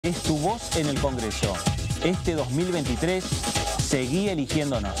Es tu voz en el Congreso. Este 2023, seguí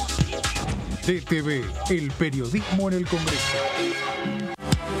eligiéndonos. DTV, el periodismo en el Congreso.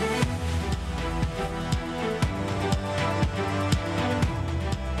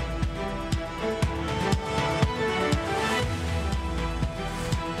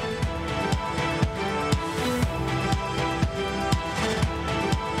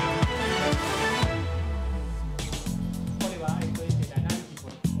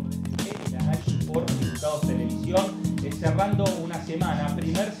 Cerrando una semana,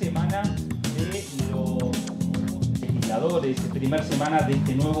 primer semana de los legisladores, primer semana de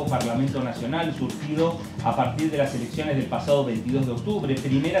este nuevo Parlamento Nacional surgido a partir de las elecciones del pasado 22 de octubre,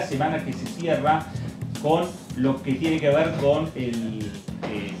 primera semana que se cierra con lo que tiene que ver con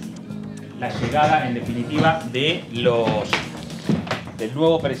la llegada en definitiva del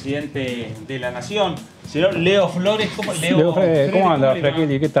nuevo presidente de la Nación. Señor Leo Flores, ¿cómo anda,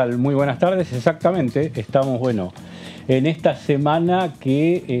 Fraquelli? ¿Qué tal? Muy buenas tardes. Exactamente, estamos, en esta semana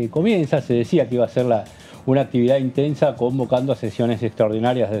que comienza, se decía que iba a ser una actividad intensa convocando a sesiones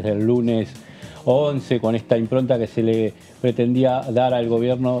extraordinarias desde el lunes 11, con esta impronta que se le pretendía dar al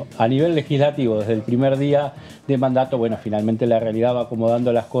gobierno a nivel legislativo desde el primer día de mandato. Bueno, finalmente la realidad va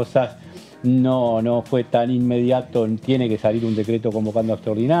acomodando las cosas. No fue tan inmediato, tiene que salir un decreto convocando a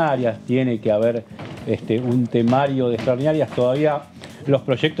extraordinarias, tiene que haber un temario de extraordinarias. Todavía los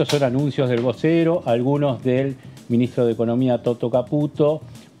proyectos son anuncios del vocero, algunos del ministro de Economía Toto Caputo,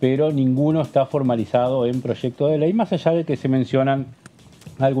 pero ninguno está formalizado en proyecto de ley, más allá de que se mencionan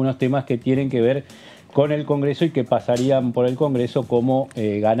algunos temas que tienen que ver con el Congreso y que pasarían por el Congreso como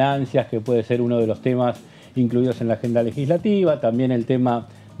ganancias, que puede ser uno de los temas incluidos en la agenda legislativa. También el tema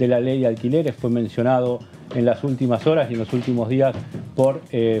de la ley de alquileres fue mencionado en las últimas horas y en los últimos días por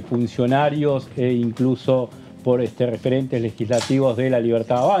funcionarios e incluso por referentes legislativos de La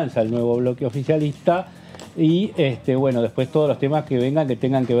Libertad Avanza, el nuevo bloque oficialista. Y después todos los temas que vengan que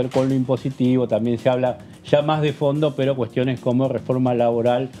tengan que ver con lo impositivo. También se habla ya más de fondo, pero cuestiones como reforma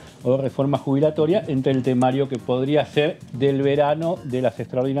laboral o reforma jubilatoria entre el temario que podría ser del verano de las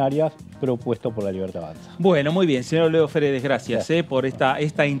extraordinarias propuesto por La Libertad Avanza. Bueno, muy bien, señor Leo Fredes, gracias por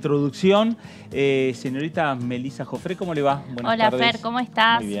esta introducción. Señorita Melisa Jofre, ¿cómo le va? Buenas tardes. Fer, ¿cómo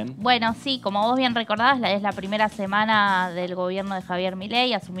estás? Muy bien. Bueno, sí, como vos bien recordás, es la primera semana del gobierno de Javier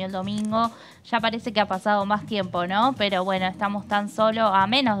Milei, asumió el domingo. Ya parece que ha pasado más tiempo, ¿no? Pero bueno, estamos tan solo a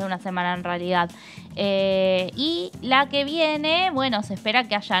menos de una semana en realidad. Y la que viene, se espera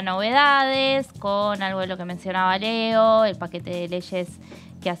que haya novedades con algo de lo que mencionaba Leo, el paquete de leyes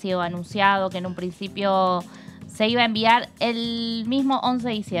que ha sido anunciado, que en un principio se iba a enviar el mismo 11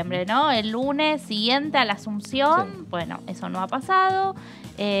 de diciembre, ¿no? El lunes siguiente a la Asunción. Sí. Bueno, eso no ha pasado.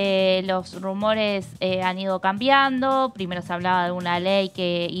 Los rumores han ido cambiando. Primero se hablaba de una ley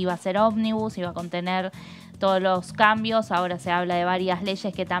que iba a ser ómnibus, iba a contener todos los cambios. Ahora se habla de varias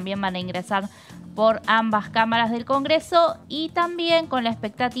leyes que también van a ingresar por ambas cámaras del Congreso, y también con la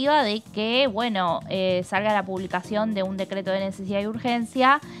expectativa de que, salga la publicación de un decreto de necesidad y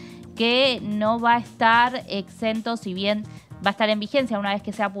urgencia que no va a estar exento, si bien va a estar en vigencia una vez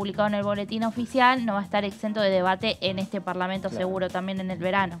que sea publicado en el boletín oficial, no va a estar exento de debate en este Parlamento, claro. Seguro, también en el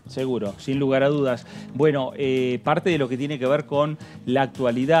verano. Seguro, sin lugar a dudas. Bueno, parte de lo que tiene que ver con la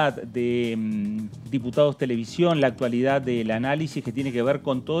actualidad de Diputados Televisión, la actualidad del análisis, que tiene que ver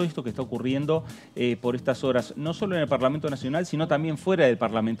con todo esto que está ocurriendo por estas horas, no solo en el Parlamento Nacional, sino también fuera del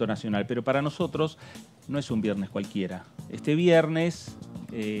Parlamento Nacional. Pero para nosotros no es un viernes cualquiera. Este viernes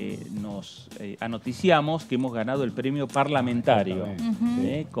nos anoticiamos que hemos ganado el premio parlamentario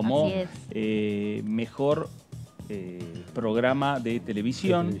como mejor programa de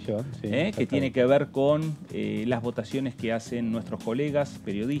televisión, que tiene que ver con las votaciones que hacen nuestros colegas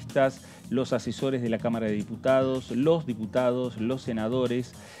periodistas, los asesores de la Cámara de Diputados, los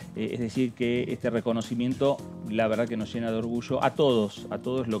senadores. Es decir, que este reconocimiento, la verdad que nos llena de orgullo a todos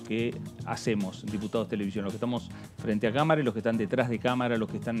lo que hacemos, Diputados Televisión, los que estamos frente a cámara y los que están detrás de cámara, los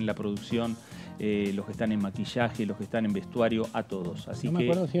que están en la producción, los que están en maquillaje, los que están en vestuario, a todos. Así no me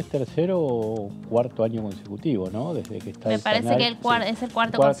acuerdo si es tercero o cuarto año consecutivo, ¿no? Desde que está me parece canal, que es el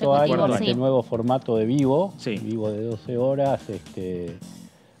cuarto consecutivo, año, este nuevo formato de vivo, sí. Vivo de 12 horas,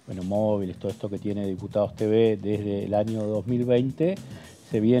 móviles, todo esto que tiene Diputados TV desde el año 2020,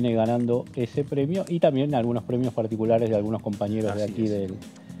 se viene ganando ese premio, y también algunos premios particulares de algunos compañeros de aquí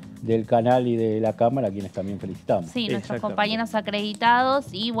del canal y de la Cámara, a quienes también felicitamos. Sí, nuestros compañeros acreditados,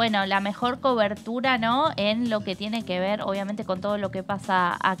 y la mejor cobertura, ¿no?, en lo que tiene que ver, obviamente, con todo lo que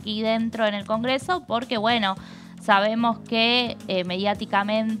pasa aquí dentro en el Congreso, porque sabemos que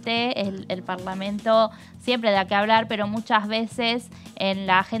mediáticamente el Parlamento siempre da que hablar, pero muchas veces en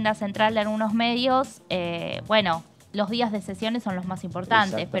la agenda central de algunos medios, los días de sesiones son los más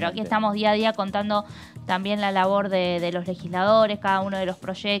importantes, pero aquí estamos día a día contando también la labor de los legisladores, cada uno de los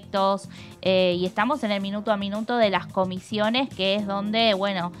proyectos, y estamos en el minuto a minuto de las comisiones, que es donde,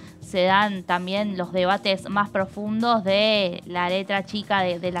 se dan también los debates más profundos de la letra chica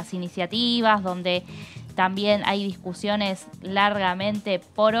de las iniciativas, donde también hay discusiones largamente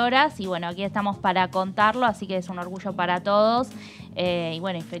por horas, y aquí estamos para contarlo, así que es un orgullo para todos, y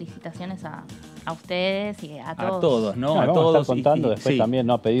felicitaciones a ustedes y a todos. A todos, ¿no? Vamos todos. a estar contando después también,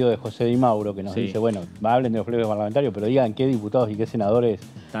 ¿no? A pedido de José Di Mauro, que nos dice, hablen de los plenos parlamentarios, pero digan qué diputados y qué senadores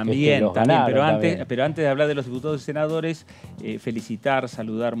los ganaron. Pero antes de hablar de los diputados y senadores, felicitar,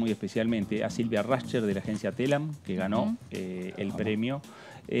 saludar muy especialmente a Silvia Rascher de la agencia Telam, que ganó el premio,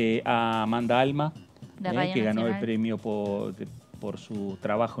 a Amanda Alma, que ganó el premio por su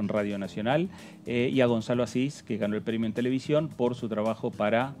trabajo en Radio Nacional, y a Gonzalo Asís, que ganó el premio en televisión por su trabajo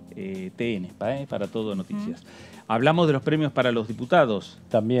para TN, para Todo Noticias. Hablamos de los premios para los diputados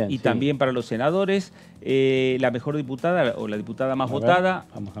también, y también para los senadores. La mejor diputada o la diputada más votada,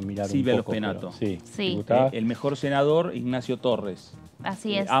 vamos a mirar Silvia un poco, Lospenato. El mejor senador, Ignacio Torres.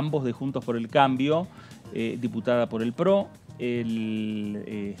 Así es. Ambos de Juntos por el Cambio, diputada por el PRO,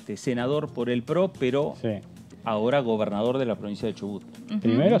 el senador por el PRO, pero ahora gobernador de la provincia de Chubut.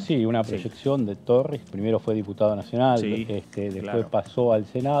 Primero una proyección de Torres, primero fue diputado nacional, después pasó al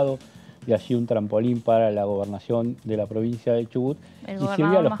Senado, y allí un trampolín para la gobernación de la provincia de Chubut. Y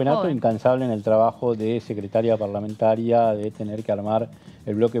Silvia Lospenato, incansable en el trabajo de secretaria parlamentaria, de tener que armar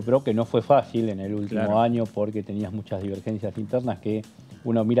el bloque PRO, que no fue fácil en el último año porque tenías muchas divergencias internas, que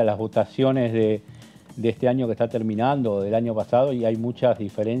uno mira las votaciones de este año que está terminando, o del año pasado, y hay muchas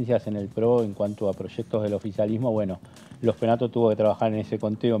diferencias en el PRO en cuanto a proyectos del oficialismo. Lospenato tuvo que trabajar en ese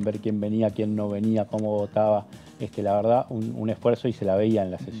conteo, en ver quién venía, quién no venía, cómo votaba. La verdad, un esfuerzo, y se la veía en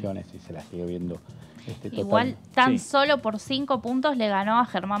las sesiones y se la sigue viendo. Igual tan solo por 5 puntos le ganó a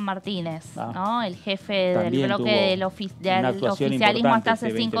Germán Martínez, ¿no? El jefe del bloque del oficialismo hasta hace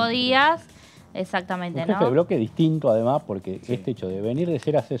 5 días. Exactamente, un jefe de bloque distinto, además, porque este hecho de venir de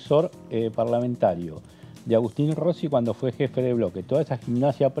ser asesor parlamentario de Agustín Rossi cuando fue jefe de bloque, toda esa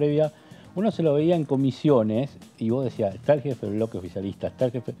gimnasia previa, uno se lo veía en comisiones y vos decías, está el jefe del bloque oficialista, está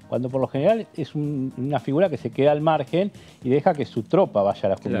el jefe... Cuando por lo general es una figura que se queda al margen y deja que su tropa vaya a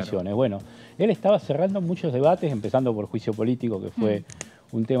las comisiones. Él estaba cerrando muchos debates, empezando por juicio político, que fue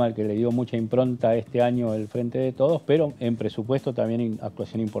un tema al que le dio mucha impronta este año el Frente de Todos, pero en presupuesto también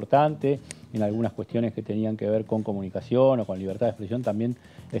actuación importante, en algunas cuestiones que tenían que ver con comunicación o con libertad de expresión también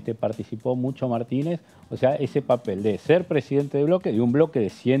participó mucho Martínez. O sea, ese papel de ser presidente de bloque, de un bloque de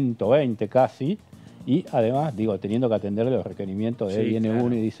 120 casi, y además, teniendo que atender los requerimientos de viene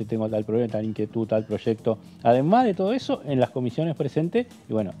uno y dice tengo tal problema, tal inquietud, tal proyecto. Además de todo eso, en las comisiones presentes,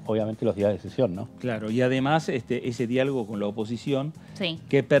 y obviamente los días de sesión, ¿no? Claro, y además ese diálogo con la oposición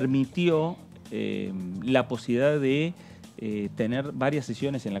que permitió la posibilidad de tener varias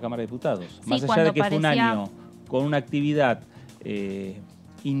sesiones en la Cámara de Diputados. Más allá de que fue un año con una actividad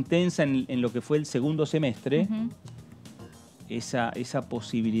intensa en lo que fue el segundo semestre, esa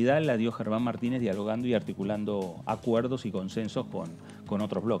posibilidad la dio Germán Martínez dialogando y articulando acuerdos y consensos con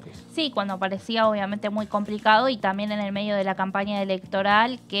otros bloques. Sí, cuando parecía obviamente muy complicado, y también en el medio de la campaña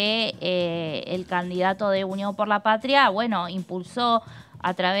electoral que el candidato de Unión por la Patria, impulsó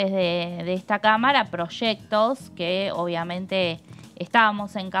a través de esta Cámara proyectos que obviamente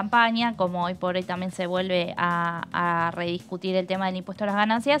estábamos en campaña, como hoy por hoy también se vuelve a rediscutir el tema del impuesto a las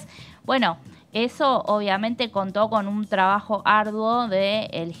ganancias. Eso obviamente contó con un trabajo arduo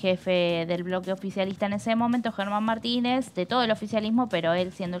del jefe del bloque oficialista en ese momento, Germán Martínez, de todo el oficialismo, pero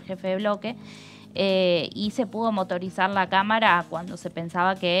él siendo el jefe de bloque, y se pudo motorizar la Cámara cuando se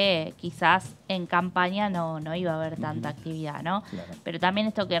pensaba que quizás en campaña no iba a haber tanta actividad, ¿no? Claro. Pero también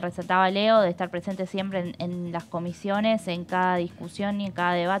esto que resaltaba Leo, de estar presente siempre en las comisiones, en cada discusión y en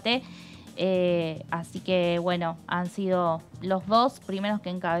cada debate. Así que han sido los dos primeros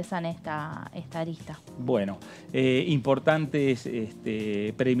que encabezan esta lista. Importantes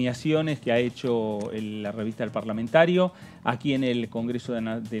premiaciones que ha hecho la revista del Parlamentario aquí en el Congreso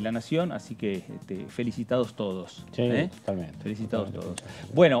de la Nación, así que felicitados todos. Sí, totalmente. Felicitados todos.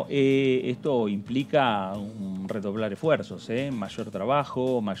 Esto implica un redoblar esfuerzos, mayor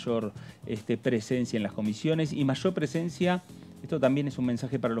trabajo, mayor presencia en las comisiones y mayor presencia Esto también es un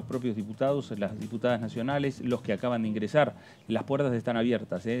mensaje para los propios diputados, las diputadas nacionales, los que acaban de ingresar. Las puertas están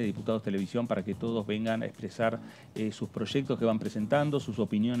abiertas, de Diputados Televisión, para que todos vengan a expresar sus proyectos que van presentando, sus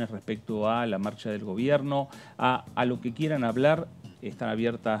opiniones respecto a la marcha del gobierno, a lo que quieran hablar. Están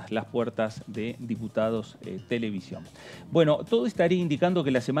abiertas las puertas de Diputados Televisión. Bueno, todo estaría indicando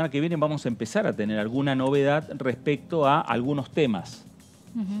que la semana que viene vamos a empezar a tener alguna novedad respecto a algunos temas.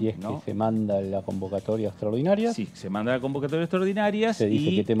 Si es que se manda la convocatoria extraordinaria. Sí, se manda la convocatoria extraordinaria. Se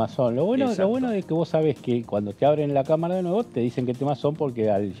dice qué temas son. Lo bueno es que vos sabés que cuando te abren la Cámara de nuevo te dicen qué temas son, porque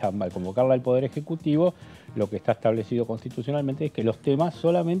al convocarla al Poder Ejecutivo, lo que está establecido constitucionalmente es que los temas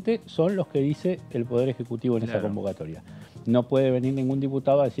solamente son los que dice el Poder Ejecutivo en esa convocatoria. No puede venir ningún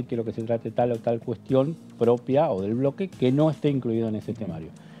diputado a decir que lo que se trate tal o tal cuestión propia o del bloque que no esté incluido en ese temario.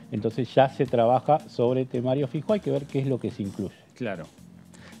 Entonces ya se trabaja sobre temario fijo, hay que ver qué es lo que se incluye. Claro.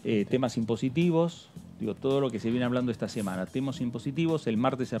 Temas impositivos, digo, todo lo que se viene hablando esta semana. Temas impositivos, el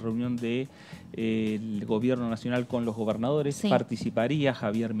martes es reunión del Gobierno Nacional con los gobernadores. Sí. Participaría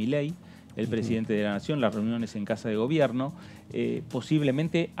Javier Milei, el presidente de la Nación, las reuniones en Casa de Gobierno.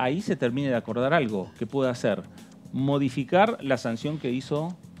 Posiblemente ahí se termine de acordar algo que pueda hacer modificar la sanción que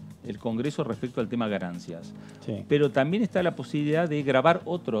hizo el Congreso respecto al tema ganancias. Sí. Pero también está la posibilidad de gravar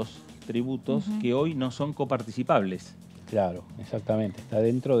otros tributos que hoy no son coparticipables. Claro, exactamente. Está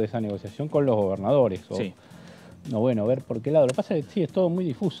dentro de esa negociación con los gobernadores. Sí. No, bueno, ver por qué lado. Lo que pasa es que sí, es todo muy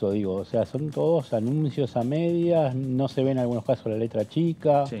difuso, digo. O sea, son todos anuncios a medias, no se ve en algunos casos la letra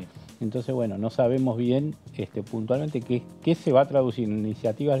chica. Sí. Entonces, bueno, no sabemos bien puntualmente qué se va a traducir en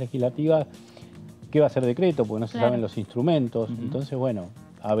iniciativas legislativas, qué va a ser decreto, porque no se saben los instrumentos. Entonces, bueno,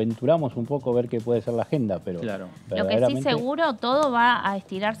 aventuramos un poco a ver qué puede ser la agenda, pero claro. Lo que sí seguro, todo va a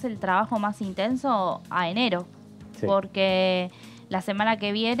estirarse el trabajo más intenso a enero. Sí. Porque la semana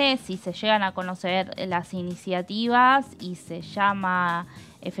que viene, si se llegan a conocer las iniciativas y se llama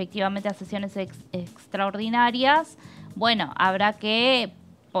efectivamente a sesiones extraordinarias, bueno, habrá que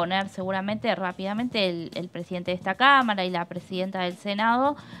poner seguramente rápidamente el presidente de esta Cámara y la presidenta del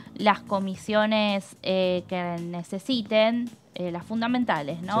Senado las comisiones que necesiten, las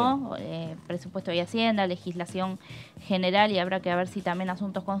fundamentales, ¿no? Sí. Presupuesto y Hacienda, legislación general, y habrá que ver si también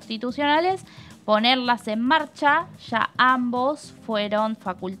asuntos constitucionales, ponerlas en marcha. Ya ambos fueron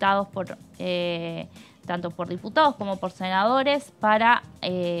facultados tanto por diputados como por senadores para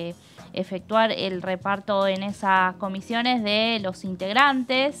efectuar el reparto en esas comisiones de los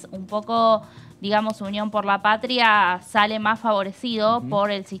integrantes. Un poco, digamos, Unión por la Patria sale más favorecido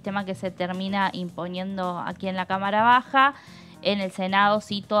por el sistema que se termina imponiendo aquí en la Cámara Baja. En el Senado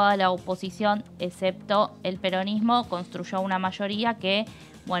sí, toda la oposición, excepto el peronismo, construyó una mayoría que,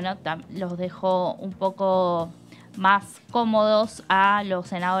 bueno, los dejó un poco más cómodos a los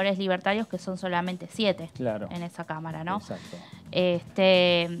senadores libertarios, que son solamente 7 en esa Cámara, ¿no? Exacto.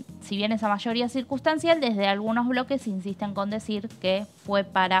 Si bien esa mayoría es circunstancial, desde algunos bloques insisten con decir que fue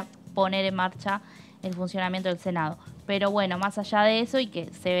para poner en marcha el funcionamiento del Senado. Pero bueno, más allá de eso, y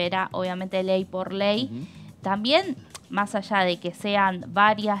que se verá obviamente ley por ley, también más allá de que sean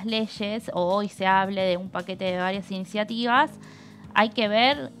varias leyes o hoy se hable de un paquete de varias iniciativas, hay que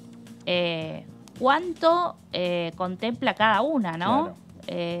ver cuánto contempla cada una, ¿no?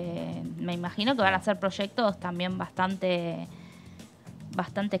 Claro. Me imagino que van a ser proyectos también bastante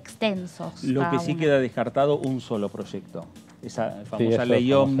extensos. Lo que sí queda descartado, un solo proyecto. Esa famosa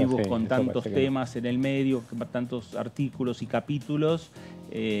ley ómnibus con tantos temas en el medio, tantos artículos y capítulos,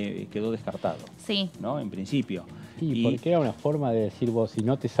 quedó descartado. Sí. ¿No? En principio. Y porque era una forma de decir vos, si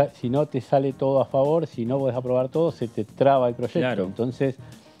no te sale todo a favor, si no podés aprobar todo, se te traba el proyecto. Claro. Entonces,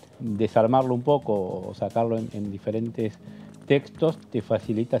 desarmarlo un poco o sacarlo en diferentes textos te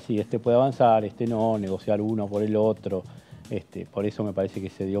facilita si este puede avanzar, este no, negociar uno por el otro. Por eso me parece que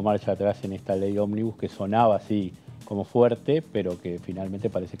se dio marcha atrás en esta ley ómnibus, que sonaba así como fuerte, pero que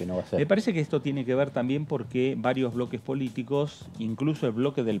finalmente parece que no va a ser. Me parece que esto tiene que ver también porque varios bloques políticos, incluso el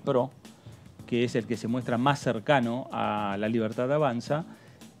bloque del PRO, que es el que se muestra más cercano a la libertad de avanza,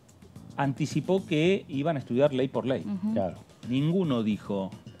 anticipó que iban a estudiar ley por ley. Claro. Ninguno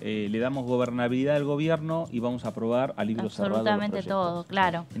dijo, le damos gobernabilidad al gobierno y vamos a aprobar a libro cerrado. Absolutamente todo,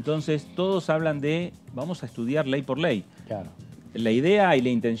 claro. Entonces, todos hablan de, vamos a estudiar ley por ley. Claro. La idea y la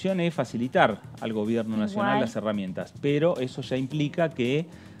intención es facilitar al gobierno nacional las herramientas, pero eso ya implica que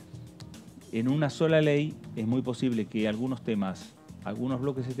en una sola ley es muy posible que algunos temas, algunos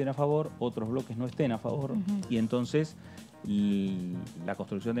bloques estén a favor, otros bloques no estén a favor, y entonces la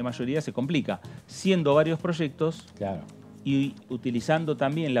construcción de mayoría se complica. Siendo varios proyectos y utilizando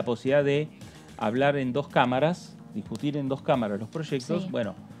también la posibilidad de hablar en dos cámaras, discutir en dos cámaras los proyectos,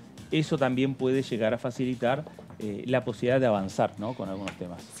 bueno, eso también puede llegar a facilitar la posibilidad de avanzar, ¿no?, con algunos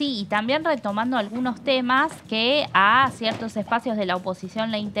temas. Sí, y también retomando algunos temas que a ciertos espacios de la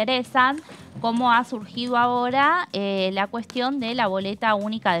oposición le interesan, como ha surgido ahora la cuestión de la boleta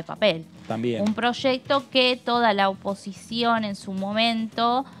única de papel. También. Un proyecto que toda la oposición en su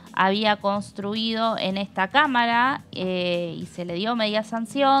momento había construido en esta Cámara y se le dio media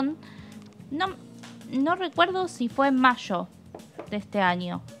sanción. No recuerdo si fue en mayo de este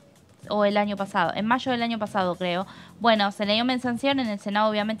año o el año pasado, en mayo del año pasado creo. Bueno, se le dio media sanción, en el Senado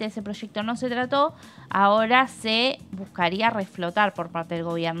obviamente ese proyecto no se trató, ahora se buscaría reflotar por parte del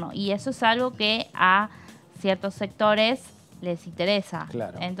gobierno y eso es algo que a ciertos sectores les interesa.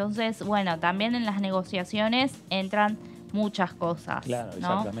 Claro. Entonces, bueno, también en las negociaciones entran muchas cosas. Claro,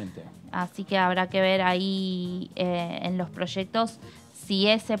 ¿no? exactamente. Así que habrá que ver ahí en los proyectos si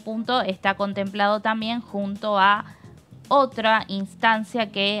ese punto está contemplado también junto a otra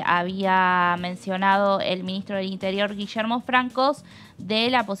instancia que había mencionado el ministro del Interior, Guillermo Francos, de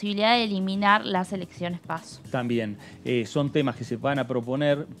la posibilidad de eliminar las elecciones PASO. También son temas que se van a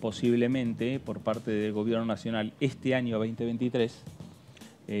proponer posiblemente por parte del Gobierno Nacional este año 2023,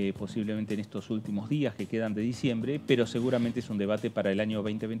 posiblemente en estos últimos días que quedan de diciembre, pero seguramente es un debate para el año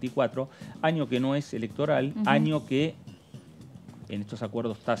 2024, año que no es electoral, año que en estos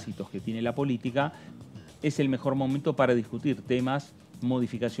acuerdos tácitos que tiene la política es el mejor momento para discutir temas,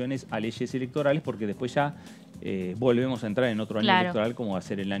 modificaciones a leyes electorales, porque después ya volvemos a entrar en otro año electoral como va a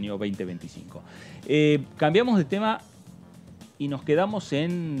ser el año 2025. Cambiamos de tema y nos quedamos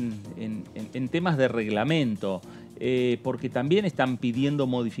en temas de reglamento, porque también están pidiendo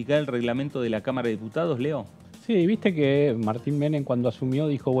modificar el reglamento de la Cámara de Diputados, Leo. Sí, viste que Martín Menem cuando asumió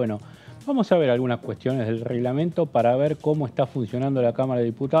dijo, bueno, vamos a ver algunas cuestiones del reglamento para ver cómo está funcionando la Cámara de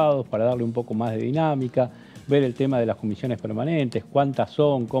Diputados, para darle un poco más de dinámica, ver el tema de las comisiones permanentes, cuántas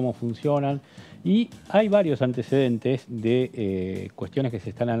son, cómo funcionan. Y hay varios antecedentes de cuestiones que se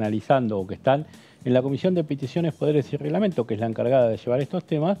están analizando o que están en la Comisión de Peticiones, Poderes y Reglamento, que es la encargada de llevar estos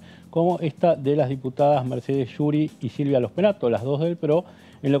temas, como esta de las diputadas Mercedes Yuri y Silvia Losperato, las dos del PRO,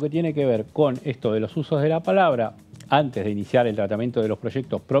 en lo que tiene que ver con esto de los usos de la palabra antes de iniciar el tratamiento de los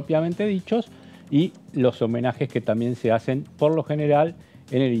proyectos propiamente dichos y los homenajes que también se hacen por lo general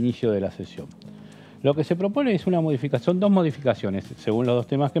en el inicio de la sesión. Lo que se propone es una modificación, dos modificaciones, según los dos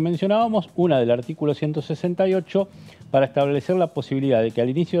temas que mencionábamos, una del artículo 168 para establecer la posibilidad de que al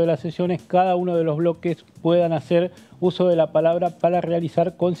inicio de las sesiones cada uno de los bloques puedan hacer uso de la palabra para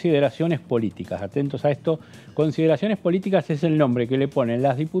realizar consideraciones políticas. Atentos a esto, consideraciones políticas es el nombre que le ponen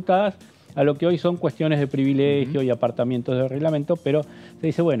las diputadas a lo que hoy son cuestiones de privilegio y apartamientos del reglamento, pero se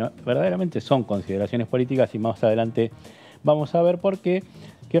dice, bueno, verdaderamente son consideraciones políticas y más adelante vamos a ver por qué,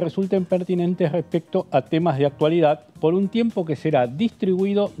 que resulten pertinentes respecto a temas de actualidad por un tiempo que será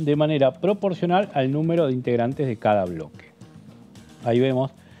distribuido de manera proporcional al número de integrantes de cada bloque. Ahí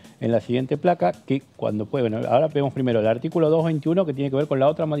vemos en la siguiente placa que cuando puede, bueno, ahora vemos primero el artículo 221 que tiene que ver con la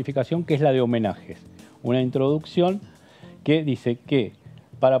otra modificación que es la de homenajes. Una introducción que dice que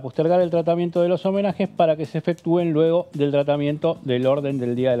para postergar el tratamiento de los homenajes para que se efectúen luego del tratamiento del orden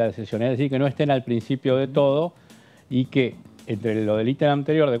del día de la sesión. Es decir, que no estén al principio de todo y que entre lo del ítem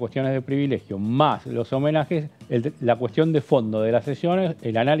anterior de cuestiones de privilegio más los homenajes, la cuestión de fondo de las sesiones,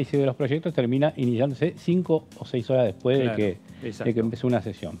 el análisis de los proyectos termina iniciándose 5 o 6 horas después de que empezó una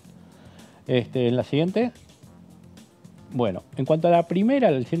sesión. En la siguiente, bueno, en cuanto a la primera,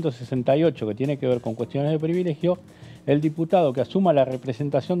 el 168, que tiene que ver con cuestiones de privilegio, el diputado que asuma la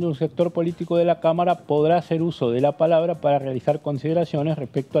representación de un sector político de la Cámara podrá hacer uso de la palabra para realizar consideraciones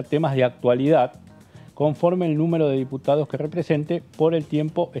respecto a temas de actualidad, conforme el número de diputados que represente por el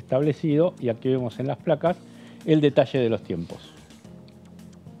tiempo establecido, y aquí vemos en las placas el detalle de los tiempos.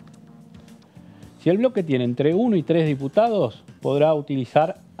 Si el bloque tiene entre 1 y 3 diputados, podrá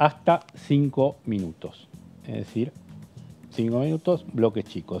utilizar hasta 5 minutos, es decir, 5 minutos, bloques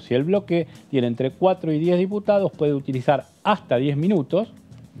chicos. Si el bloque tiene entre 4 y 10 diputados, puede utilizar hasta 10 minutos.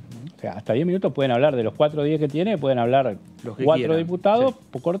 O sea, hasta 10 minutos pueden hablar de los 4 o 10 que tiene, pueden hablar 4 diputados,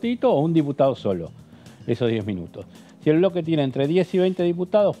 cortito, o un diputado solo, esos 10 minutos. Si el bloque tiene entre 10 y 20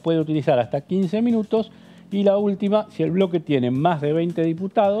 diputados, puede utilizar hasta 15 minutos. Y la última, si el bloque tiene más de 20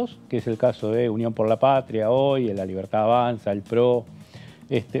 diputados, que es el caso de Unión por la Patria, Hoy, La Libertad Avanza, el PRO,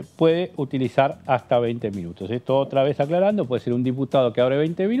 puede utilizar hasta 20 minutos. Esto otra vez aclarando, puede ser un diputado que hable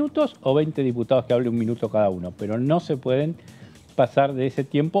 20 minutos o 20 diputados que hable 1 minuto cada uno, pero no se pueden pasar de ese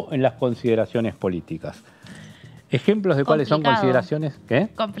tiempo en las consideraciones políticas. Ejemplos de cuáles son consideraciones... ¿Qué?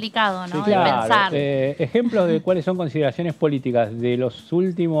 Complicado, ¿no? Sí, claro. De pensar. Ejemplos de cuáles son consideraciones políticas de las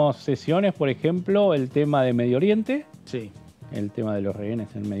últimas sesiones, por ejemplo, el tema de Medio Oriente. Sí. el tema de los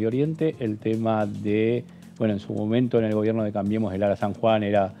rehenes en Medio Oriente, el tema de, bueno, en su momento en el gobierno de Cambiemos, el Ara San Juan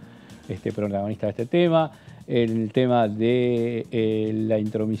era protagonista de este tema, el tema de la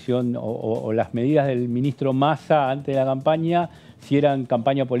intromisión o las medidas del ministro Massa antes de la campaña, si eran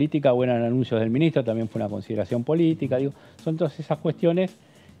campaña política o eran anuncios del ministro, también fue una consideración política. Digo, son todas esas cuestiones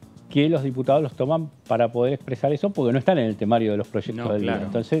que los diputados los toman para poder expresar eso, porque no están en el temario de los proyectos del día.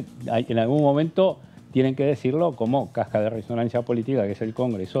 Entonces, en algún momento tienen que decirlo como casca de resonancia política, que es el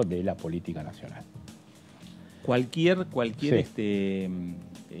Congreso de la política nacional. Cualquier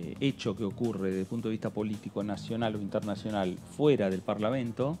hecho que ocurre desde el punto de vista político, nacional o internacional, fuera del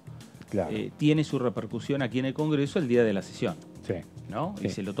Parlamento, tiene su repercusión aquí en el Congreso el día de la sesión. Sí. ¿No? Y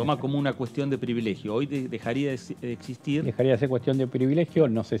se lo toma como una cuestión de privilegio. Hoy dejaría de existir. Dejaría de ser cuestión de privilegio,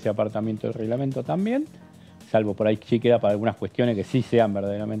 no sé si apartamiento del reglamento también, salvo por ahí sí queda para algunas cuestiones que sí sean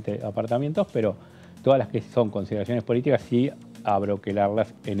verdaderamente apartamentos, pero todas las que son consideraciones políticas sí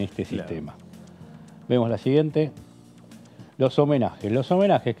abroquelarlas en este sistema. Vemos la siguiente. Los homenajes. Los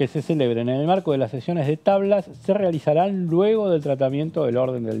homenajes que se celebren en el marco de las sesiones de tablas se realizarán luego del tratamiento del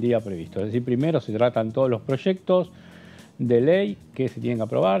orden del día previsto. Es decir, primero se tratan todos los proyectos de ley que se tienen que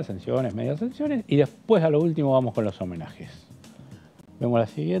aprobar, sanciones, medias sanciones, y después a lo último vamos con los homenajes. Vemos la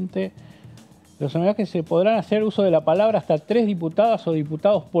siguiente. Los homenajes se podrán hacer uso de la palabra hasta 3 diputadas o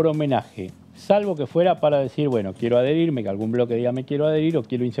diputados por homenaje, salvo que fuera para decir, bueno, quiero adherirme, que algún bloque diga me quiero adherir o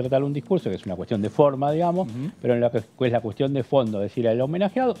quiero insertar un discurso, que es una cuestión de forma, digamos, pero en la que es la cuestión de fondo, decir al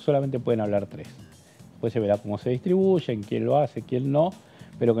homenajeado, solamente pueden hablar 3. Después se verá cómo se distribuyen, quién lo hace, quién no,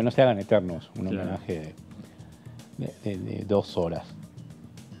 pero que no se hagan eternos un homenaje de 2 horas.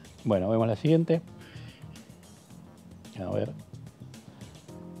 Bueno, vemos la siguiente. A ver.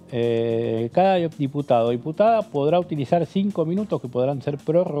 Cada diputado o diputada podrá utilizar 5 minutos que podrán ser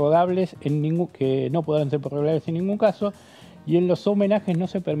prorrogables que no podrán ser prorrogables en ningún caso, y en los homenajes no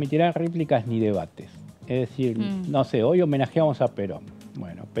se permitirán réplicas ni debates. Es decir, no sé, hoy homenajeamos a Perón.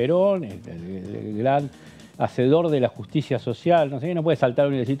 Bueno, Perón, el gran hacedor de la justicia social, no sé, no puede saltar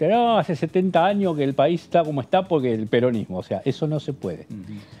uno y decirte, no, hace 70 años que el país está como está porque el peronismo, o sea, eso no se puede.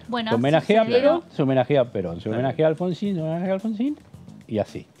 Bueno, se homenajea a Perón, se homenajea a Perón, se homenajea a Alfonsín, se homenajea a Alfonsín, y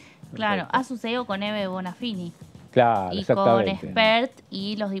así. Claro, ha sucedido con Eve Bonafini. Claro, y exactamente. con Expert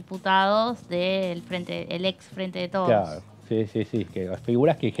y los diputados del el ex Frente de Todos. Claro, sí, que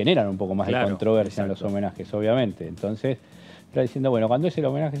figuras que generan un poco más de controversia en los homenajes, obviamente. Entonces, está diciendo, bueno, cuando es el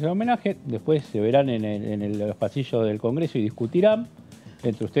homenaje, después se verán en los pasillos del Congreso y discutirán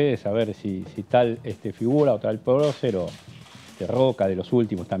entre ustedes a ver si tal figura o tal prócer o Roca, de los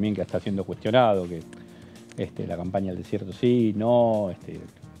últimos también que está siendo cuestionado, que la campaña del desierto sí, no,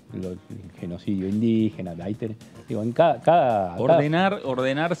 el genocidio indígena, ahí digo, en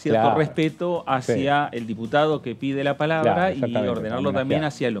ordenar cierto respeto hacia el diputado que pide la palabra y ordenarlo también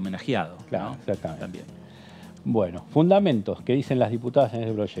hacia el homenajeado. Claro, ¿no? exactamente. También. Bueno, fundamentos que dicen las diputadas en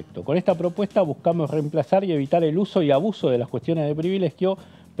este proyecto. Con esta propuesta buscamos reemplazar y evitar el uso y abuso de las cuestiones de privilegio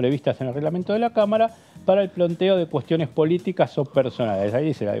previstas en el reglamento de la Cámara para el planteo de cuestiones políticas o personales. Ahí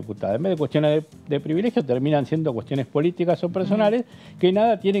dice la diputada, en vez de cuestiones de privilegio terminan siendo cuestiones políticas o personales que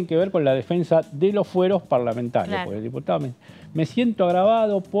nada tienen que ver con la defensa de los fueros parlamentarios. Claro. Porque el diputado me siento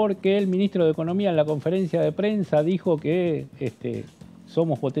agravado porque el ministro de Economía en la conferencia de prensa dijo que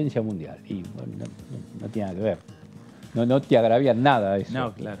somos potencia mundial. Y bueno, no tiene nada que ver. No te agravia nada eso.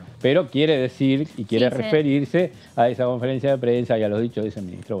 No, claro. Pero quiere decir y quiere referirse a esa conferencia de prensa y a los dichos de ese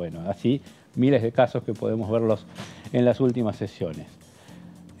ministro. Bueno, así miles de casos que podemos verlos en las últimas sesiones.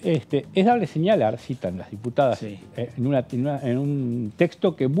 Es dable señalar, citan las diputadas, en un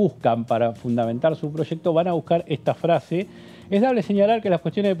texto que buscan para fundamentar su proyecto, van a buscar esta frase. Es dable señalar que las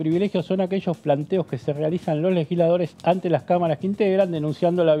cuestiones de privilegio son aquellos planteos que se realizan los legisladores ante las cámaras que integran,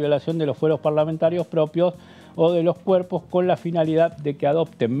 denunciando la violación de los fueros parlamentarios propios o de los cuerpos con la finalidad de que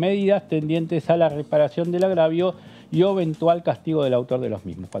adopten medidas tendientes a la reparación del agravio y o eventual castigo del autor de los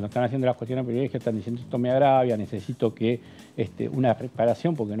mismos. Cuando están haciendo las cuestiones de privilegio están diciendo esto me agravia, necesito que una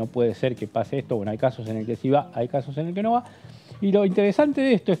reparación porque no puede ser que pase esto. Bueno, hay casos en el que sí va, hay casos en el que no va. Y lo interesante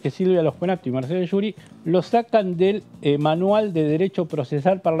de esto es que Silvia Lospenato y Marcelo Yuri lo sacan del Manual de Derecho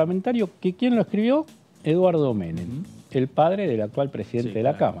Procesal Parlamentario, que ¿quién lo escribió? Eduardo Menem, el padre del actual presidente de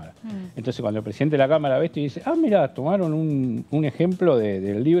la Cámara. Entonces cuando el presidente de la Cámara ve esto y dice, mira, tomaron un ejemplo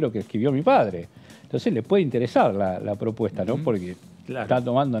del libro que escribió mi padre. Entonces le puede interesar la propuesta, ¿no? Porque está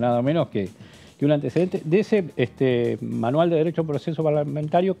tomando nada menos que un antecedente de ese Manual de Derecho Proceso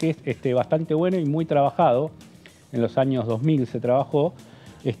Parlamentario, que es bastante bueno y muy trabajado. En los años 2000 se trabajó,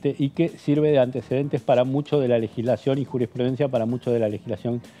 y que sirve de antecedentes para mucho de la legislación y jurisprudencia para mucho de la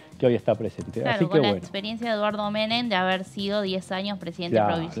legislación que hoy está presente. Claro, Así con que, la bueno, experiencia de Eduardo Menem de haber sido 10 años presidente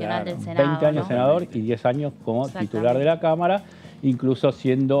provisional del Senado. 20 años ¿no? senador y 10 años como titular de la Cámara, incluso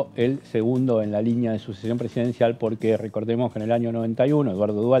siendo el segundo en la línea de sucesión presidencial, porque recordemos que en el año 91,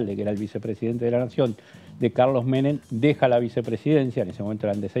 Eduardo Duhalde, que era el vicepresidente de la Nación de Carlos Menem, deja la vicepresidencia, en ese momento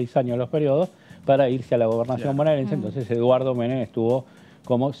eran de 6 años los periodos, para irse a la gobernación bonaerense. Entonces Eduardo Menem estuvo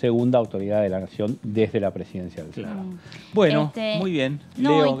como segunda autoridad de la Nación desde la presidencia del Senado. Bueno, muy bien.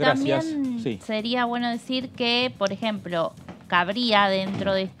 Leo, gracias. También sería bueno decir que, por ejemplo, cabría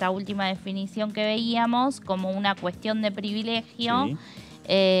dentro de esta última definición que veíamos como una cuestión de privilegio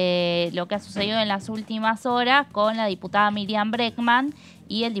lo que ha sucedido en las últimas horas con la diputada Miriam Bregman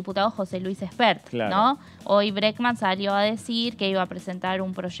y el diputado José Luis Espert, ¿no? Hoy Bregman salió a decir que iba a presentar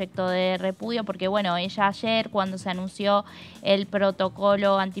un proyecto de repudio porque, bueno, ella ayer, cuando se anunció el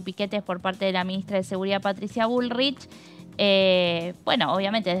protocolo antipiquetes por parte de la ministra de Seguridad, Patricia Bullrich, bueno,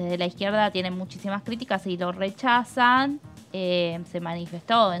 obviamente desde la izquierda tienen muchísimas críticas y lo rechazan. Se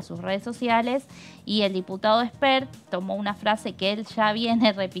manifestó en sus redes sociales y el diputado Espert tomó una frase que él ya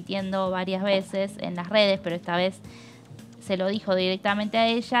viene repitiendo varias veces en las redes, pero esta vez se lo dijo directamente a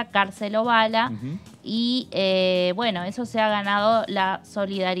ella, cárcel o bala, y bueno, eso se ha ganado la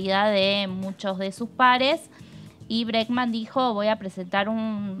solidaridad de muchos de sus pares. Y Bregman dijo, voy a presentar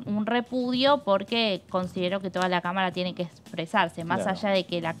un repudio porque considero que toda la Cámara tiene que expresarse. Más allá de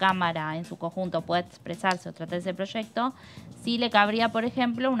que la Cámara en su conjunto pueda expresarse o tratar ese proyecto, sí le cabría, por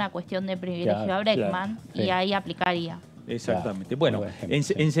ejemplo, una cuestión de privilegio a Bregman y ahí aplicaría. Exactamente. Bueno,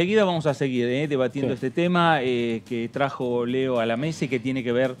 enseguida vamos a seguir debatiendo este tema que trajo Leo a la mesa y que tiene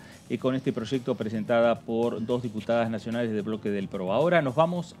que ver con este proyecto presentada por 2 diputadas nacionales del bloque del PRO. Ahora nos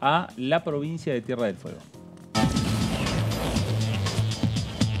vamos a la provincia de Tierra del Fuego.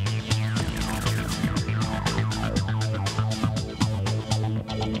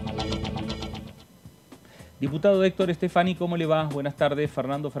 Diputado Héctor Estefani, ¿cómo le va? Buenas tardes.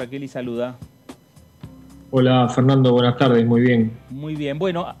 Fernando Fraquelli saluda. Hola Fernando, buenas tardes, muy bien. Muy bien.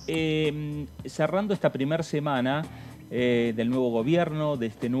 Bueno, cerrando esta primera semana del nuevo gobierno, de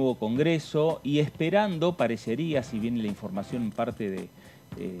este nuevo Congreso y esperando, parecería, si viene la información en parte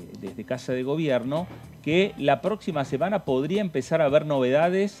desde Casa de Gobierno, que la próxima semana podría empezar a haber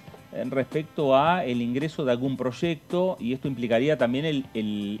novedades respecto a el ingreso de algún proyecto y esto implicaría también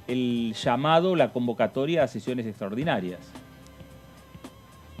el llamado, la convocatoria a sesiones extraordinarias.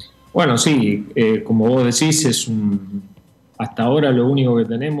 Bueno, sí, como vos decís, hasta ahora lo único que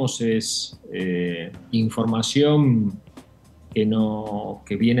tenemos es información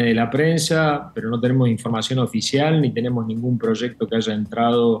que viene de la prensa, pero no tenemos información oficial ni tenemos ningún proyecto que haya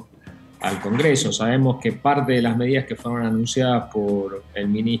entrado al Congreso. Sabemos que parte de las medidas que fueron anunciadas por el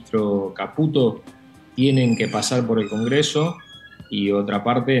ministro Caputo tienen que pasar por el Congreso y otra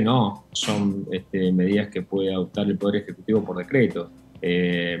parte no, son medidas que puede adoptar el Poder Ejecutivo por decreto.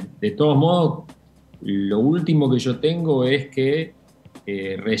 De todos modos, lo último que yo tengo es que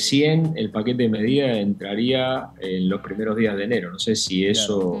recién el paquete de medidas entraría en los primeros días de enero. No sé si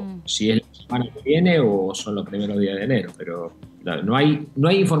eso, si es la semana que viene o son los primeros días de enero, pero no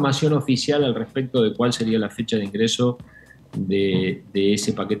hay información oficial al respecto de cuál sería la fecha de ingreso de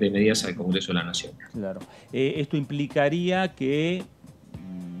ese paquete de medidas al Congreso de la Nación. Claro. Esto implicaría que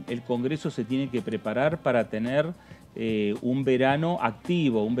el Congreso se tiene que preparar para tener un verano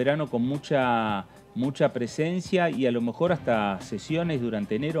activo, un verano con mucha presencia y a lo mejor hasta sesiones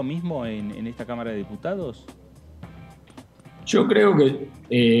durante enero mismo en esta Cámara de Diputados. Yo creo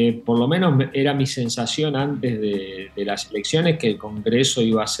que, por lo menos era mi sensación antes de las elecciones, que el Congreso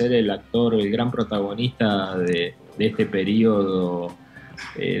iba a ser el actor, el gran protagonista de este periodo,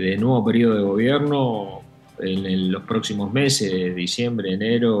 de nuevo periodo de gobierno en los próximos meses, diciembre,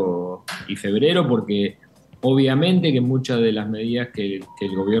 enero y febrero, porque obviamente que muchas de las medidas que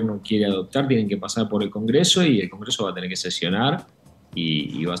el gobierno quiere adoptar tienen que pasar por el Congreso y el Congreso va a tener que sesionar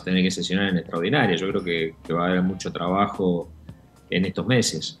y va a tener que sesionar en extraordinaria. Yo creo que va a haber mucho trabajo en estos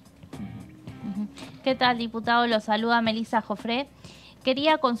meses. ¿Qué tal, diputado? Lo saluda Melisa, Jofre.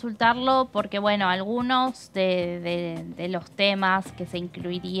 Quería consultarlo porque, bueno, algunos de los temas que se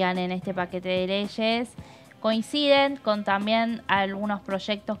incluirían en este paquete de leyes coinciden con también algunos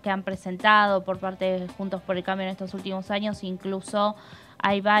proyectos que han presentado por parte de Juntos por el Cambio en estos últimos años. Incluso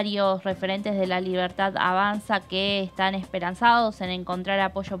hay varios referentes de la Libertad Avanza que están esperanzados en encontrar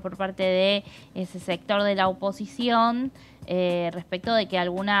apoyo por parte de ese sector de la oposición respecto de que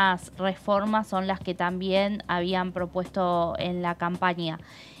algunas reformas son las que también habían propuesto en la campaña.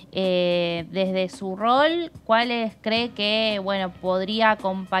 Desde su rol, ¿cuáles cree que podría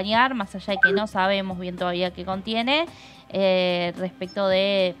acompañar, más allá de que no sabemos bien todavía qué contiene, respecto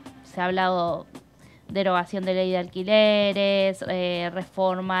de, se ha hablado derogación de ley de alquileres,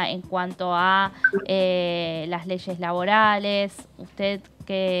 reforma en cuanto a las leyes laborales? ¿Usted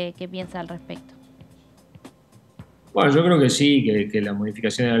qué piensa al respecto? Bueno, yo creo que sí, que la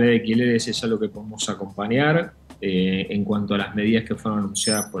modificación de la ley de alquileres es algo que podemos acompañar. En cuanto a las medidas que fueron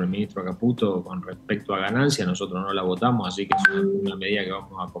anunciadas por el ministro Caputo con respecto a ganancia, nosotros no la votamos, así que es una medida que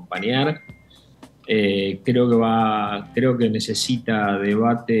vamos a acompañar. Creo que necesita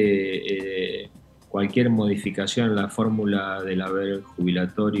debate cualquier modificación en la fórmula del haber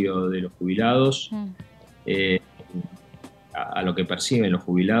jubilatorio de los jubilados, a lo que perciben los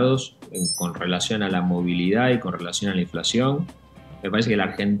jubilados con relación a la movilidad y con relación a la inflación. Me parece que la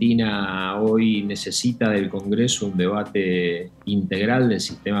Argentina hoy necesita del Congreso un debate integral del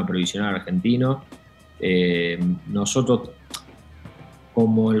sistema previsional argentino. Nosotros,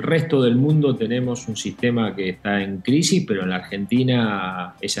 como el resto del mundo, tenemos un sistema que está en crisis, pero en la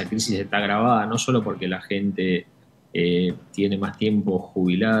Argentina esa crisis está agravada no solo porque la gente tiene más tiempo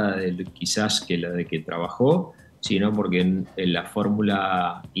jubilada quizás que la de que trabajó, sino porque en la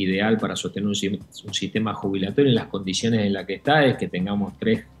fórmula ideal para sostener un sistema jubilatorio en las condiciones en las que está es que tengamos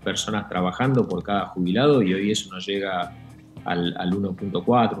 3 personas trabajando por cada jubilado, y hoy eso nos llega al 1.4,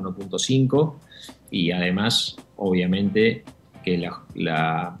 1.5, y además, obviamente, que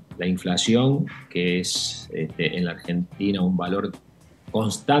la inflación, que es en la Argentina un valor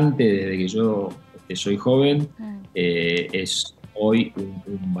constante desde que yo soy joven, es hoy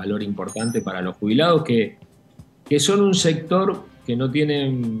un valor importante para los jubilados que son un sector que no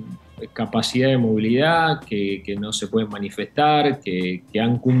tienen capacidad de movilidad, que no se pueden manifestar, que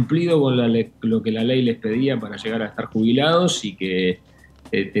han cumplido con lo que la ley les pedía para llegar a estar jubilados, y que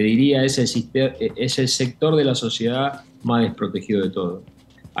te diría es el sector de la sociedad más desprotegido de todo.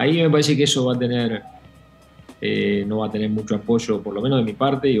 Ahí me parece que eso va a tener no va a tener mucho apoyo, por lo menos de mi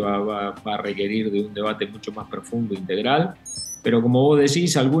parte, y va a requerir de un debate mucho más profundo e integral. Pero como vos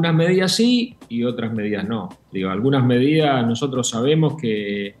decís, algunas medidas sí y otras medidas no. Algunas medidas nosotros sabemos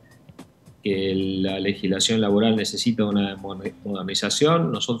que la legislación laboral necesita una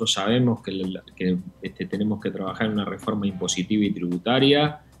modernización. Nosotros sabemos que tenemos que trabajar en una reforma impositiva y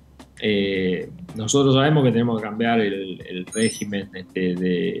tributaria. Nosotros sabemos que tenemos que cambiar el régimen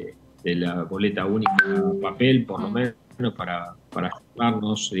de la boleta única papel, por lo menos para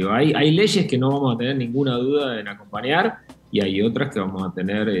ayudarnos. Hay leyes que no vamos a tener ninguna duda en acompañar, y hay otras que vamos a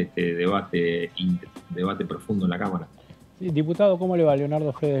tener debate profundo en la Cámara. Sí, diputado, ¿cómo le va?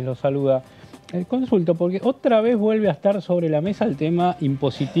 Leonardo Fredes lo saluda. Consulto, porque otra vez vuelve a estar sobre la mesa el tema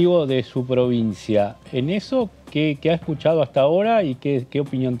impositivo de su provincia. ¿En eso qué ha escuchado hasta ahora y qué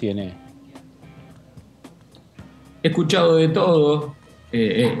opinión tiene? He escuchado de todo.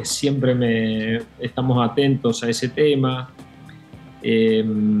 Siempre estamos atentos a ese tema.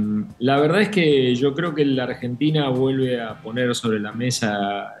 La verdad es que yo creo que la Argentina vuelve a poner sobre la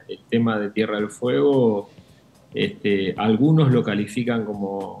mesa el tema de Tierra del Fuego. Algunos lo califican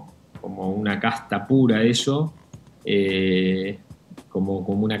como una casta pura, eso, como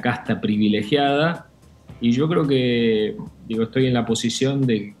una casta privilegiada, y yo creo que estoy en la posición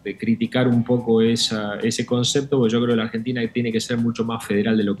de criticar un poco ese concepto, porque yo creo que la Argentina tiene que ser mucho más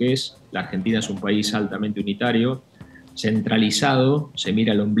federal de lo que es. La Argentina es un país altamente unitario, centralizado, se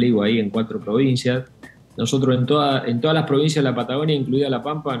mira el ombligo ahí en 4 provincias. Nosotros en todas las provincias de la Patagonia, incluida La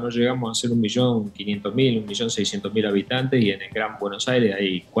Pampa, no llegamos a ser 1.500.000, 1.600.000 habitantes, y en el Gran Buenos Aires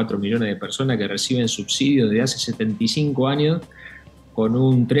hay 4 millones de personas que reciben subsidios desde hace 75 años, con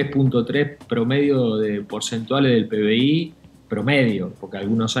un 3.3 promedio de porcentuales del PBI promedio, porque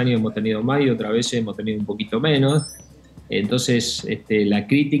algunos años hemos tenido más y otras veces hemos tenido un poquito menos. Entonces, la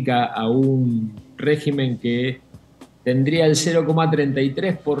crítica a un régimen que tendría el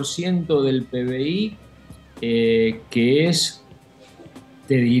 0,33% del PBI, que es,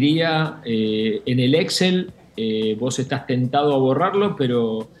 te diría, en el Excel vos estás tentado a borrarlo,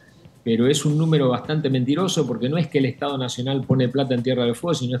 pero es un número bastante mentiroso, porque no es que el Estado Nacional pone plata en Tierra del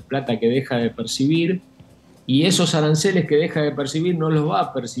Fuego, sino es plata que deja de percibir, y esos aranceles que deja de percibir no los va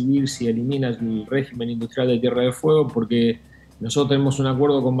a percibir si eliminas el régimen industrial de Tierra del Fuego, porque nosotros tenemos un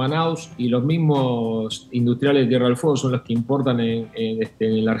acuerdo con Manaus y los mismos industriales de Tierra del Fuego son los que importan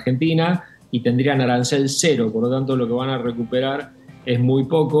en la Argentina, y tendrían arancel cero, por lo tanto lo que van a recuperar es muy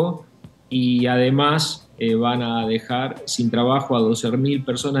poco, y además van a dejar sin trabajo a 12.000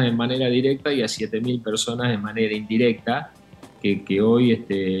 personas de manera directa y a 7.000 personas de manera indirecta, que hoy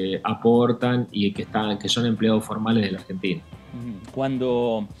aportan y que son empleados formales de la Argentina.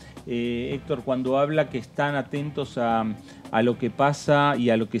 Cuando, Héctor, cuando habla que están atentos a lo que pasa y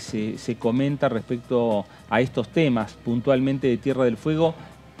a lo que se comenta respecto a estos temas, puntualmente de Tierra del Fuego,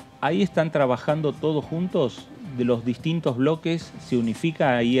 ¿ahí están trabajando todos juntos? ¿De los distintos bloques se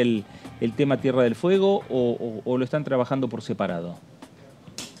unifica ahí el tema Tierra del Fuego o lo están trabajando por separado?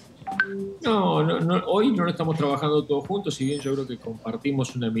 No, hoy no lo estamos trabajando todos juntos, si bien yo creo que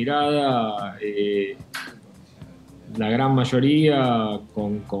compartimos una mirada, la gran mayoría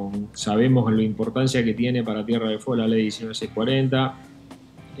sabemos la importancia que tiene para Tierra del Fuego la ley 19640.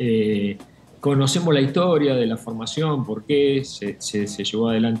 Conocemos la historia de la formación, por qué se llevó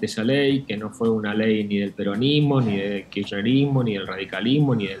adelante esa ley, que no fue una ley ni del peronismo, ni del kirchnerismo, ni del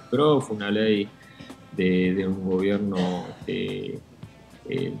radicalismo, ni del PRO, fue una ley de un gobierno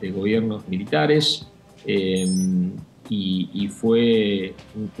de gobiernos militares, y fue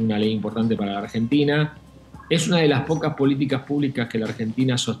una ley importante para la Argentina. Es una de las pocas políticas públicas que la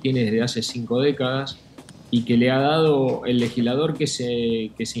Argentina sostiene desde hace 5 décadas y que le ha dado el legislador que se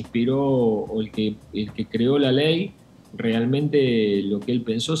inspiró o el que creó la ley. Realmente lo que él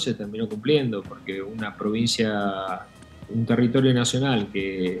pensó se terminó cumpliendo, porque una provincia, un territorio nacional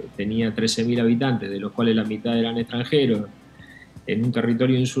que tenía 13.000 habitantes, de los cuales la mitad eran extranjeros, en un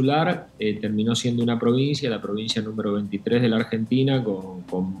territorio insular, terminó siendo una provincia, la provincia número 23 de la Argentina,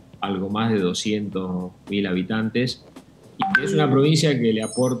 con algo más de 200.000 habitantes, y que es una provincia que le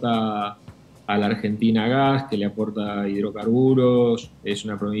aporta a la Argentina gas, que le aporta hidrocarburos, es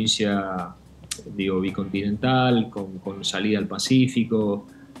una provincia, bicontinental, con salida al Pacífico,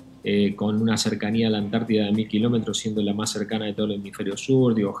 con una cercanía a la Antártida de 1.000 kilómetros, siendo la más cercana de todo el hemisferio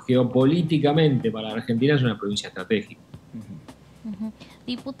sur. Geopolíticamente para la Argentina es una provincia estratégica.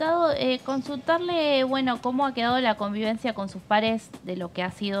 Diputado, consultarle, cómo ha quedado la convivencia con sus pares de lo que ha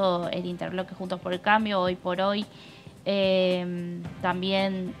sido el interbloque Juntos por el Cambio. Hoy por hoy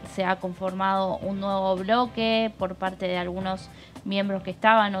también se ha conformado un nuevo bloque por parte de algunos miembros que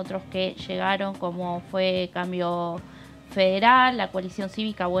estaban, otros que llegaron, como fue Cambio Federal. La coalición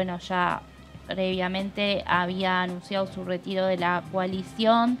cívica, ya previamente había anunciado su retiro de la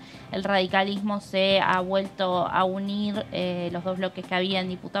coalición. El radicalismo se ha vuelto a unir, los dos bloques que había en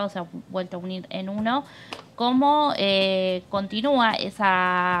diputados se han vuelto a unir en uno. ¿Cómo continúa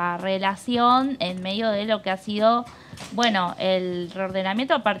esa relación en medio de lo que ha sido, el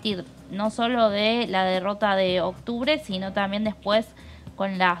reordenamiento a partir no solo de la derrota de octubre, sino también después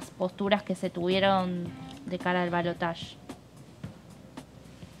con las posturas que se tuvieron de cara al balotaje?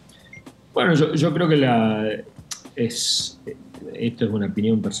 Bueno, yo creo que esto es una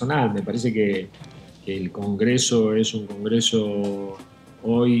opinión personal. Me parece que el Congreso es un Congreso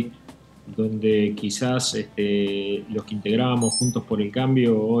hoy donde quizás los que integrábamos Juntos por el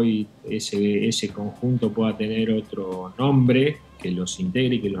Cambio, hoy ese conjunto pueda tener otro nombre que los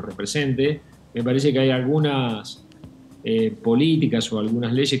integre y que los represente. Me parece que hay algunas políticas o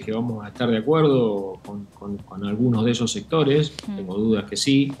algunas leyes que vamos a estar de acuerdo con algunos de esos sectores. Tengo dudas que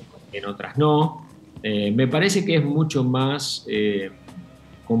sí, en otras no. Me parece que es mucho más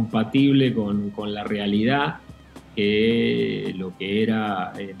compatible con la realidad que lo que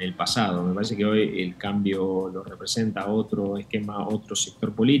era en el pasado. Me parece que hoy el cambio lo representa otro esquema, otro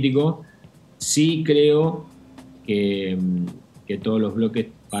sector político. Sí creo que todos los bloques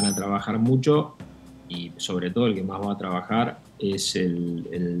van a trabajar mucho, y sobre todo el que más va a trabajar es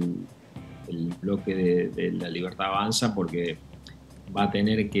el bloque de la Libertad Avanza, porque va a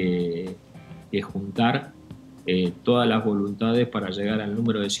tener que juntar todas las voluntades para llegar al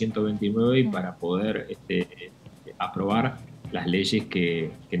número de 129 y para poder aprobar las leyes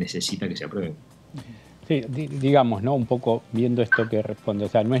que necesita que se aprueben. Sí, digamos, ¿no? Un poco viendo esto que responde. O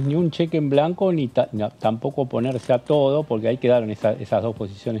sea, no es ni un cheque en blanco ni tampoco ponerse a todo, porque ahí quedaron esas dos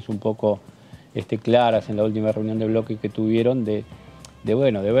posiciones un poco claras en la última reunión de bloque que tuvieron de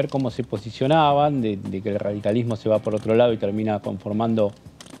ver cómo se posicionaban, de que el radicalismo se va por otro lado y termina conformando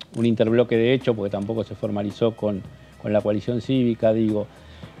un interbloque de hecho, porque tampoco se formalizó con la coalición cívica.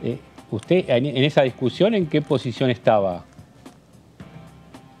 ¿Usted en esa discusión en qué posición estaba?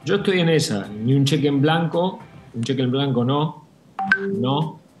 Yo estoy en esa, ni un cheque en blanco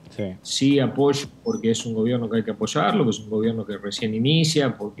no. Sí apoyo, porque es un gobierno que hay que apoyarlo, que es un gobierno que recién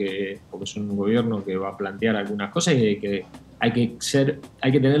inicia, porque es un gobierno que va a plantear algunas cosas y que hay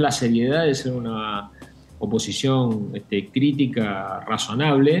que tener la seriedad de ser una oposición crítica,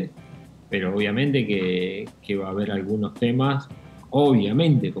 razonable, pero obviamente que va a haber algunos temas,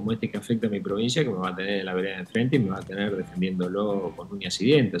 obviamente, como que afecta a mi provincia, que me va a tener en la vereda de enfrente y me va a tener defendiéndolo con uñas y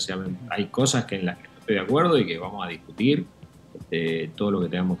dientes. O sea, hay cosas en las que no estoy de acuerdo y que vamos a discutir todo lo que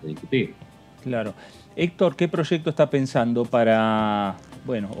tengamos que discutir. Claro. Héctor, ¿qué proyecto está pensando para,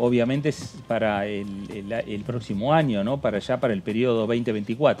 bueno, obviamente para el próximo año, ¿no? Para el periodo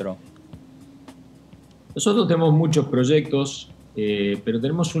 2024. Nosotros tenemos muchos proyectos, pero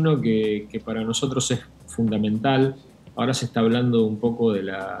tenemos uno que para nosotros es fundamental. Ahora se está hablando un poco de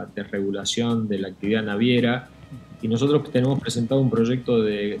la desregulación de la actividad naviera y nosotros tenemos presentado un proyecto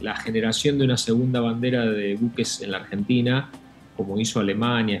de la generación de una segunda bandera de buques en la Argentina, como hizo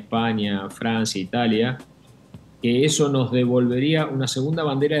Alemania, España, Francia, Italia, que eso nos devolvería una segunda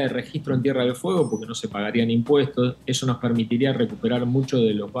bandera de registro en Tierra del Fuego porque no se pagarían impuestos. Eso nos permitiría recuperar mucho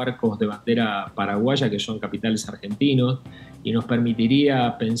de los barcos de bandera paraguaya que son capitales argentinos y nos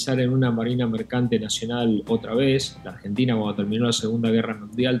permitiría pensar en una marina mercante nacional otra vez. La Argentina, cuando terminó la Segunda Guerra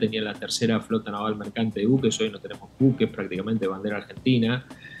Mundial, tenía la tercera flota naval mercante de buques. Hoy no tenemos buques prácticamente de bandera argentina.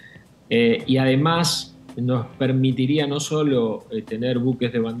 Y además nos permitiría no solo tener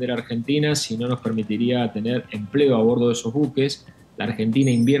buques de bandera argentina, sino nos permitiría tener empleo a bordo de esos buques. La Argentina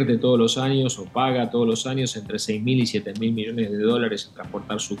invierte todos los años o paga todos los años entre 6.000 y 7.000 millones de dólares en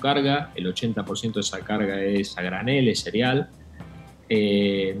transportar su carga. El 80% de esa carga es a granel, es cereal.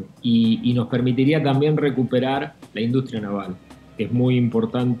 Y nos permitiría también recuperar la industria naval, que es muy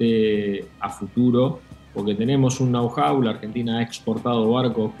importante a futuro, porque tenemos un know-how. La Argentina ha exportado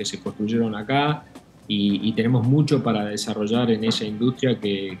barcos que se construyeron acá, y tenemos mucho para desarrollar en esa industria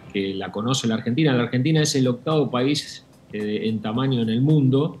que la conoce la Argentina. La Argentina es el octavo país en tamaño en el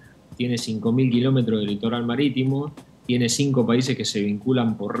mundo, tiene 5.000 kilómetros de litoral marítimo, tiene 5 países que se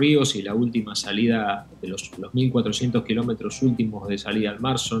vinculan por ríos y la última salida de los 1.400 kilómetros últimos de salida al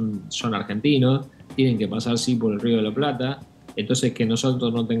mar son argentinos, tienen que pasar sí por el Río de la Plata. Entonces que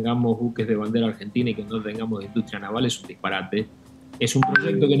nosotros no tengamos buques de bandera argentina y que no tengamos industria naval es un disparate. Es un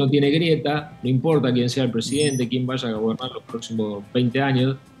proyecto que no tiene grieta, no importa quién sea el presidente, quién vaya a gobernar los próximos 20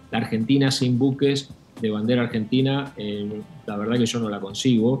 años, la Argentina sin buques de bandera argentina, la verdad que yo no la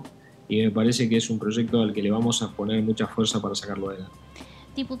concibo y me parece que es un proyecto al que le vamos a poner mucha fuerza para sacarlo adelante.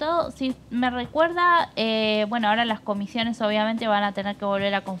 Diputado, si me recuerda, bueno, ahora las comisiones obviamente van a tener que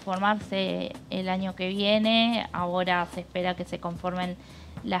volver a conformarse el año que viene, ahora se espera que se conformen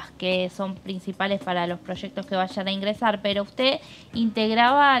las que son principales para los proyectos que vayan a ingresar, pero ¿usted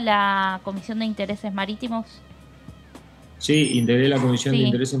integraba la Comisión de Intereses Marítimos? Sí, integré la Comisión de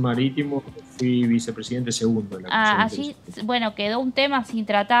Intereses Marítimos, fui vicepresidente segundo de la Comisión de Intereses. Bueno, quedó un tema sin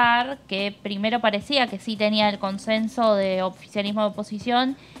tratar, que primero parecía que sí tenía el consenso de oficialismo de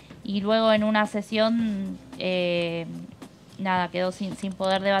oposición, y luego en una sesión, nada, quedó sin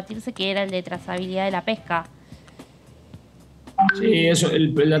poder debatirse, que era el de trazabilidad de la pesca. Sí, eso,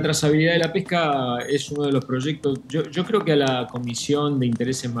 la trazabilidad de la pesca es uno de los proyectos. Yo creo que a la Comisión de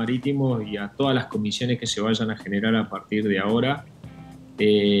Intereses Marítimos y a todas las comisiones que se vayan a generar a partir de ahora,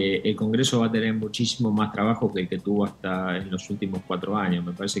 el Congreso va a tener muchísimo más trabajo que el que tuvo hasta en los últimos 4 años.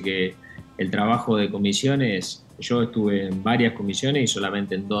 Me parece que el trabajo de comisiones, yo estuve en varias comisiones y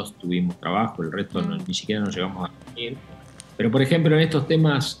solamente en 2 tuvimos trabajo, el resto ni siquiera nos llegamos a reunir. Pero por ejemplo en estos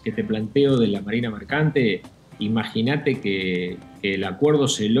temas que te planteo de la marina mercante, imagínate que el acuerdo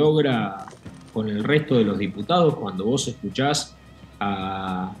se logra con el resto de los diputados cuando vos escuchás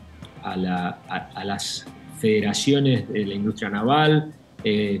a las federaciones de la industria naval,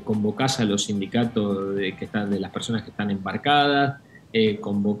 convocás a los sindicatos de las personas que están embarcadas,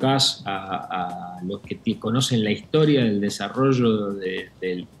 convocás a los que conocen la historia del desarrollo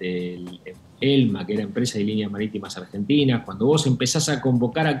del ELMA, que era Empresa de Líneas Marítimas Argentinas. Cuando vos empezás a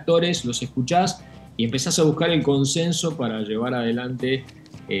convocar actores, los escuchás y empezás a buscar el consenso para llevar adelante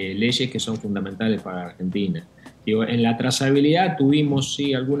leyes que son fundamentales para la Argentina. Digo, en la trazabilidad tuvimos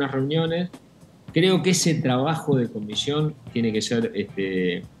sí algunas reuniones. Creo que ese trabajo de comisión tiene que ser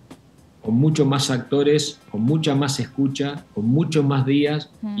con muchos más actores, con mucha más escucha, con muchos más días,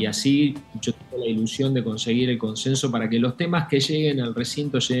 y así yo tengo la ilusión de conseguir el consenso para que los temas que lleguen al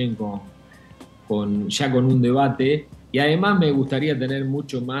recinto lleguen ya con un debate. Y además me gustaría tener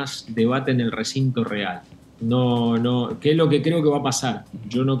mucho más debate en el recinto real. ¿Qué es lo que creo que va a pasar?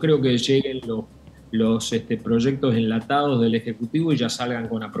 Yo no creo que lleguen los proyectos enlatados del Ejecutivo y ya salgan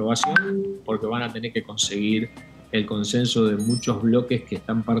con aprobación, porque van a tener que conseguir el consenso de muchos bloques que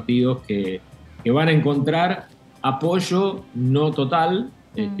están partidos que van a encontrar apoyo no total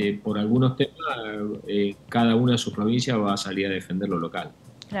por algunos temas. Cada una de sus provincias va a salir a defender lo local.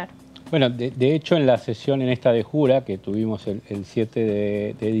 Claro. Bueno, de hecho, en la sesión en esta de Jura, que tuvimos el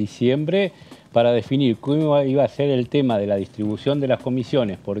 7 de diciembre, para definir cómo iba a ser el tema de la distribución de las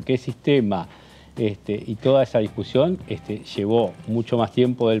comisiones, por qué sistema y toda esa discusión llevó mucho más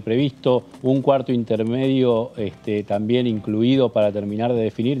tiempo del previsto, un cuarto intermedio también incluido para terminar de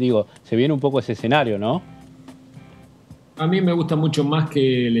definir. Digo, se viene un poco ese escenario, ¿no? A mí me gusta mucho más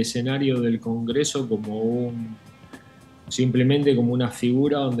que el escenario del Congreso simplemente como una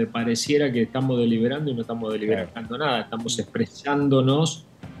figura donde pareciera que estamos deliberando y no estamos deliberando nada, estamos expresándonos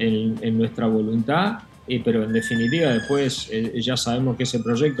en nuestra voluntad, pero en definitiva después ya sabemos que ese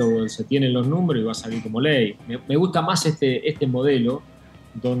proyecto se tienen los números y va a salir como ley. Me gusta más este modelo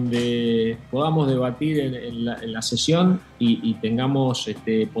donde podamos debatir en la sesión y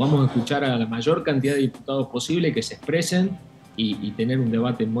podamos escuchar a la mayor cantidad de diputados posible que se expresen y tener un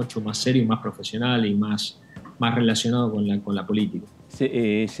debate mucho más serio, más profesional y más relacionado con la política.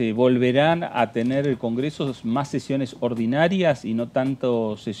 ¿Se volverán a tener congresos más sesiones ordinarias y no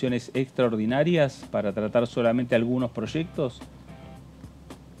tanto sesiones extraordinarias para tratar solamente algunos proyectos?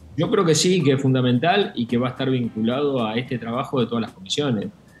 Yo creo que sí, que es fundamental y que va a estar vinculado a este trabajo de todas las comisiones.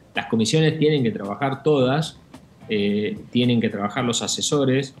 Las comisiones tienen que trabajar todas, tienen que trabajar los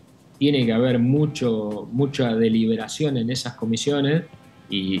asesores, tiene que haber mucha deliberación en esas comisiones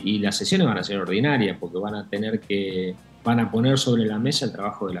y las sesiones van a ser ordinarias porque van a poner sobre la mesa el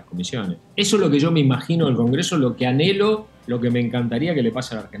trabajo de las comisiones. Eso es lo que yo me imagino del Congreso, lo que anhelo, lo que me encantaría que le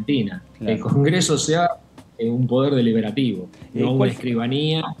pase a la Argentina. Claro. Que el Congreso sea un poder deliberativo, no una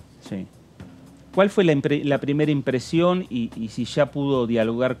escribanía. Sí. ¿Cuál fue la primera impresión y si ya pudo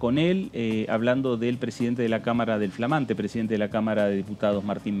dialogar con él, hablando del presidente de la Cámara, del flamante presidente de la Cámara de Diputados,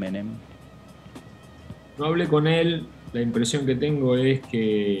 Martín Menem? No hablé con él. La impresión que tengo es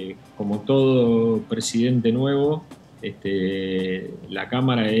que, como todo presidente nuevo, la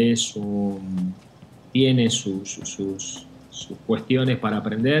Cámara tiene sus cuestiones para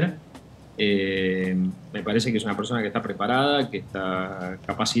aprender. Me parece que es una persona que está preparada, que está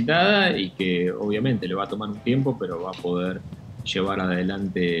capacitada y que obviamente le va a tomar un tiempo, pero va a poder llevar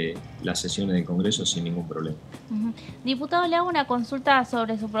adelante las sesiones del Congreso sin ningún problema. Diputado, le hago una consulta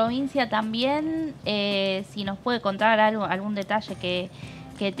sobre su provincia también, si nos puede contar algún detalle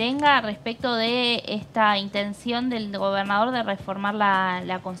que tenga respecto de esta intención del gobernador de reformar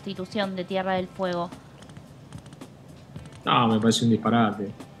la Constitución de Tierra del Fuego. No, me parece un disparate.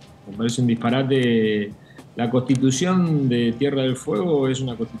 Me parece un disparate. La Constitución de Tierra del Fuego es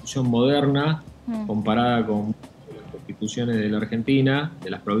una constitución moderna comparada con las constituciones de la Argentina, de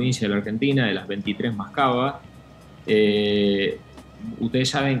las provincias de la Argentina, de las 23 más cava. Ustedes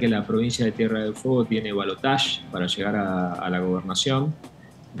saben que la provincia de Tierra del Fuego tiene balotaje para llegar a la gobernación.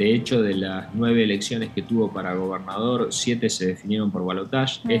 De hecho, de las 9 elecciones que tuvo para gobernador, 7 se definieron por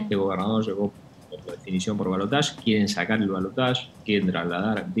balotaje. Este gobernador llegó por la definición por balotaje. Quieren sacar el balotaje, quieren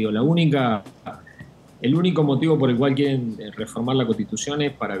trasladar. El único motivo por el cual quieren reformar la Constitución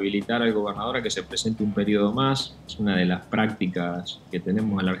es para habilitar al gobernador a que se presente un periodo más. Es una de las prácticas que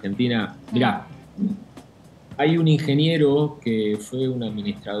tenemos en la Argentina. Mirá, hay un ingeniero que fue un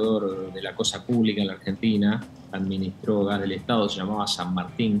administrador de la cosa pública en la Argentina, administró gas del Estado, se llamaba San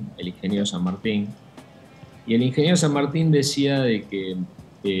Martín, el ingeniero San Martín. Y el ingeniero San Martín decía de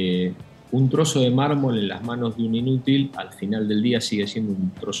que un trozo de mármol en las manos de un inútil al final del día sigue siendo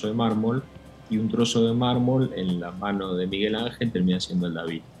un trozo de mármol, y un trozo de mármol en la mano de Miguel Ángel termina siendo el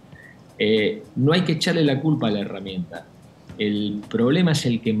David. No hay que echarle la culpa a la herramienta. El problema es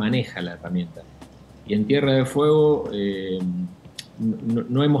el que maneja la herramienta. Y en Tierra de Fuego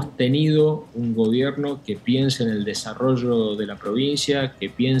no hemos tenido un gobierno que piense en el desarrollo de la provincia, que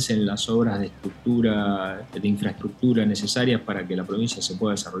piense en las obras de infraestructura necesarias para que la provincia se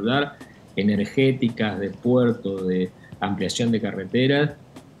pueda desarrollar, energéticas, de puerto, de ampliación de carreteras,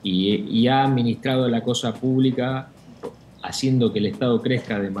 y ha administrado la cosa pública haciendo que el Estado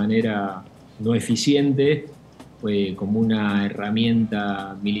crezca de manera no eficiente, como una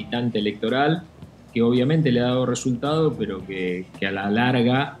herramienta militante electoral, que obviamente le ha dado resultado, pero que a la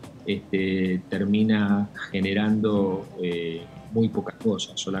larga termina generando muy pocas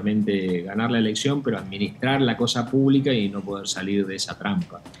cosas. Solamente ganar la elección, pero administrar la cosa pública y no poder salir de esa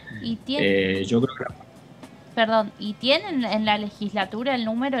trampa. Yo creo que... Perdón, ¿y tienen en la legislatura el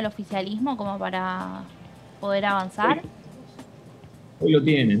número del oficialismo como para poder avanzar? Hoy lo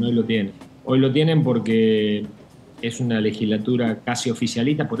tienen. Hoy lo tienen porque es una legislatura casi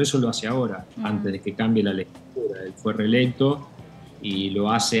oficialista, por eso lo hace ahora, antes de que cambie la legislatura. Él fue reelecto y lo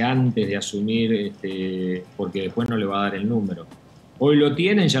hace antes de asumir, porque después no le va a dar el número. Hoy lo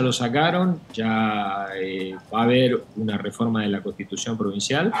tienen, ya lo sacaron, ya va a haber una reforma de la Constitución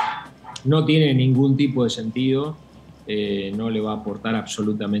provincial. No tiene ningún tipo de sentido, no le va a aportar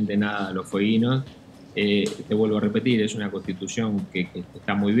absolutamente nada a los fueguinos. Te vuelvo a repetir, es una Constitución que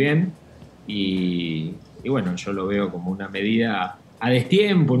está muy bien, y bueno, yo lo veo como una medida a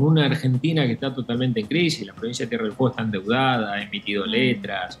destiempo en una Argentina que está totalmente en crisis. La provincia de Tierra del Fuego está endeudada, ha emitido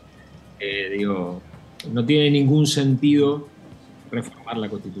letras. No tiene ningún sentido reformar la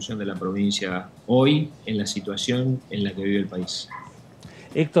Constitución de la provincia hoy en la situación en la que vive el país.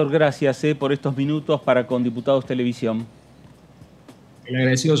 Héctor, gracias por estos minutos para Con Diputados Televisión. El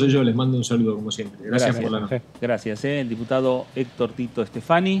agradecido soy yo, les mando un saludo como siempre. Gracias por la nota. Gracias, el diputado Héctor Tito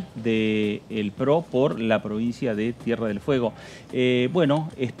Stefani del PRO por la provincia de Tierra del Fuego. Bueno,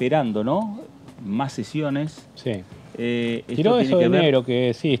 esperando, ¿no? Más sesiones. Sí. Tiró eso de enero,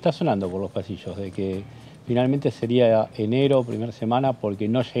 que sí, está sonando por los pasillos, de que finalmente sería enero, primera semana, porque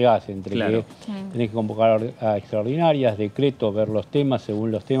no llegás entre que tenés que convocar a extraordinarias, decretos, ver los temas,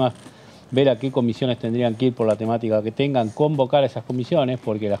 según los temas, ver a qué comisiones tendrían que ir por la temática que tengan, convocar a esas comisiones,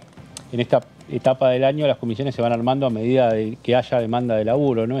 porque en esta etapa del año las comisiones se van armando a medida de que haya demanda de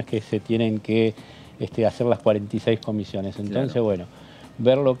laburo, no es que se tienen que hacer las 46 comisiones. Entonces, bueno,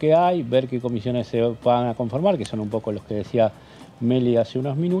 ver lo que hay, ver qué comisiones se van a conformar, que son un poco los que decía Meli hace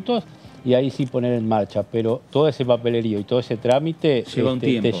unos minutos, y ahí sí poner en marcha. Pero todo ese papelerío y todo ese trámite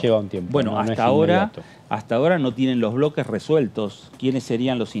te lleva un tiempo. Bueno, hasta ahora no tienen los bloques resueltos. ¿Quiénes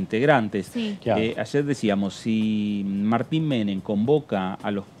serían los integrantes? Sí. Ayer decíamos, si Martín Menem convoca a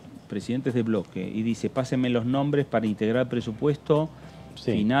los presidentes de bloque y dice, pásenme los nombres para integrar presupuesto,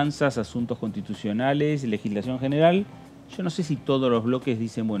 finanzas, asuntos constitucionales, legislación general, yo no sé si todos los bloques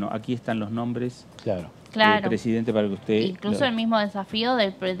dicen, bueno, aquí están los nombres del presidente para que usted... Incluso el mismo desafío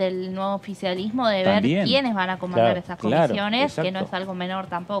del nuevo oficialismo de ver quiénes van a comandar esas comisiones, que no es algo menor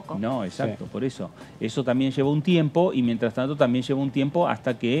tampoco. No, exacto, por eso. Eso también lleva un tiempo y mientras tanto también lleva un tiempo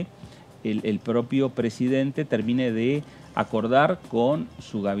hasta que el propio presidente termine de acordar con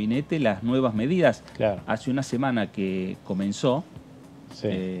su gabinete las nuevas medidas. Hace una semana que comenzó,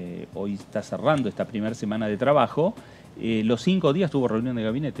 hoy está cerrando esta primera semana de trabajo, los 5 días tuvo reunión de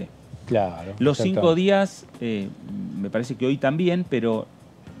gabinete. Los 5 días, me parece que hoy también, pero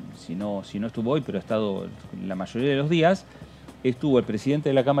si no estuvo hoy, pero ha estado la mayoría de los días, estuvo el presidente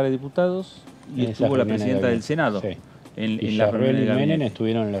de la Cámara de Diputados y estuvo la presidenta del Senado. En las reuniones de gabinete.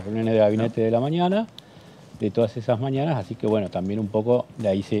 Estuvieron en las reuniones de gabinete de la mañana, de todas esas mañanas, así que bueno, también un poco de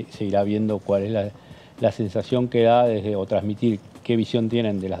ahí se irá viendo cuál es la sensación que da o transmitir qué visión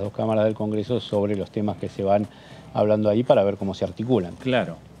tienen de las dos cámaras del Congreso sobre los temas que se van hablando ahí para ver cómo se articulan.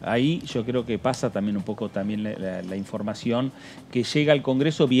 Claro, ahí yo creo que pasa también un poco también la información que llega al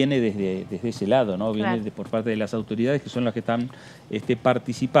Congreso viene desde ese lado, ¿no? Viene por parte de las autoridades que son las que están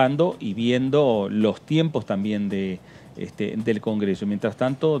participando y viendo los tiempos también del Congreso. Mientras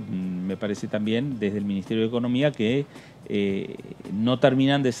tanto, me parece también desde el Ministerio de Economía que no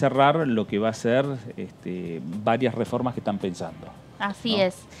terminan de cerrar lo que va a ser varias reformas que están pensando. Así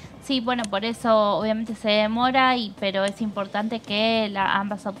es. Sí, bueno, por eso obviamente se demora, pero es importante que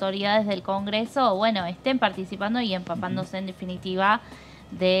ambas autoridades del Congreso, bueno, estén participando y empapándose en definitiva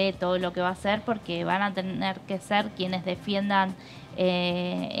de todo lo que va a ser, porque van a tener que ser quienes defiendan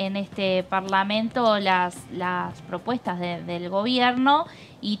en este Parlamento las propuestas del gobierno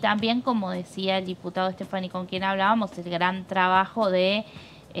y también, como decía el diputado Stefani con quien hablábamos, el gran trabajo de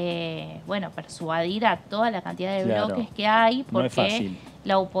persuadir a toda la cantidad de bloques que hay, porque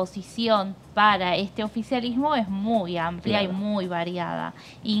la oposición para este oficialismo es muy amplia y muy variada.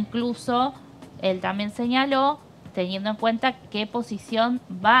 Incluso él también señaló, teniendo en cuenta qué posición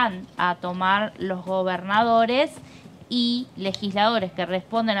van a tomar los gobernadores y legisladores que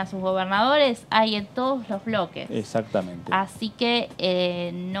responden a sus gobernadores, hay en todos los bloques. Exactamente. Así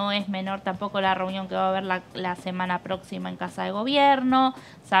que no es menor tampoco la reunión que va a haber la semana próxima en Casa de Gobierno.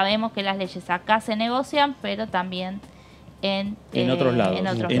 Sabemos que las leyes acá se negocian, pero también en otros lados,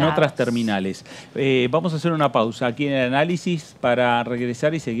 en otras terminales. Vamos a hacer una pausa aquí en el análisis para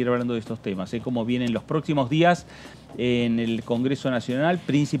regresar y seguir hablando de estos temas, cómo vienen los próximos días en el Congreso Nacional,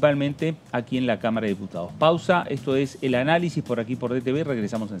 principalmente aquí en la Cámara de Diputados. Pausa, esto es el análisis por aquí por DTV,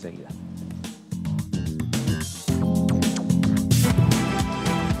 regresamos enseguida.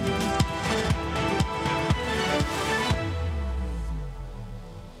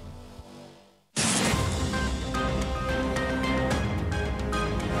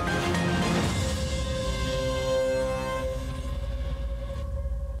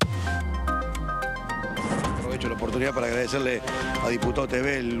 Para agradecerle a Diputado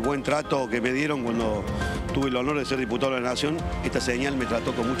TV el buen trato que me dieron cuando tuve el honor de ser diputado de la Nación. Esta señal me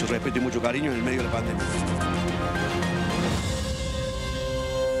trató con mucho respeto y mucho cariño en el medio de la pandemia.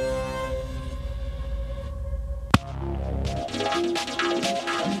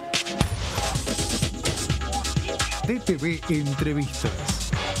 DTV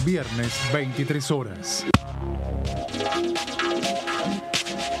Entrevistas. viernes 23 horas.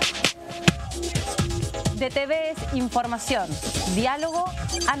 DTV es información, diálogo,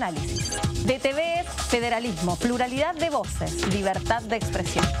 análisis. DTV es federalismo, pluralidad de voces, libertad de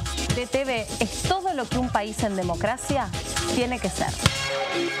expresión. DTV es todo lo que un país en democracia tiene que ser.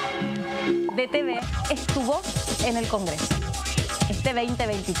 DTV es tu voz en el Congreso. Este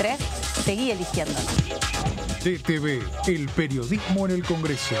 2023, seguí eligiéndonos. DTV, el periodismo en el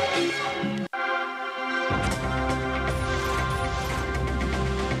Congreso.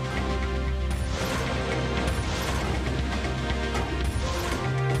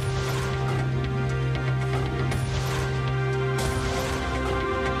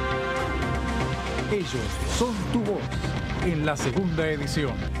 Ellos son tu voz en la segunda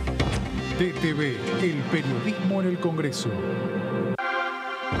edición. DTV, el periodismo en el Congreso.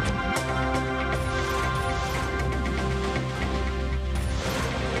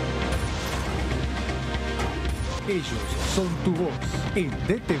 Ellos son tu voz en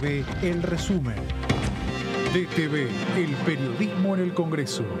DTV, el resumen. DTV, el periodismo en el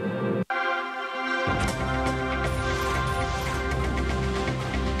Congreso.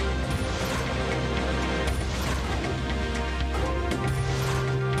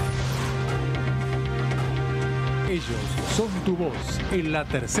 Ellos son tu voz en la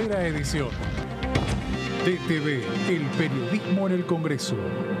tercera edición. DTV, el periodismo en el Congreso.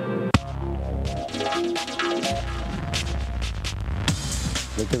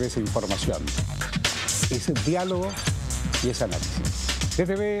 DTV es información, es diálogo y es análisis.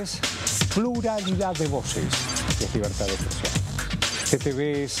 DTV es pluralidad de voces, es libertad de expresión. DTV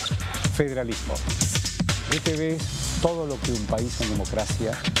es federalismo. DTV es todo lo que un país en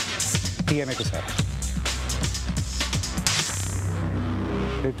democracia tiene que ser.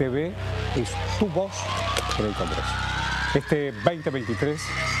 DTV es tu voz en el Congreso. Este 2023,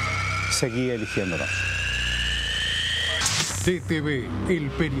 seguí eligiéndonos. DTV,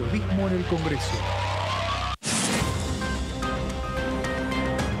 el periodismo en el Congreso.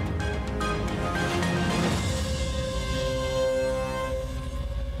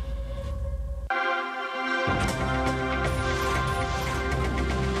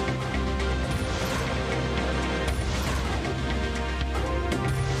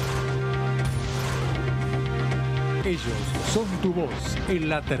 Ellos son tu voz en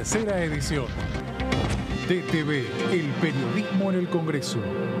la tercera edición. DTV, el periodismo en el Congreso.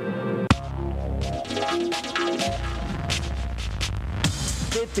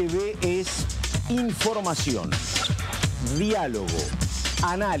 DTV es información, diálogo,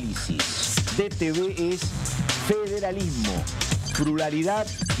 análisis. DTV es federalismo, pluralidad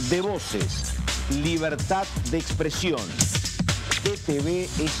de voces, libertad de expresión. DTV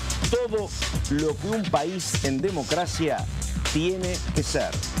es todo lo que un país en democracia tiene que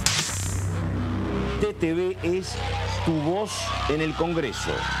ser. DTV es tu voz en el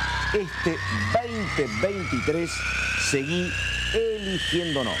Congreso. Este 2023, seguí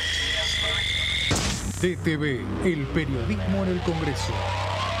eligiéndonos. DTV, el periodismo en el Congreso.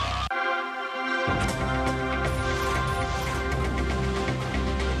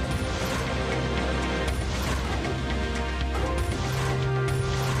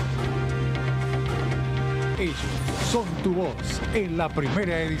 Ellos son tu voz en la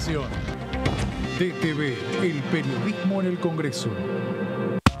primera edición. DTV, el periodismo en el Congreso.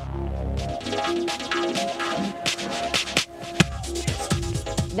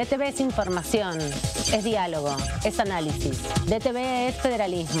 DTV es información, es diálogo, es análisis. DTV es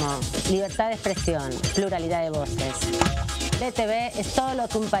federalismo, libertad de expresión, pluralidad de voces. DTV es todo lo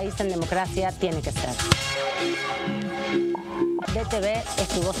que un país en democracia tiene que ser. DTV es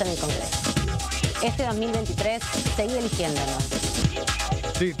tu voz en el Congreso. Este 2023, seguí eligiéndonos.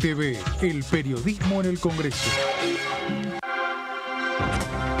 DTV, el periodismo en el Congreso.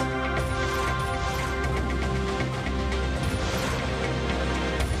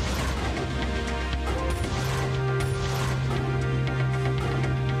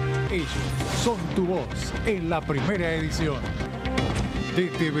 Ellos son tu voz en la primera edición.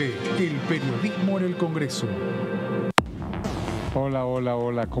 DTV, el periodismo en el Congreso. Hola, hola,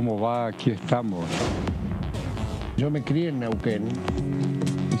 hola, ¿cómo va? Aquí estamos. Yo me crié en Neuquén,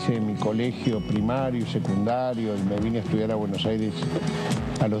 hice mi colegio primario y secundario y me vine a estudiar a Buenos Aires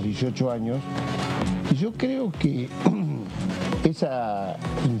a los 18 años. Y yo creo que esa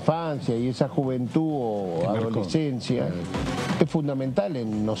infancia y esa juventud o adolescencia es fundamental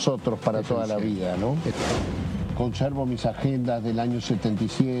en nosotros para toda la vida, ¿no? Conservo mis agendas del año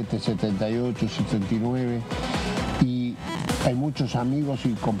 77, 78, 79 y hay muchos amigos y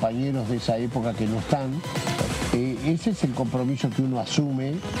compañeros de esa época que no están Ese es el compromiso que uno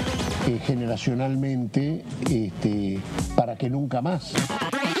asume generacionalmente para que nunca más.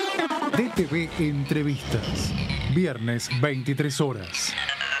 DTV Entrevistas, viernes 23 horas.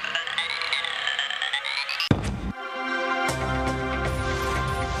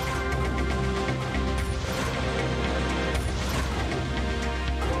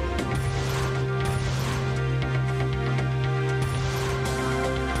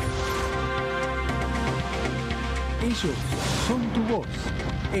 Ellos son tu voz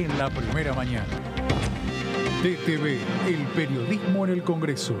en la primera mañana. DTV, el periodismo en el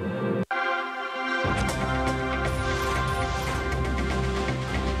Congreso.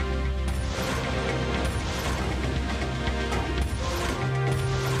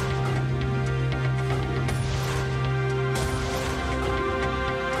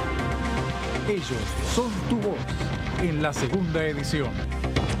 Ellos son tu voz en la segunda edición.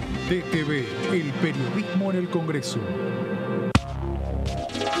 DTV, el periodismo en el Congreso.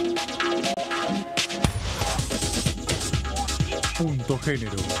 Punto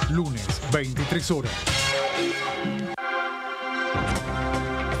Género, lunes, 23 horas.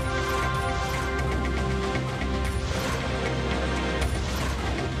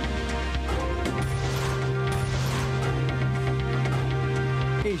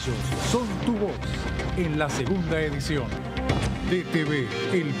 Ellos son tu voz en la segunda edición. DTV,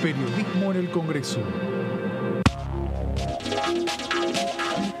 el periodismo en el Congreso.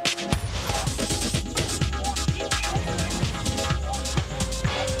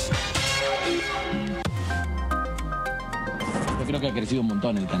 Yo creo que ha crecido un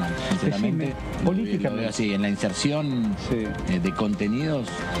montón el canal, sinceramente. Políticamente. Así, en la inserción de contenidos,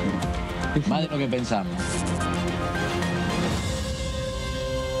 más de lo que pensamos.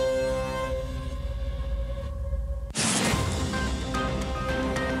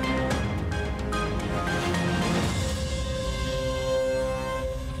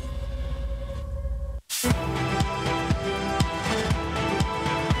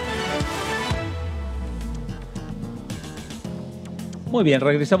 Muy bien,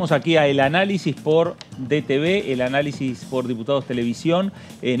 regresamos aquí a el análisis por DTV, el análisis por Diputados Televisión,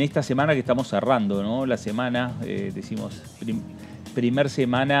 en esta semana que estamos cerrando, ¿no? La semana, decimos, primer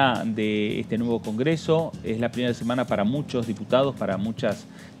semana de este nuevo Congreso. Es la primera semana para muchos diputados, para muchas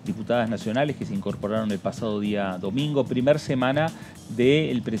diputadas nacionales que se incorporaron el pasado día domingo. Primer semana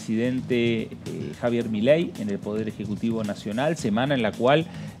del presidente Javier Milei en el Poder Ejecutivo Nacional. Semana en la cual,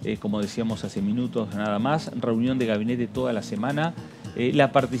 como decíamos hace minutos nada más, reunión de gabinete toda la semana.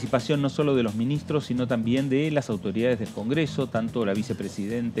 La participación no solo de los ministros, sino también de las autoridades del Congreso, tanto la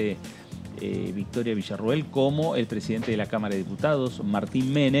vicepresidente Victoria Villarroel como el presidente de la Cámara de Diputados,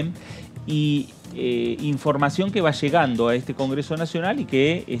 Martín Menem, y información que va llegando a este Congreso Nacional y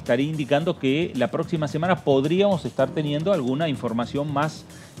que estaría indicando que la próxima semana podríamos estar teniendo alguna información más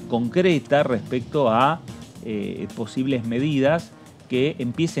concreta respecto a posibles medidas que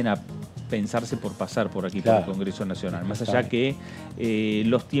empiecen a pensarse por pasar por aquí, por el Congreso Nacional. Más allá que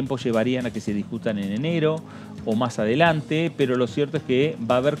los tiempos llevarían a que se discutan en enero o más adelante, pero lo cierto es que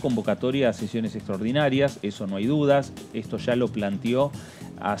va a haber convocatoria a sesiones extraordinarias, eso no hay dudas. Esto ya lo planteó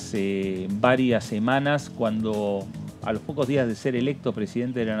hace varias semanas, cuando a los pocos días de ser electo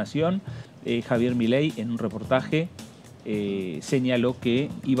presidente de la Nación, Javier Milei, en un reportaje, señaló que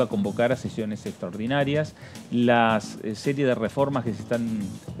iba a convocar a sesiones extraordinarias. Las serie de reformas que se están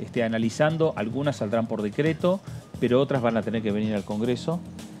analizando, algunas saldrán por decreto, pero otras van a tener que venir al Congreso.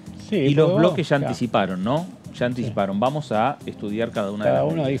 Sí, y los bloques ya anticiparon, ¿no? Ya anticiparon. Vamos a estudiar cada una de las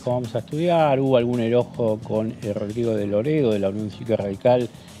medidas. Cada uno dijo vamos a estudiar. Hubo algún enojo con Rodrigo de Loredo, de la Unión Cívica Radical,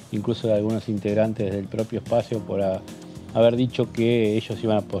 incluso de algunos integrantes del propio espacio, por haber dicho que ellos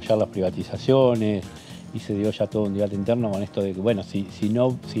iban a apoyar las privatizaciones. Y se dio ya todo un debate interno con esto de que, bueno, si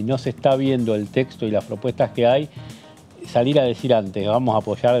no se está viendo el texto y las propuestas que hay, salir a decir antes, vamos a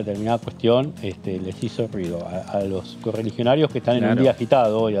apoyar determinada cuestión, les hizo ruido. A los correligionarios que están en un día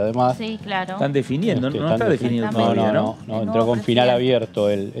agitado hoy, además. Sí, claro. Están definiendo, no está definido todavía, ¿no? No, entró con final abierto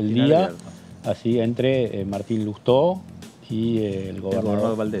el día, abierto. Así entre Martín Lustó y el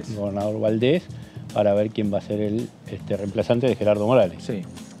gobernador Valdés, para ver quién va a ser el reemplazante de Gerardo Morales. Sí.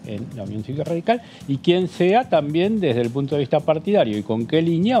 En la Unión Cívica Radical, y quien sea también desde el punto de vista partidario y con qué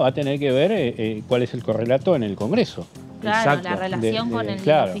línea va a tener que ver cuál es el correlato en el Congreso. Claro, exacto. La relación con el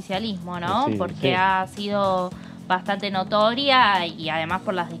oficialismo, ¿no? Sí, porque ha sido bastante notoria y además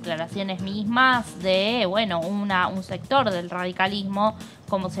por las declaraciones mismas de, bueno, un sector del radicalismo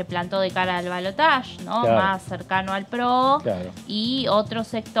como se plantó de cara al balotaje, ¿no? Claro. Más cercano al PRO, claro. Y otro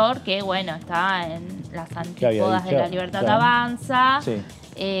sector que, bueno, está en las antípodas de la Libertad Avanza. Sí.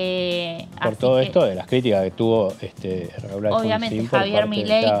 Por todo esto de las críticas que tuvo Raúl Alfonsín. Obviamente Javier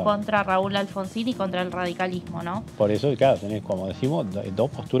Milei contra Raúl Alfonsín y contra el radicalismo, ¿no? Por eso, claro, tenés, como decimos, dos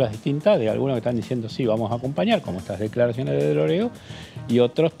posturas distintas de algunos que están diciendo sí, vamos a acompañar, como estas declaraciones de Loreo, y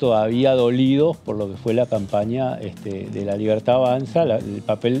otros todavía dolidos por lo que fue la campaña de La Libertad Avanza, el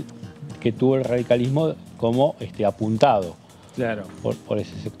papel que tuvo el radicalismo como apuntado. Claro. Por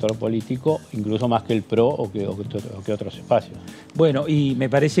ese sector político, incluso más que el PRO o que otros espacios. Bueno, y me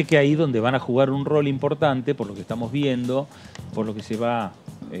parece que ahí donde van a jugar un rol importante, por lo que estamos viendo, por lo que se va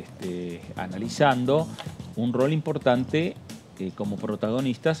analizando, un rol importante como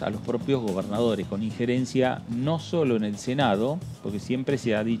protagonistas a los propios gobernadores, con injerencia no solo en el Senado, porque siempre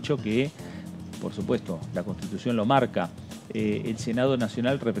se ha dicho que, por supuesto, la Constitución lo marca, el Senado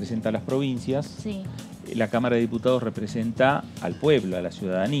Nacional representa a las provincias, sí. La Cámara de Diputados representa al pueblo, a la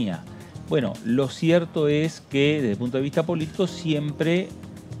ciudadanía. Bueno, lo cierto es que desde el punto de vista político siempre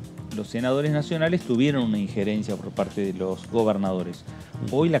los senadores nacionales tuvieron una injerencia por parte de los gobernadores.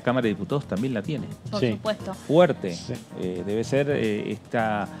 Hoy la Cámara de Diputados también la tiene. Por supuesto. Fuerte. Sí. Debe ser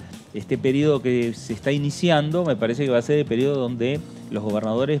este periodo que se está iniciando, me parece que va a ser el periodo donde los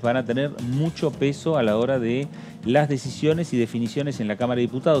gobernadores van a tener mucho peso a la hora de las decisiones y definiciones en la Cámara de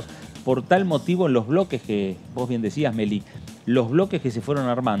Diputados. Por tal motivo, en los bloques que vos bien decías, Meli, los bloques que se fueron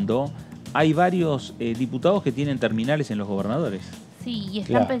armando, hay varios diputados que tienen terminales en los gobernadores. Sí, y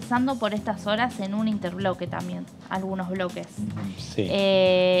están pensando por estas horas en un interbloque también, algunos bloques. Sí.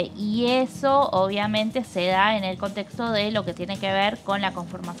 Y eso obviamente se da en el contexto de lo que tiene que ver con la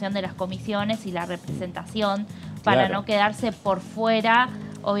conformación de las comisiones y la representación, para no quedarse por fuera,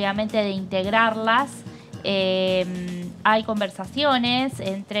 obviamente, de integrarlas. Hay conversaciones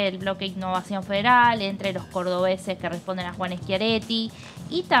entre el bloque Innovación Federal, entre los cordobeses que responden a Juan Giorgetti,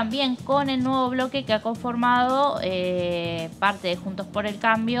 y también con el nuevo bloque que ha conformado parte de Juntos por el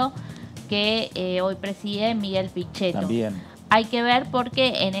Cambio, que hoy preside Miguel Pichetto. También. Hay que ver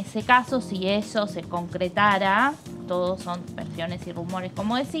porque en ese caso, si eso se concretara, todos son versiones y rumores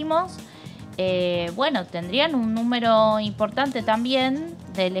como decimos, bueno, tendrían un número importante también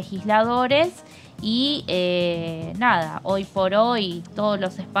de legisladores. Y nada, hoy por hoy todos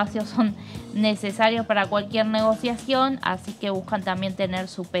los espacios son necesarios para cualquier negociación, así que buscan también tener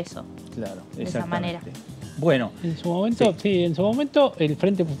su peso. Claro, de esa manera. Bueno, en su momento el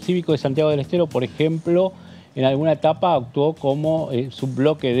Frente Cívico de Santiago del Estero, por ejemplo, en alguna etapa actuó como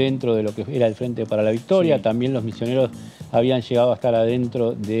subbloque dentro de lo que era el Frente para la Victoria. Sí. También los misioneros habían llegado a estar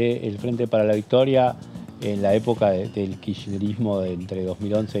adentro del Frente para la Victoria en la época del kirchnerismo entre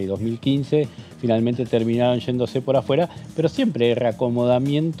 2011 y 2015. Finalmente terminaron yéndose por afuera, pero siempre hay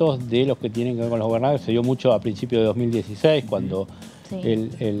reacomodamientos de los que tienen que ver con los gobernadores. Se dio mucho a principios de 2016, cuando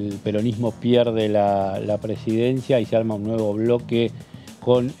el peronismo pierde la presidencia y se arma un nuevo bloque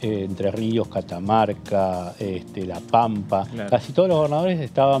con Entre Ríos, Catamarca, La Pampa. Claro. Casi todos los gobernadores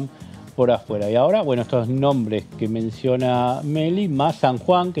estaban por afuera. Y ahora, bueno, estos nombres que menciona Meli, más San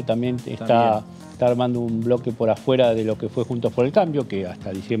Juan, que también está armando un bloque por afuera de lo que fue Juntos por el Cambio, que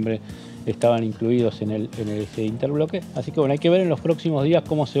hasta diciembre estaban incluidos en ese interbloque. Así que bueno, hay que ver en los próximos días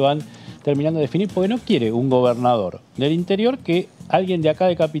cómo se van terminando de definir, porque no quiere un gobernador del interior que alguien de acá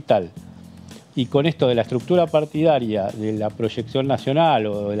de Capital. Y con esto de la estructura partidaria, de la proyección nacional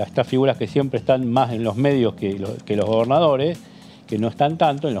o de estas figuras que siempre están más en los medios que los gobernadores, que no están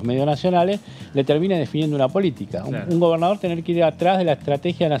tanto en los medios nacionales, le termina definiendo una política. Claro. Un gobernador tener que ir atrás de la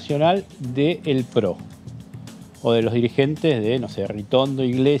estrategia nacional del PRO o de los dirigentes de, no sé, Ritondo,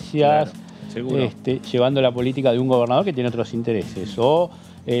 Iglesias, claro, llevando la política de un gobernador que tiene otros intereses, o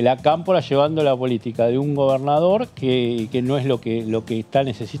la Cámpora llevando la política de un gobernador que no es lo que está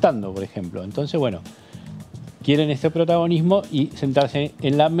necesitando, por ejemplo. Entonces, bueno, quieren ese protagonismo y sentarse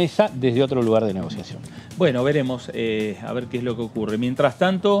en la mesa desde otro lugar de negociación. Bueno, veremos a ver qué es lo que ocurre. Mientras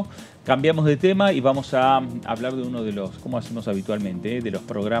tanto, cambiamos de tema y vamos a hablar de uno de los, como hacemos habitualmente, de los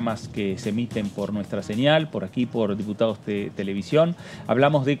programas que se emiten por nuestra señal, por aquí, por Diputados Televisión.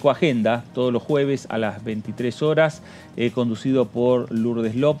 Hablamos de Ecoagenda, todos los jueves a las 23 horas, conducido por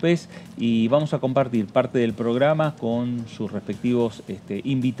Lourdes López, y vamos a compartir parte del programa con sus respectivos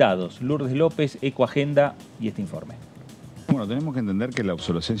invitados. Lourdes López, Ecoagenda y este informe. Bueno, tenemos que entender que la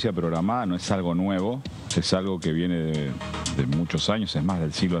obsolescencia programada no es algo nuevo, es algo que viene de muchos años, es más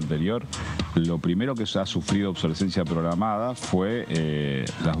del siglo anterior. Lo primero que se ha sufrido obsolescencia programada fue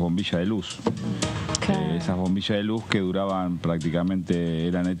las bombillas de luz. Esas bombillas de luz que duraban prácticamente,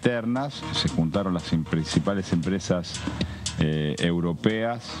 eran eternas. Se juntaron las principales empresas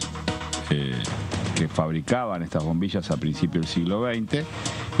europeas que fabricaban estas bombillas a principios del siglo XX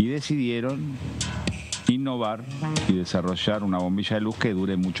y decidieron innovar y desarrollar una bombilla de luz que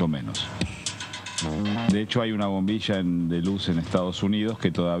dure mucho menos. De hecho, hay una bombilla de luz en Estados Unidos que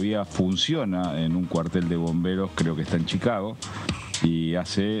todavía funciona en un cuartel de bomberos, creo que está en Chicago, y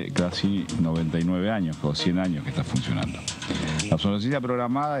hace casi 99 años o 100 años que está funcionando. La obsolescencia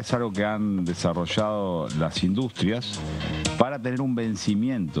programada es algo que han desarrollado las industrias para tener un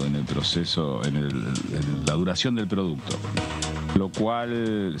vencimiento en el proceso, en la duración del producto, lo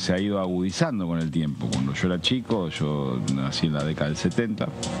cual se ha ido agudizando con el tiempo. Cuando yo era chico, yo nací en la década del 70,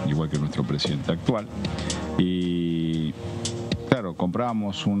 igual que nuestro presidente actual, y claro,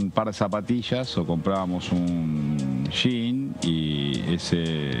 comprábamos un par de zapatillas o comprábamos un jean y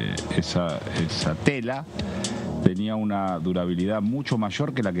esa tela tenía una durabilidad mucho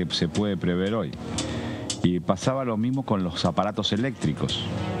mayor que la que se puede prever hoy. Y pasaba lo mismo con los aparatos eléctricos.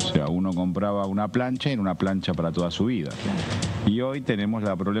 O sea, uno compraba una plancha y era una plancha para toda su vida. Y hoy tenemos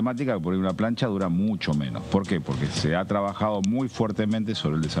la problemática de que por ahí una plancha dura mucho menos. ¿Por qué? Porque se ha trabajado muy fuertemente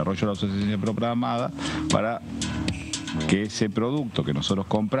sobre el desarrollo de la obsolescencia programada para que ese producto que nosotros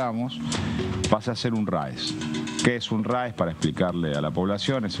compramos pase a ser un RAES. ¿Qué es un RAES? Para explicarle a la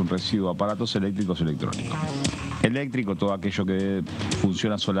población, es un residuo de aparatos eléctricos electrónicos. Eléctrico, todo aquello que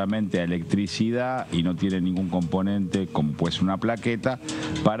funciona solamente a electricidad y no tiene ningún componente, como puede ser una plaqueta,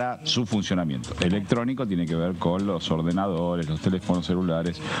 para su funcionamiento. Electrónico tiene que ver con los ordenadores, los teléfonos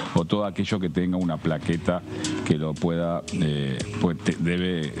celulares o todo aquello que tenga una plaqueta que lo pueda,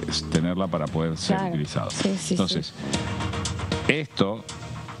 debe tenerla para poder ser utilizado. Entonces, estos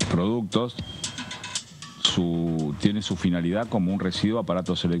productos tiene su finalidad como un residuo de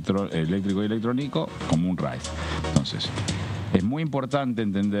aparatos eléctrico y electrónico, como un RAES. Entonces, es muy importante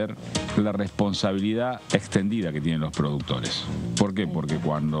entender la responsabilidad extendida que tienen los productores. ¿Por qué? Porque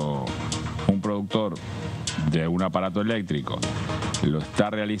cuando un productor de un aparato eléctrico lo está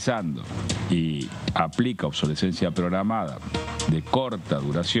realizando y aplica obsolescencia programada de corta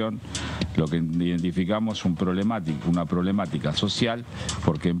duración, lo que identificamos es una problemática social,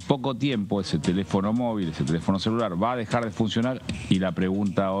 porque en poco tiempo ese teléfono móvil, ese teléfono celular va a dejar de funcionar y la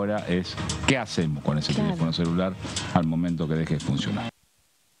pregunta ahora es ¿qué hacemos con ese teléfono celular al momento que deje de funcionar?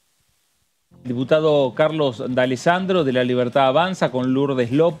 Diputado Carlos D'Alessandro de La Libertad Avanza con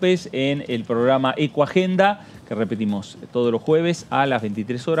Lourdes López en el programa Ecoagenda, que repetimos todos los jueves a las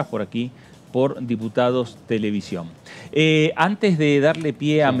 23 horas por aquí, por Diputados Televisión. Antes de darle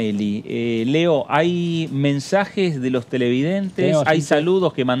pie a Meli, Leo, ¿hay mensajes de los televidentes? ¿Hay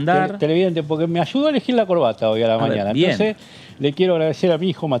saludos que mandar? Televidente, porque me ayudó a elegir la corbata hoy a la mañana. Bien. Entonces, le quiero agradecer a mi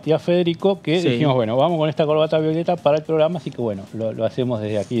hijo Matías Federico, que dijimos, bueno, vamos con esta corbata violeta para el programa, así que bueno, lo hacemos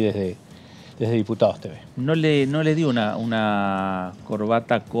desde aquí, desde Diputados TV. ¿No le dio una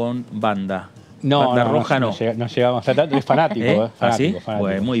corbata con banda? No, roja no llegamos a tanto. Es fanático, ¿Así? fanático.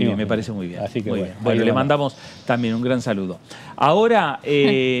 Bueno, muy bien, me parece muy bien. Así que muy bien. Bueno, le mandamos también un gran saludo. Ahora,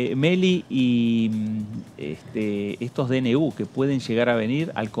 Meli, y estos DNU que pueden llegar a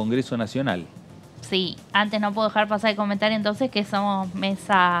venir al Congreso Nacional. Sí, antes no puedo dejar pasar el comentario entonces que somos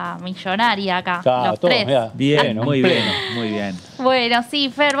mesa millonaria acá, los todos, tres. Mirá, bien, muy bien, muy bien. Bueno, sí,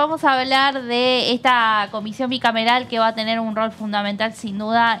 Fer, vamos a hablar de esta comisión bicameral que va a tener un rol fundamental sin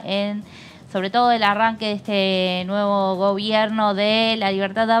duda en, sobre todo el arranque de este nuevo gobierno de La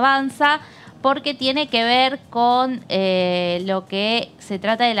Libertad Avanza, porque tiene que ver con lo que se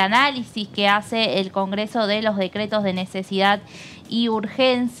trata del análisis que hace el Congreso de los decretos de necesidad y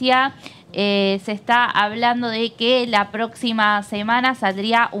urgencia. Se está hablando de que la próxima semana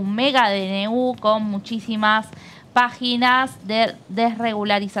saldría un mega DNU con muchísimas páginas de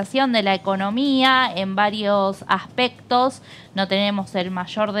desregularización de la economía en varios aspectos. No tenemos el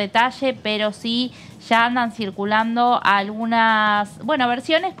mayor detalle, pero sí ya andan circulando algunas,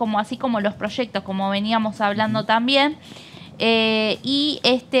 versiones, así como los proyectos, como veníamos hablando también. Y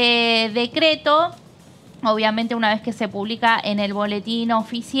este decreto, obviamente una vez que se publica en el boletín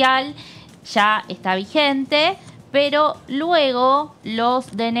oficial, ya está vigente, pero luego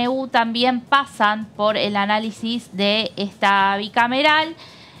los DNU también pasan por el análisis de esta bicameral,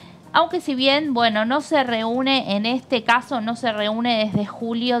 aunque si bien, no se reúne, en este caso no se reúne desde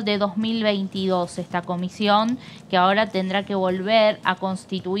julio de 2022 esta comisión, que ahora tendrá que volver a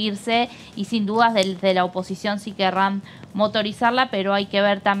constituirse y sin dudas desde la oposición sí querrán motorizarla, pero hay que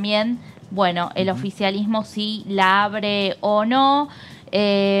ver también, el oficialismo si la abre o no.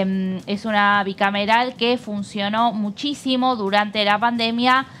 Es una bicameral que funcionó muchísimo durante la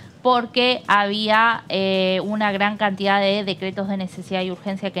pandemia porque había una gran cantidad de decretos de necesidad y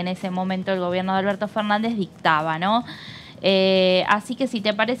urgencia que en ese momento el gobierno de Alberto Fernández dictaba, ¿no? Así que si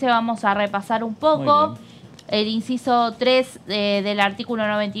te parece vamos a repasar un poco el inciso 3 del artículo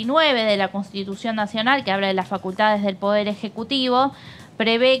 99 de la Constitución Nacional, que habla de las facultades del Poder Ejecutivo,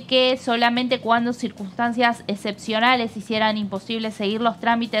 prevé que solamente cuando circunstancias excepcionales hicieran imposible seguir los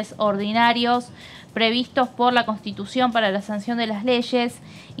trámites ordinarios previstos por la Constitución para la sanción de las leyes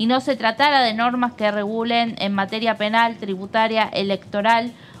y no se tratara de normas que regulen en materia penal, tributaria,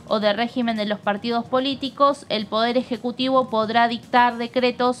 electoral o de régimen de los partidos políticos, el Poder Ejecutivo podrá dictar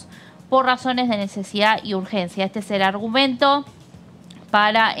decretos por razones de necesidad y urgencia. Este es el argumento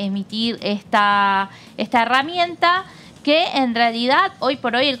para emitir esta herramienta, que en realidad hoy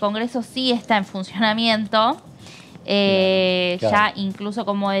por hoy el Congreso sí está en funcionamiento. Claro. Ya incluso,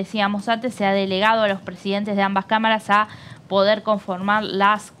 como decíamos antes, se ha delegado a los presidentes de ambas cámaras a poder conformar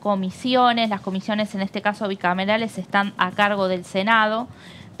las comisiones. Las comisiones, en este caso bicamerales, están a cargo del Senado,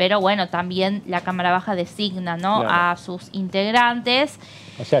 pero bueno, también la Cámara Baja designa, ¿no?, claro, a sus integrantes.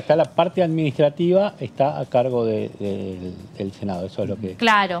 O sea, está la parte administrativa, está a cargo del Senado, eso es lo que...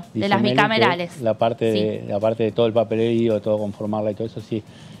 Claro, de las bicamerales. La parte de todo el papelerío, de todo conformarla y todo eso sí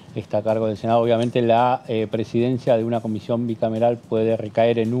está a cargo del Senado. Obviamente la presidencia de una comisión bicameral puede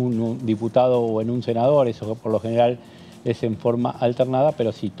recaer en un diputado o en un senador, eso por lo general es en forma alternada,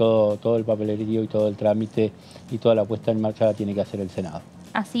 pero sí, todo el papelerío y todo el trámite y toda la puesta en marcha la tiene que hacer el Senado.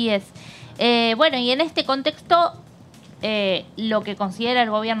 Así es. Bueno, y en este contexto, lo que considera el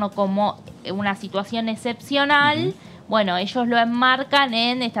gobierno como una situación excepcional, bueno, ellos lo enmarcan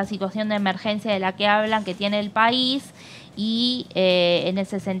en esta situación de emergencia de la que hablan, que tiene el país, y en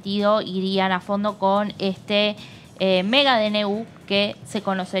ese sentido irían a fondo con este mega DNU que se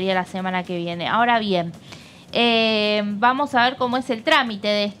conocería la semana que viene. Ahora bien, vamos a ver cómo es el trámite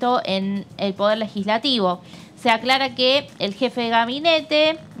de esto en el Poder Legislativo. Se aclara que el jefe de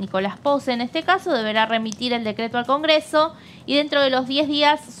gabinete, Nicolás Pose en este caso, deberá remitir el decreto al Congreso y dentro de los 10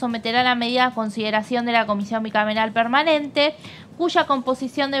 días someterá la medida a consideración de la Comisión Bicameral Permanente, cuya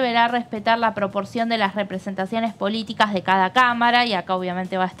composición deberá respetar la proporción de las representaciones políticas de cada Cámara, y acá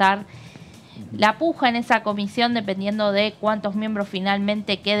obviamente va a estar la puja en esa comisión dependiendo de cuántos miembros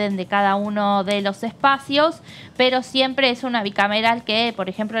finalmente queden de cada uno de los espacios, pero siempre es una bicameral que, por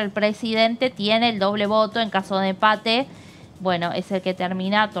ejemplo, el presidente tiene el doble voto en caso de empate. Bueno, es el que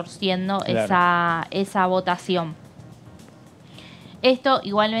termina torciendo, claro, esa votación. Esto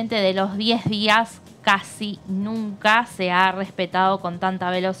igualmente de los 10 días casi nunca se ha respetado con tanta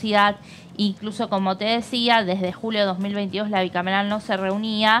velocidad. Incluso, como te decía, desde julio de 2022 la bicameral no se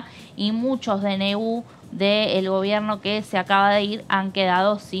reunía y muchos DNU del gobierno que se acaba de ir han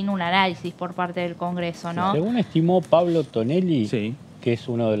quedado sin un análisis por parte del Congreso, ¿no? Según estimó Pablo Tonelli, que es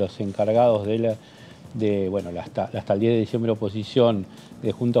uno de los encargados bueno, hasta el 10 de diciembre oposición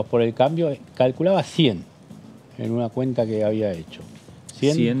de Juntos por el Cambio, calculaba 100 en una cuenta que había hecho.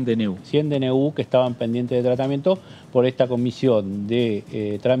 100 DNU. 100 DNU que estaban pendientes de tratamiento por esta comisión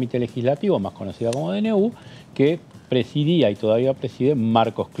de trámite legislativo, más conocida como DNU, que presidía y todavía preside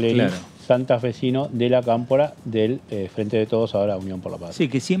Marcos Clery, claro, santafesino de la Cámpora del Frente de Todos, ahora Unión por la Paz. Sí,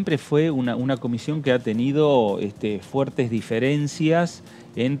 que siempre fue una comisión que ha tenido fuertes diferencias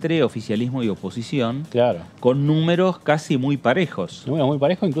entre oficialismo y oposición, claro, con números casi muy parejos. Números muy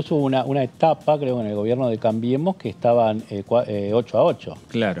parejos, incluso hubo una etapa, creo, en el gobierno de Cambiemos, que estaban 8-8.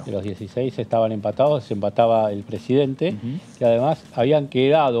 Claro. De los 16 estaban empatados, se empataba el presidente, que además habían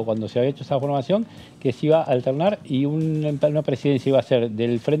quedado, cuando se había hecho esa formación, que se iba a alternar y una presidencia iba a ser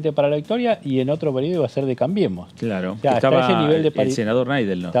del Frente para la Victoria y en otro periodo iba a ser de Cambiemos. Claro. O sea, estaba ese nivel de el senador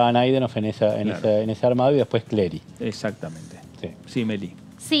Naidenov. Estaba Naidenov en ese armado y después Clery. Exactamente. Sí, Meli.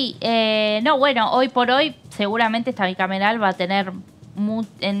 Sí, no, bueno, hoy por hoy seguramente esta bicameral va a tener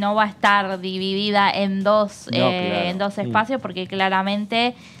no va a estar dividida en dos espacios, porque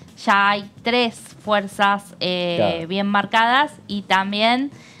claramente ya hay 3 fuerzas bien marcadas y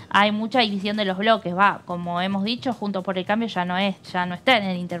también hay mucha división de los bloques. Como hemos dicho, Juntos por el Cambio ya no está en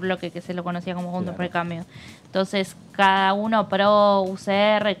el interbloque que se lo conocía como Juntos por el Cambio. Entonces, cada uno pro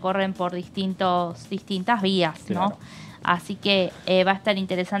UCR corren por distintas vías, ¿no? Así que va a estar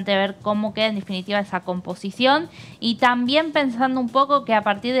interesante ver cómo queda en definitiva esa composición, y también pensando un poco que a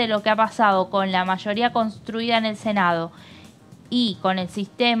partir de lo que ha pasado con la mayoría construida en el Senado y con el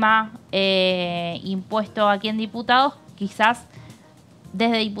sistema impuesto aquí en diputados, quizás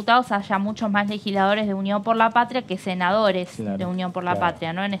desde diputados haya muchos más legisladores de Unión por la Patria que senadores de Unión por la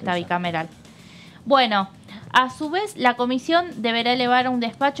Patria, ¿no? En esta bicameral. Bueno, a su vez, la comisión deberá elevar a un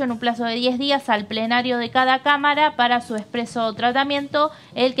despacho en un plazo de 10 días al plenario de cada cámara para su expreso tratamiento,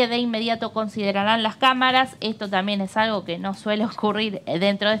 el que de inmediato considerarán las cámaras. Esto también es algo que no suele ocurrir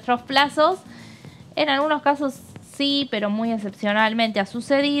dentro de estos plazos. En algunos casos sí, pero muy excepcionalmente ha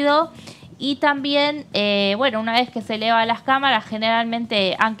sucedido. Y también, bueno, una vez que se eleva a las cámaras,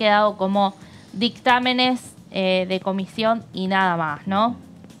 generalmente han quedado como dictámenes de comisión y nada más, ¿no?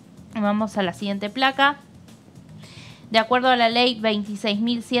 Vamos a la siguiente placa. De acuerdo a la ley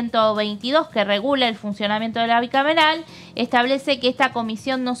 26.122, que regula el funcionamiento de la bicameral, establece que esta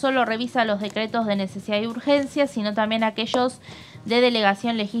comisión no solo revisa los decretos de necesidad y urgencia, sino también aquellos de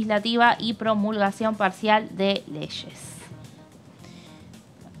delegación legislativa y promulgación parcial de leyes.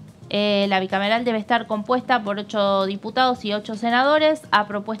 La bicameral debe estar compuesta por 8 diputados y 8 senadores a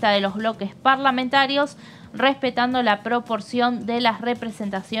propuesta de los bloques parlamentarios, respetando la proporción de las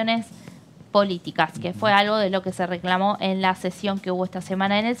representaciones políticas, que fue algo de lo que se reclamó en la sesión que hubo esta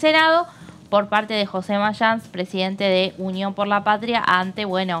semana en el Senado por parte de José Mayans, presidente de Unión por la Patria, ante,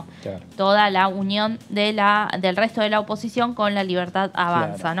 bueno, toda la unión de del resto de la oposición con la Libertad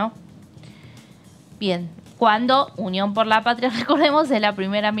Avanza, ¿no? Bien. Cuando Unión por la Patria, recordemos, es la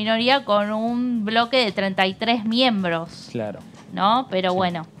primera minoría con un bloque de 33 miembros. Claro. ¿No? Pero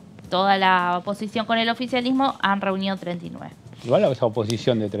bueno, toda la oposición con el oficialismo han reunido 39. Igual esa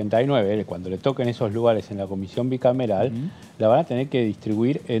oposición de 39, cuando le toquen esos lugares en la comisión bicameral, la van a tener que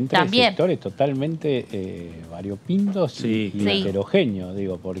distribuir entre sectores totalmente variopintos y heterogéneos,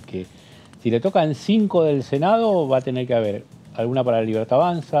 digo, porque si le tocan 5 del Senado, va a tener que haber alguna para la Libertad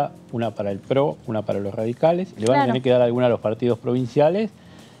Avanza, una para el PRO, una para los radicales. Le van a tener que dar alguna a los partidos provinciales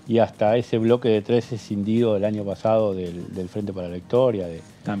y hasta ese bloque de 13 escindido del año pasado del Frente para la Victoria, de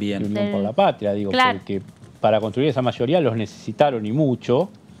Unión por la Patria, digo, porque para construir esa mayoría los necesitaron y mucho,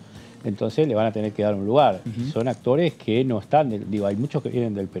 entonces le van a tener que dar un lugar. Son actores que no están, digo, hay muchos que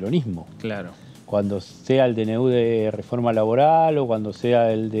vienen del peronismo. Claro. Cuando sea el DNU de reforma laboral o cuando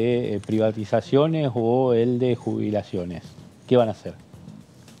sea el de privatizaciones o el de jubilaciones. ¿Qué van a hacer?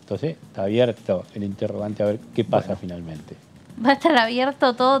 Entonces, está abierto el interrogante a ver qué pasa finalmente. Va a estar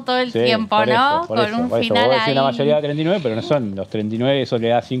abierto todo el tiempo, ¿no? Con un final ahí. La mayoría de 39, pero no son los 39, eso le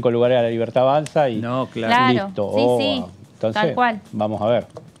da 5 lugares a la Libertad Avanza y listo. Sí, entonces, tal cual. Vamos a ver.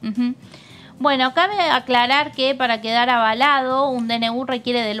 Bueno, cabe aclarar que para quedar avalado, un DNU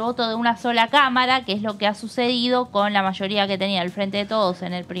requiere del voto de una sola Cámara, que es lo que ha sucedido con la mayoría que tenía el Frente de Todos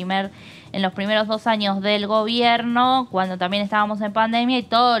en los primeros 2 años del gobierno, cuando también estábamos en pandemia, y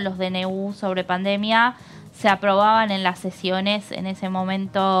todos los DNU sobre pandemia se aprobaban en las sesiones en ese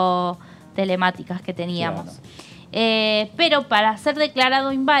momento telemáticas que teníamos. Pero para ser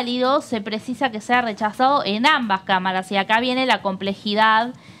declarado inválido se precisa que sea rechazado en ambas cámaras, y acá viene la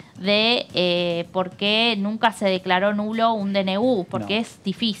complejidad de por qué nunca se declaró nulo un DNU, porque es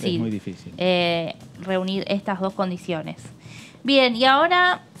difícil, muy difícil reunir estas dos condiciones. Bien, y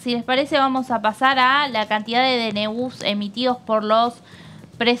ahora, si les parece, vamos a pasar a la cantidad de DNUs emitidos por los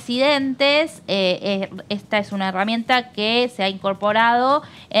presidentes. Esta es una herramienta que se ha incorporado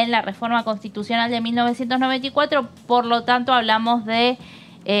en la reforma constitucional de 1994, por lo tanto hablamos de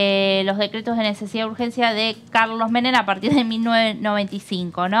los decretos de necesidad y urgencia de Carlos Menem a partir de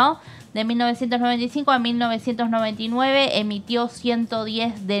 1995, ¿no? De 1995 a 1999 emitió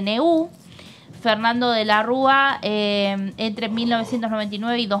 110 DNU. Fernando de la Rúa, entre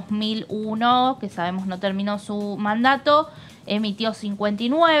 1999 y 2001, que sabemos no terminó su mandato, emitió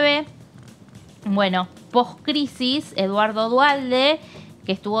 59. Bueno, post-crisis, Eduardo Duhalde,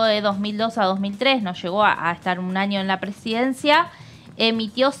 que estuvo de 2002 a 2003, no llegó a estar un año en la presidencia,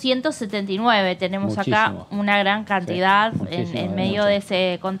 emitió 179. Tenemos acá una gran cantidad en medio de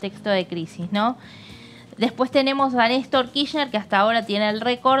ese contexto de crisis, ¿no? Después tenemos a Néstor Kirchner, que hasta ahora tiene el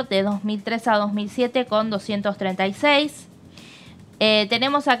récord de 2003 a 2007 con 236.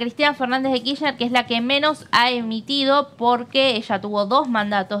 Tenemos a Cristina Fernández de Kirchner, que es la que menos ha emitido, porque ella tuvo 2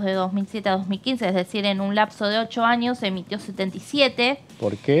 mandatos de 2007 a 2015, es decir, en un lapso de 8 años emitió 77.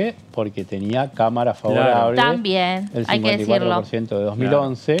 ¿Por qué? Porque tenía Cámara favorable. También, hay que decirlo. El 54% de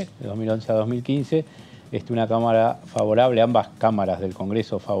 2011, de 2011 a 2015. Una Cámara favorable, ambas cámaras del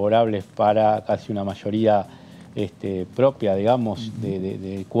Congreso favorables para casi una mayoría propia, digamos,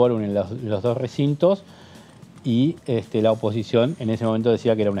 de quórum en los 2 recintos, y la oposición en ese momento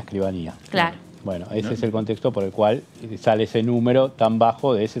decía que era una escribanía. Claro. Bueno, ese es el contexto por el cual sale ese número tan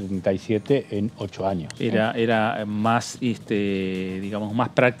bajo de 77 en 8 años. Era más, digamos, más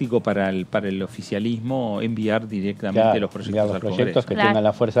práctico para el oficialismo enviar directamente los proyectos al Congreso. Que tengan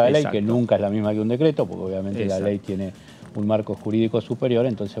la fuerza de ley, que nunca es la misma que un decreto, porque obviamente la ley tiene un marco jurídico superior,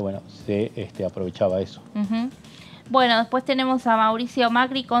 entonces, bueno, se aprovechaba eso. Bueno, después tenemos a Mauricio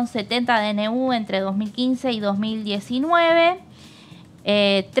Macri con 70 DNU entre 2015 y 2019.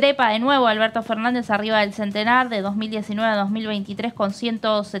 Trepa de nuevo Alberto Fernández arriba del centenar de 2019 a 2023 con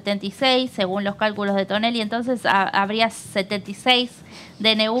 176 según los cálculos de Tonelli. Entonces habría 76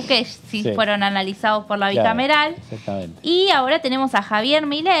 DNU que sí fueron analizados por la bicameral. Exactamente. Y ahora tenemos a Javier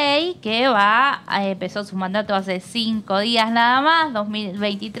Milei que empezó su mandato hace 5 días nada más,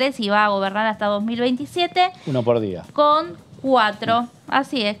 2023, y va a gobernar hasta 2027. Uno por día. Con 4,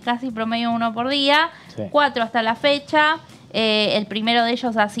 así es, casi promedio 1 por día, 4 hasta la fecha. El primero de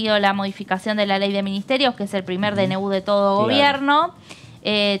ellos ha sido la modificación de la ley de ministerios, que es el primer DNU de todo gobierno.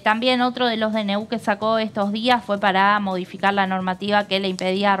 También otro de los DNU que sacó estos días fue para modificar la normativa que le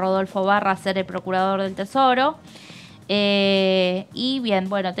impedía a Rodolfo Barra ser el procurador del Tesoro. Y bien,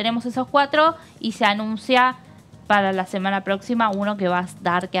 bueno, tenemos esos 4 y se anuncia para la semana próxima uno que va a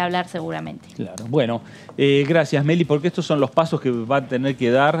dar que hablar seguramente. Claro. Bueno, gracias Meli, porque estos son los pasos que van a tener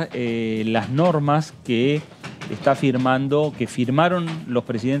que dar las normas que firmaron los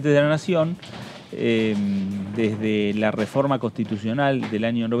presidentes de la Nación desde la reforma constitucional del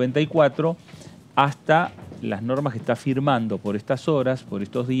año 94 hasta las normas que está firmando por estas horas, por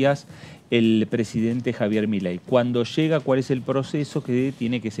estos días, el presidente Javier Milei. Cuando llega, ¿cuál es el proceso que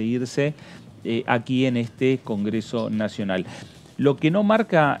tiene que seguirse aquí en este Congreso Nacional? Lo que no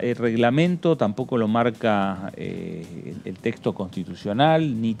marca el reglamento, tampoco lo marca el texto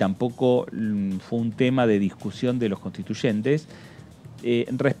constitucional, ni tampoco fue un tema de discusión de los constituyentes,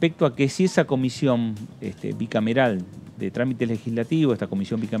 respecto a que si esa comisión bicameral de trámite legislativo, esta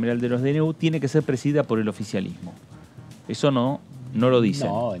comisión bicameral de los DNU, tiene que ser presidida por el oficialismo. Eso no lo dicen.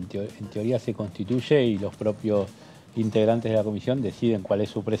 No, en teoría se constituye y los propios integrantes de la comisión deciden cuál es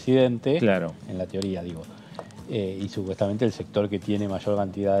su presidente. Claro. En la teoría, digo. Y supuestamente el sector que tiene mayor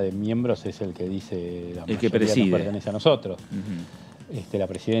cantidad de miembros es el que dice la que preside. Nos pertenece a nosotros. La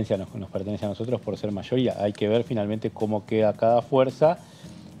presidencia nos pertenece a nosotros por ser mayoría. Hay que ver finalmente cómo queda cada fuerza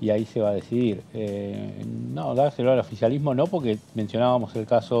y ahí se va a decidir. No, dárselo al oficialismo no, porque mencionábamos el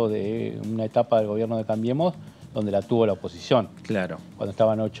caso de una etapa del gobierno de Cambiemos donde la tuvo la oposición. Claro. Cuando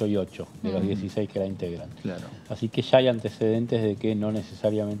estaban 8 y 8 de los 16 que la integran. Claro. Así que ya hay antecedentes de que no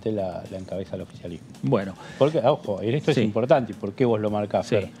necesariamente la encabeza el oficialismo. Bueno. Porque, ojo, esto es importante. ¿Y por qué vos lo marcás?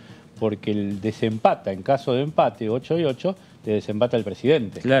 Sí. Porque el desempata, en caso de empate 8 y 8, te desempata el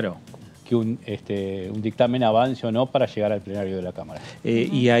presidente. Claro. Que un dictamen avance o no para llegar al plenario de la Cámara.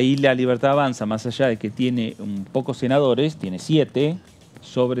 Y ahí la libertad avanza, más allá de que tiene pocos senadores, tiene 7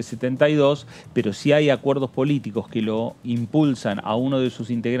 sobre 72, pero si hay acuerdos políticos que lo impulsan a uno de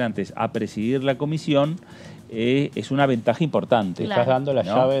sus integrantes a presidir la comisión, es una ventaja importante. Claro. Estás dando la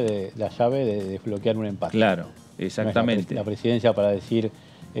llave de desbloquear un empate. Claro, exactamente. No es la presidencia para decir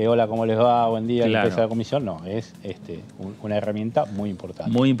hola, ¿cómo les va? Buen día, empieza la comisión. No, es una herramienta muy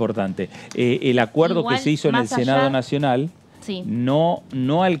importante. Muy importante. El acuerdo igual, que se hizo en el Senado Nacional no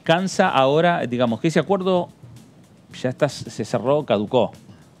alcanza ahora, digamos que ese acuerdo ya se cerró, caducó.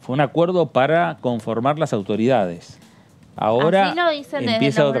 Fue un acuerdo para conformar las autoridades. Ahora así lo dicen empieza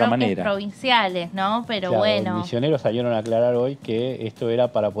desde de otra los manera. Provinciales, ¿no? Pero claro, bueno. Los misioneros salieron a aclarar hoy que esto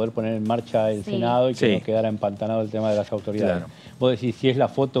era para poder poner en marcha el Senado y que no quedara empantanado el tema de las autoridades. Claro. Vos decís, si es la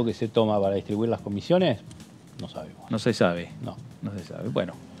foto que se toma para distribuir las comisiones, no sabemos. No se sabe. No se sabe.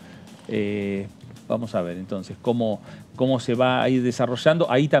 Bueno, vamos a ver entonces cómo se va a ir desarrollando.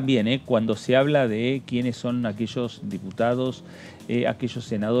 Ahí también, cuando se habla de quiénes son aquellos diputados, aquellos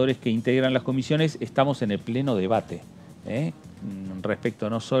senadores que integran las comisiones, estamos en el pleno debate. Respecto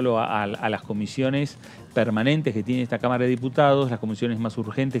no solo a las comisiones permanentes que tiene esta Cámara de Diputados, las comisiones más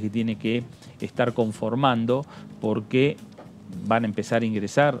urgentes que tiene que estar conformando, porque van a empezar a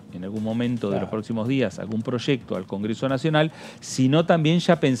ingresar en algún momento de los próximos días algún proyecto al Congreso Nacional, sino también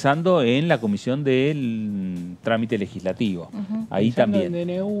ya pensando en la comisión del trámite legislativo. Ahí pensando también.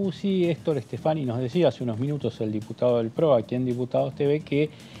 En DNU, sí, Héctor Estefani nos decía hace unos minutos, el diputado del PRO, aquí en Diputados TV, que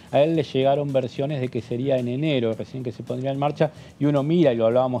a él le llegaron versiones de que sería en enero, recién que se pondría en marcha, y uno mira, y lo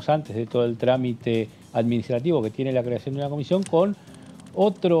hablábamos antes, de todo el trámite administrativo que tiene la creación de una comisión, con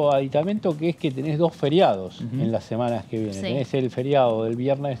otro aditamento que es que tenés 2 feriados en las semanas que vienen. Tenés el feriado del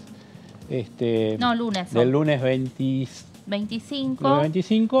viernes, lunes. Del lunes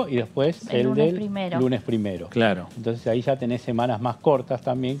 25 y después el del lunes primero. Claro. Entonces ahí ya tenés semanas más cortas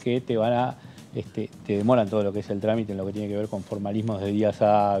también que te van a te demoran todo lo que es el trámite en lo que tiene que ver con formalismos de días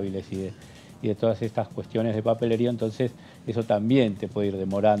hábiles y de todas estas cuestiones de papelería. Entonces eso también te puede ir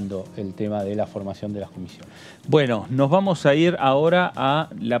demorando el tema de la formación de las comisiones. Bueno, nos vamos a ir ahora a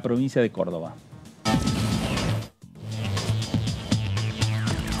la provincia de Córdoba.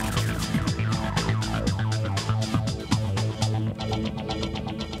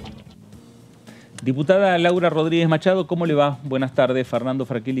 Diputada Laura Rodríguez Machado, ¿cómo le va? Buenas tardes, Fernando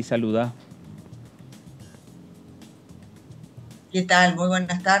Fraquelli saluda. ¿Qué tal? Muy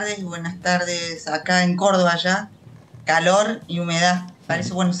buenas tardes acá en Córdoba ya, calor y humedad,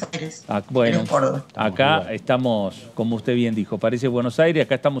 parece Buenos Aires. Bueno, acá estamos, como usted bien dijo, parece Buenos Aires,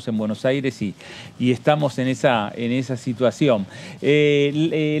 acá estamos en Buenos Aires y estamos en esa situación.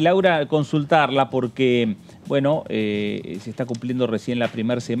 Laura, consultarla porque, bueno, se está cumpliendo recién la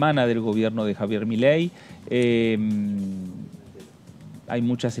primera semana del gobierno de Javier Milei. Hay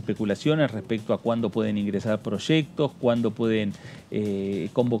muchas especulaciones respecto a cuándo pueden ingresar proyectos, cuándo pueden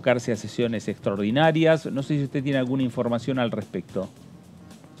convocarse a sesiones extraordinarias. No sé si usted tiene alguna información al respecto.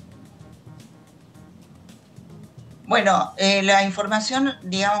 Bueno, la información,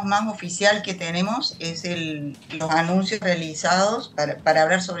 digamos, más oficial que tenemos es los anuncios realizados para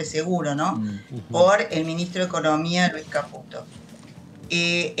hablar sobre seguro, ¿no? Por el ministro de Economía, Luis Caputo.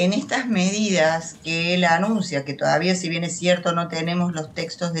 En estas medidas que él anuncia, que todavía, si bien es cierto, no tenemos los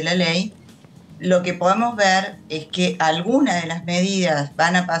textos de la ley, lo que podemos ver es que algunas de las medidas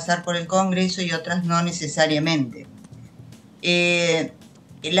van a pasar por el Congreso y otras no necesariamente.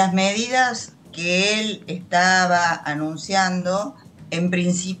 Las medidas que él estaba anunciando, en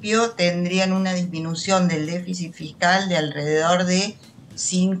principio tendrían una disminución del déficit fiscal de alrededor de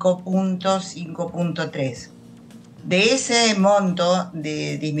 5.3. De ese monto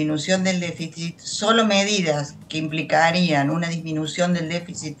de disminución del déficit, solo medidas que implicarían una disminución del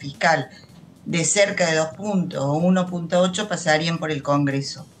déficit fiscal de cerca de 2 puntos o 1.8 pasarían por el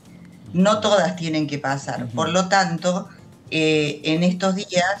Congreso. No todas tienen que pasar. Por lo tanto, en estos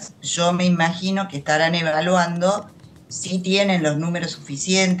días yo me imagino que estarán evaluando si tienen los números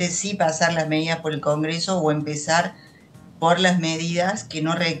suficientes, si pasar las medidas por el Congreso o empezar por las medidas que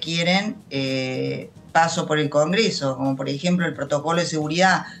no requieren paso por el Congreso, como por ejemplo el protocolo de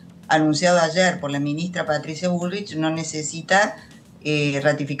seguridad anunciado ayer por la ministra Patricia Bullrich no necesita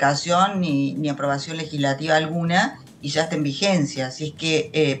ratificación ni aprobación legislativa alguna y ya está en vigencia. Así es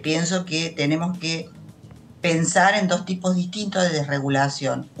que pienso que tenemos que pensar en dos tipos distintos de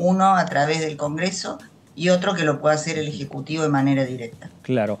desregulación, uno a través del Congreso y otro que lo pueda hacer el Ejecutivo de manera directa.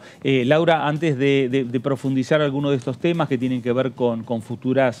 Claro. Laura, antes de profundizar alguno de estos temas que tienen que ver con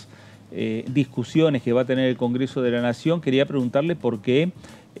futuras discusiones que va a tener el Congreso de la Nación, quería preguntarle por qué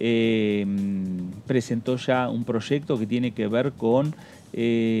presentó ya un proyecto que tiene que ver con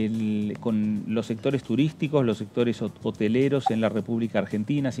los sectores turísticos, los sectores hoteleros en la República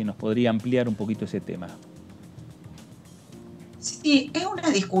Argentina, si nos podría ampliar un poquito ese tema. Sí, es una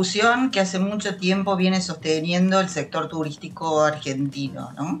discusión que hace mucho tiempo viene sosteniendo el sector turístico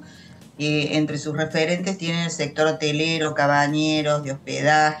argentino, ¿no? Entre sus referentes tienen el sector hotelero, cabañeros, de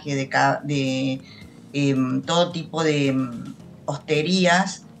hospedaje, de todo tipo de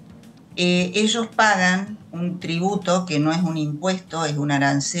hosterías. Ellos pagan un tributo que no es un impuesto, es un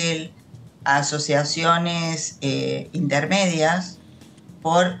arancel a asociaciones intermedias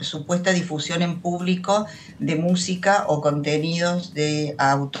por supuesta difusión en público de música o contenidos de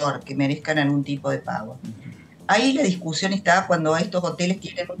autor que merezcan algún tipo de pago. Ahí la discusión está cuando estos hoteles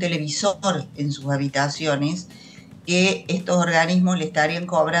tienen un televisor en sus habitaciones, que estos organismos le estarían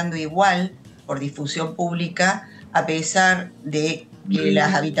cobrando igual por difusión pública, a pesar de que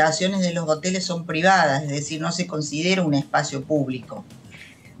las habitaciones de los hoteles son privadas, es decir, no se considera un espacio público.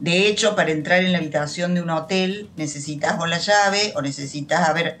 De hecho, para entrar en la habitación de un hotel necesitas o la llave, o necesitas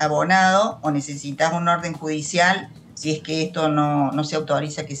haber abonado, o necesitas un orden judicial, si es que esto no se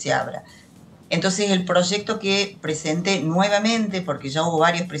autoriza que se abra. Entonces, el proyecto que presenté nuevamente, porque ya hubo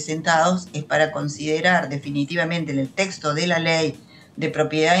varios presentados, es para considerar definitivamente en el texto de la ley de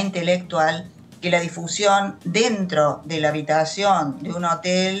propiedad intelectual que la difusión dentro de la habitación de un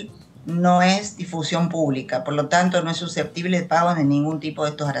hotel no es difusión pública, por lo tanto no es susceptible de pago de ningún tipo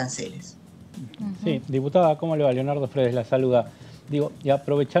de estos aranceles. Sí, diputada, ¿cómo le va? Leonardo Fredes la saluda. Digo, y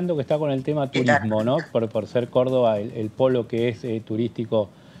aprovechando que está con el tema turismo, ¿no? Por ser Córdoba el polo que es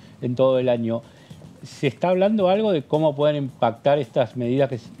turístico en todo el año, ¿se está hablando algo de cómo pueden impactar estas medidas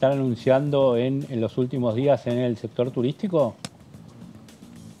que se están anunciando en los últimos días en el sector turístico?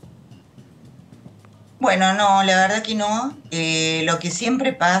 Bueno, no, la verdad que no. Lo que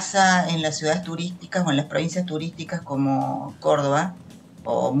siempre pasa en las ciudades turísticas o en las provincias turísticas como Córdoba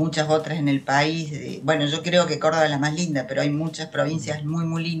o muchas otras en el país, bueno, yo creo que Córdoba es la más linda, pero hay muchas provincias muy,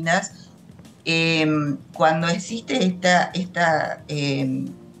 muy lindas. Cuando existe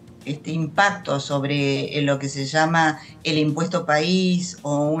este impacto sobre lo que se llama el impuesto país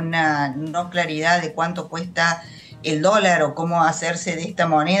o una no claridad de cuánto cuesta el dólar o cómo hacerse de esta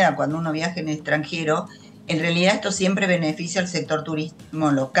moneda cuando uno viaja en el extranjero, en realidad esto siempre beneficia al sector turismo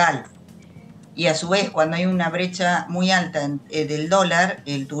local. y a su vez cuando hay una brecha muy alta del dólar,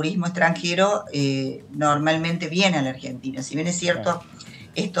 el turismo extranjero normalmente viene a la Argentina. Si bien es cierto,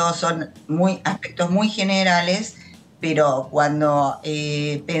 estos son aspectos muy generales, pero cuando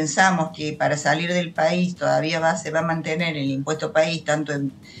pensamos que para salir del país todavía se va a mantener el impuesto país, tanto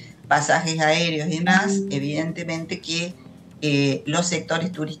en pasajes aéreos y demás, evidentemente que los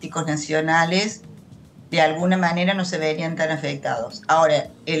sectores turísticos nacionales de alguna manera no se verían tan afectados. Ahora,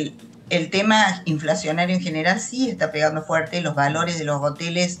 el tema inflacionario en general sí está pegando fuerte, los valores de los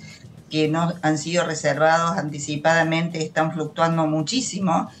hoteles que no han sido reservados anticipadamente están fluctuando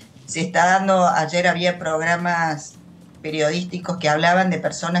muchísimo. Se está dando, ayer había programas periodísticos que hablaban de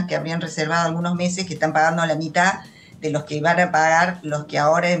personas que habrían reservado algunos meses que están pagando la mitad de los que van a pagar los que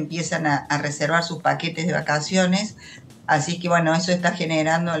ahora empiezan a reservar sus paquetes de vacaciones. Así que bueno, eso está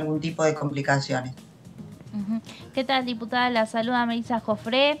generando algún tipo de complicaciones. ¿Qué tal, diputada? La saluda Melisa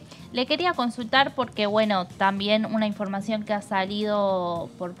Jofre. Le quería consultar porque, bueno, también una información que ha salido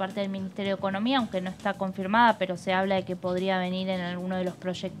por parte del Ministerio de Economía, aunque no está confirmada, pero se habla de que podría venir en alguno de los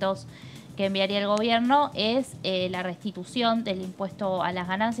proyectos que enviaría el gobierno, es la restitución del impuesto a las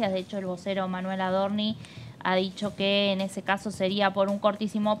ganancias. De hecho, el vocero Manuel Adorni ha dicho que en ese caso sería por un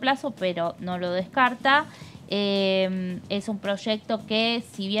cortísimo plazo, pero no lo descarta. Es un proyecto que,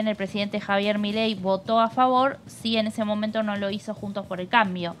 si bien el presidente Javier Milei votó a favor, sí en ese momento no lo hizo Juntos por el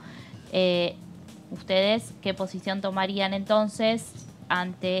Cambio. ¿Ustedes qué posición tomarían entonces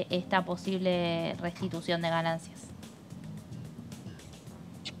ante esta posible restitución de ganancias?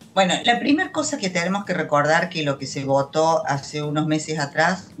 Bueno, la primera cosa que tenemos que recordar que lo que se votó hace unos meses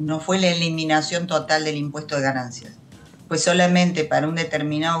atrás no fue la eliminación total del impuesto de ganancias. Fue solamente para un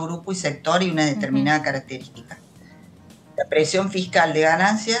determinado grupo y sector y una determinada característica. La presión fiscal de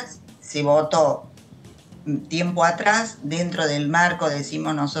ganancias se votó tiempo atrás dentro del marco,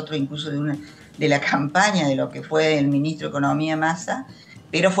 decimos nosotros, incluso de la campaña de lo que fue el ministro de Economía Massa,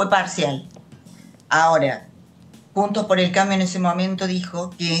 pero fue parcial. Ahora, Juntos por el Cambio en ese momento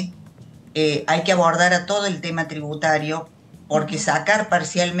dijo que hay que abordar a todo el tema tributario, porque sacar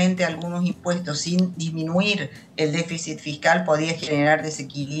parcialmente algunos impuestos sin disminuir el déficit fiscal podía generar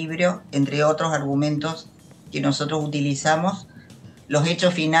desequilibrio, entre otros argumentos que nosotros utilizamos. Los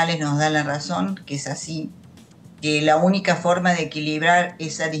hechos finales nos dan la razón, que es así, que la única forma de equilibrar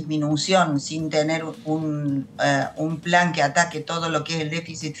esa disminución sin tener un plan que ataque todo lo que es el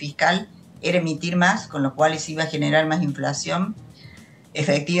déficit fiscal era emitir más, con lo cual se iba a generar más inflación.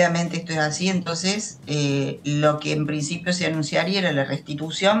 Efectivamente esto es así, entonces lo que en principio se anunciaría era la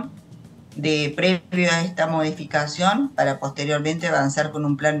restitución previo a esta modificación para posteriormente avanzar con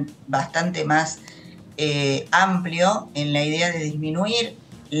un plan bastante más amplio en la idea de disminuir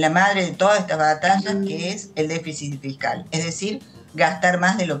la madre de todas estas batallas, que es el déficit fiscal, es decir, gastar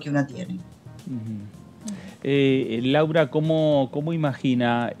más de lo que uno tiene. Laura, ¿cómo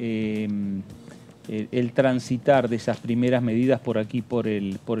imagina el transitar de esas primeras medidas por aquí, por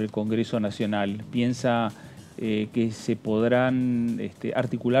el Congreso Nacional? ¿Piensa que se podrán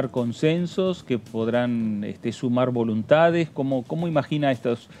articular consensos, que podrán sumar voluntades? ¿Cómo imagina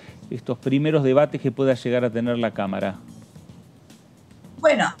estos primeros debates que pueda llegar a tener la Cámara?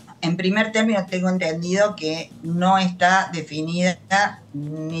 Bueno, en primer término tengo entendido que no está definida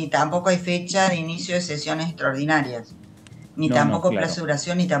ni tampoco hay fecha de inicio de sesiones extraordinarias, ni tampoco claro, plazo de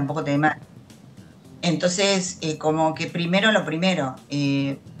duración, ni tampoco tema. Entonces, como que primero lo primero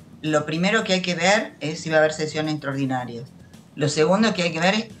que hay que ver es si va a haber sesiones extraordinarias. Lo segundo que hay que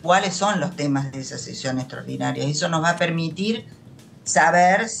ver es cuáles son los temas de esas sesiones extraordinarias. Eso nos va a permitir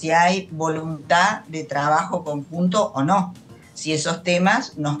saber si hay voluntad de trabajo conjunto o no. Si esos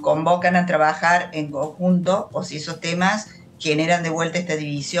temas nos convocan a trabajar en conjunto o si esos temas generan de vuelta esta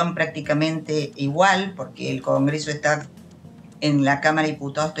división prácticamente igual, porque el Congreso está en la Cámara de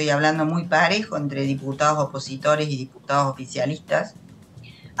Diputados, estoy hablando muy parejo entre diputados opositores y diputados oficialistas.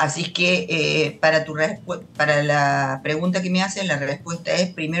 Así que para la pregunta que me hacen, la respuesta es: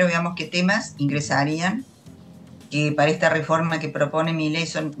 primero veamos qué temas ingresarían, que para esta reforma que propone mi ley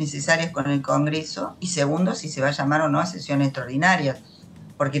son necesarias con el Congreso, y segundo, si se va a llamar o no a sesiones extraordinarias,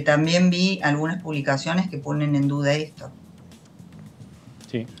 porque también vi algunas publicaciones que ponen en duda esto.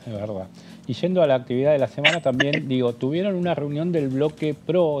 Sí, es verdad. Y yendo a la actividad de la semana también, tuvieron una reunión del bloque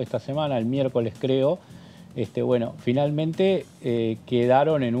PRO esta semana, el miércoles creo. Bueno, finalmente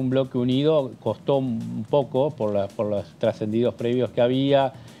quedaron en un bloque unido, costó un poco por los trascendidos previos que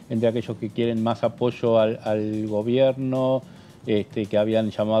había, entre aquellos que quieren más apoyo al gobierno, que habían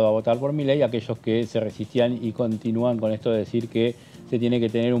llamado a votar por Milei, y aquellos que se resistían y continúan con esto de decir que se tiene que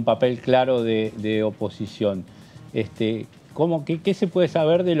tener un papel claro de oposición. ¿Qué se puede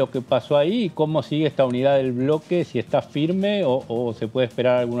saber de lo que pasó ahí y cómo sigue esta unidad del bloque? ¿Si está firme o se puede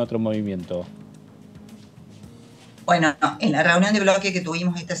esperar algún otro movimiento? Bueno, en la reunión de bloque que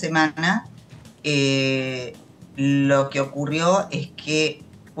tuvimos esta semana, lo que ocurrió es que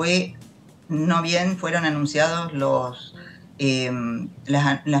no bien fueron anunciados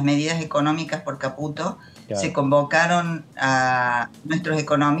las medidas económicas por Caputo, claro. Se convocaron a nuestros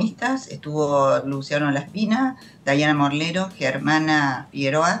economistas, estuvo Luciano Laspina, Daniela Morlero, Germana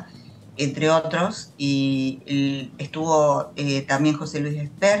Figueroa, entre otros, y estuvo también José Luis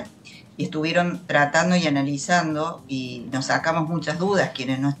Esper, y estuvieron tratando y analizando, y nos sacamos muchas dudas,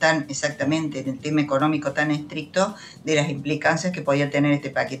 quienes no están exactamente en el tema económico tan estricto, de las implicancias que podía tener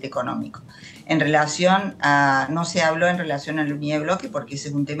este paquete económico. En relación a, no se habló en relación a la unidad de bloque, porque ese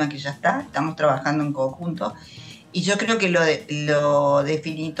es un tema que ya estamos trabajando en conjunto, y yo creo que lo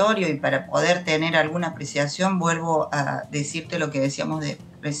definitorio, y para poder tener alguna apreciación, vuelvo a decirte lo que decíamos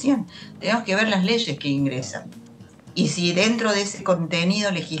recién, tenemos que ver las leyes que ingresan. Y si dentro de ese contenido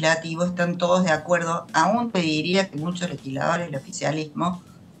legislativo están todos de acuerdo, aún te diría que muchos legisladores del oficialismo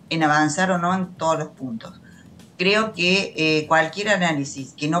en avanzar o no en todos los puntos. Creo que cualquier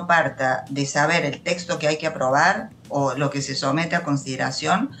análisis que no parta de saber el texto que hay que aprobar o lo que se somete a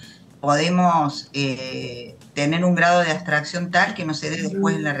consideración, podemos tener un grado de abstracción tal que no se dé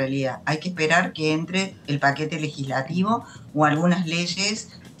después en la realidad. Hay que esperar que entre el paquete legislativo o algunas leyes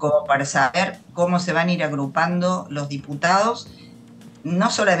como para saber cómo se van a ir agrupando los diputados,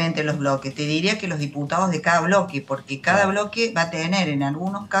 no solamente los bloques, te diría que los diputados de cada bloque, porque cada bloque va a tener en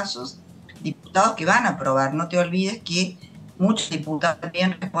algunos casos diputados que van a aprobar. No te olvides que muchos diputados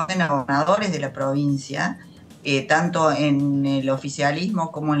también responden a gobernadores de la provincia, tanto en el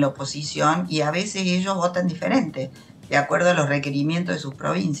oficialismo como en la oposición, y a veces ellos votan diferente, de acuerdo a los requerimientos de sus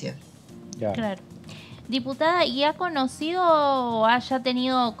provincias. Claro. Diputada, ¿y ha conocido o haya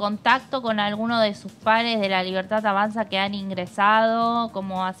tenido contacto con alguno de sus pares de la Libertad Avanza que han ingresado?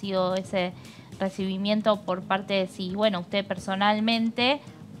 ¿Cómo ha sido ese recibimiento por parte de si, bueno, usted personalmente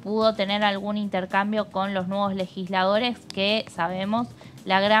pudo tener algún intercambio con los nuevos legisladores que sabemos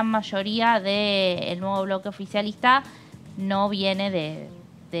la gran mayoría del nuevo bloque oficialista no viene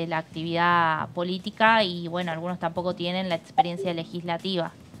de la actividad política y, bueno, algunos tampoco tienen la experiencia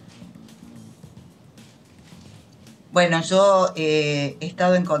legislativa? Bueno, yo he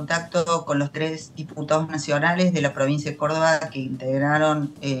estado en contacto con los 3 diputados nacionales de la provincia de Córdoba que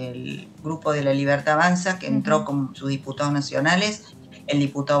integraron el grupo de la Libertad Avanza, que entró con sus diputados nacionales, el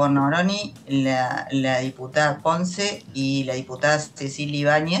diputado Bonoroni, la diputada Ponce y la diputada Cecilia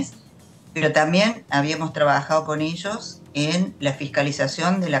Ibáñez, pero también habíamos trabajado con ellos en la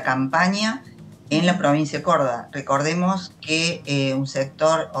fiscalización de la campaña en la provincia de Córdoba. Recordemos que un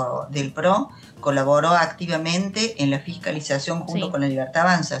sector del PRO colaboró activamente en la fiscalización junto con la Libertad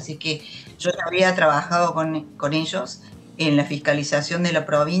Avanza, así que yo había trabajado con ellos en la fiscalización de la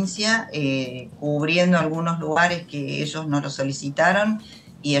provincia, cubriendo algunos lugares que ellos no lo solicitaron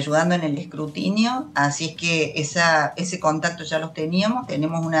y ayudando en el escrutinio, así es que ese contacto ya los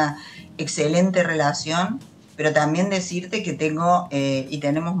tenemos una excelente relación, pero también decirte que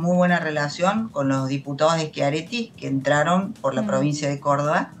tenemos muy buena relación con los diputados de Giorgetti que entraron por la provincia de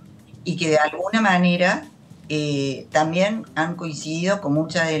Córdoba, y que de alguna manera también han coincidido con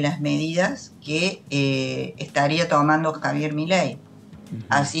muchas de las medidas que estaría tomando Javier Milei.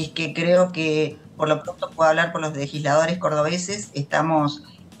 Así es que creo que por lo pronto puedo hablar por los legisladores cordobeses, estamos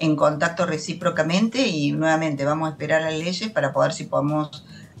en contacto recíprocamente y nuevamente vamos a esperar las leyes para poder si podemos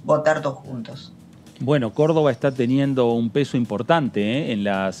votar todos juntos. Bueno, Córdoba está teniendo un peso importante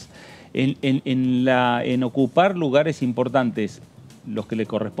en ocupar lugares importantes, los que le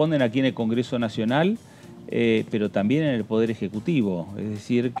corresponden aquí en el Congreso Nacional, pero también en el Poder Ejecutivo. Es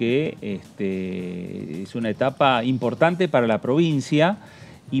decir, que es una etapa importante para la provincia,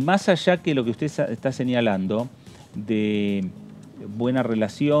 y más allá que lo que usted está señalando de buena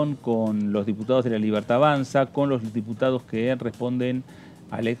relación con los diputados de la Libertad Avanza, con los diputados que responden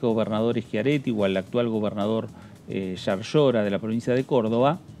al ex gobernador Giorgetti o al actual gobernador Giorgetti de la provincia de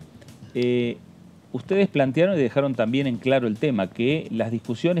Córdoba, ustedes plantearon y dejaron también en claro el tema, que las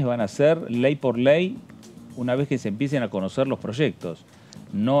discusiones van a ser ley por ley una vez que se empiecen a conocer los proyectos.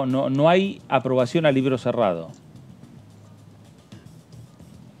 No hay aprobación a libro cerrado.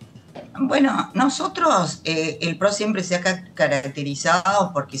 Bueno, nosotros, el PRO siempre se ha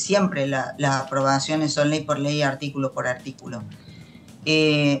caracterizado porque siempre las aprobaciones son ley por ley, artículo por artículo.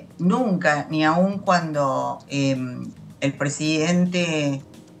 Nunca, ni aun cuando el presidente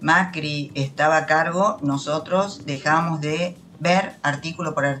Macri estaba a cargo, nosotros dejamos de ver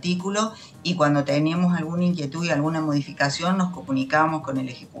artículo por artículo y cuando teníamos alguna inquietud y alguna modificación nos comunicábamos con el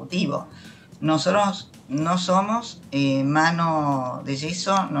Ejecutivo. Nosotros no somos mano de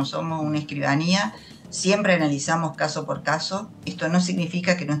yeso, no somos una escribanía, siempre analizamos caso por caso. Esto no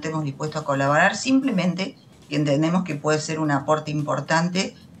significa que no estemos dispuestos a colaborar, simplemente que entendemos que puede ser un aporte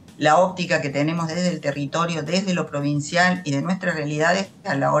importante la óptica que tenemos desde el territorio, desde lo provincial y de nuestras realidades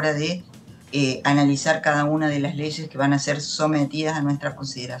a la hora de analizar cada una de las leyes que van a ser sometidas a nuestra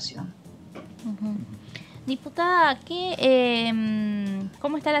consideración. Diputada,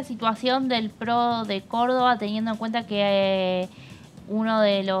 ¿cómo está la situación del PRO de Córdoba, teniendo en cuenta que uno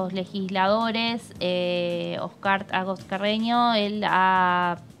de los legisladores, Oscar Carreño, él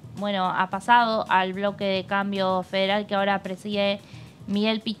ha pasado al bloque de cambio federal que ahora preside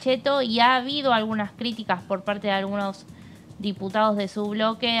Miguel Pichetto, y ha habido algunas críticas por parte de algunos diputados de su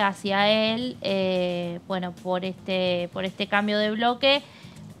bloque hacia él, por este cambio de bloque,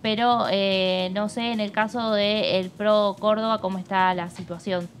 pero no sé, en el caso del PRO Córdoba, ¿cómo está la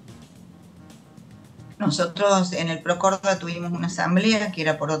situación? Nosotros en el PRO Córdoba tuvimos una asamblea que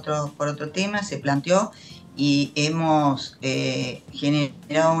era por otro tema, se planteó y hemos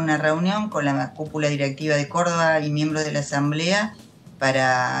generado una reunión con la cúpula directiva de Córdoba y miembros de la asamblea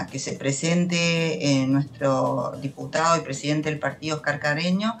para que se presente nuestro diputado y presidente del partido, Oscar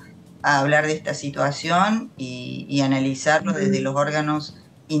Carreño, a hablar de esta situación y analizarlo desde los órganos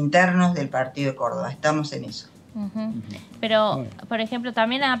internos del partido de Córdoba. Estamos en eso. Pero, por ejemplo,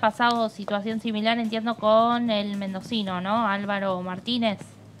 también ha pasado situación similar, entiendo, con el mendocino, ¿no? Álvaro Martínez.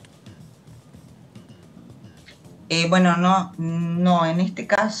 No, en este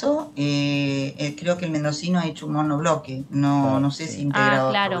caso creo que el mendocino ha hecho un monobloque, no sé si integrado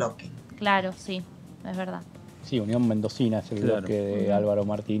otro bloque. Claro, sí, es verdad. Sí, Unión Mendocina es el bloque de Álvaro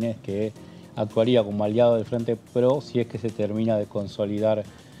Martínez, que actuaría como aliado del Frente PRO si es que se termina de consolidar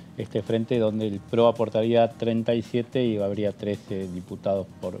este frente, donde el PRO aportaría 37 y habría 13 diputados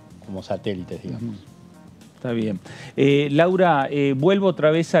como satélites, digamos. Está bien. Laura, vuelvo otra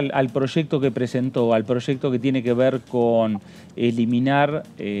vez al proyecto que presentó, al proyecto que tiene que ver con eliminar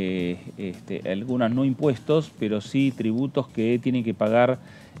algunos no impuestos, pero sí tributos que tienen que pagar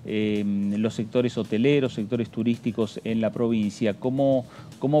los sectores hoteleros, sectores turísticos en la provincia. ¿Cómo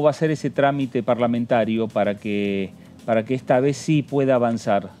va a ser ese trámite parlamentario para que esta vez sí pueda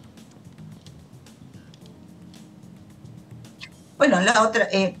avanzar? Bueno,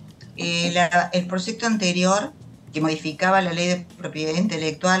 el proyecto anterior, que modificaba la ley de propiedad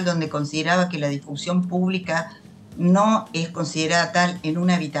intelectual, donde consideraba que la difusión pública no es considerada tal en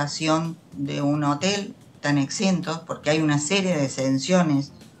una habitación de un hotel, tan exentos, porque hay una serie de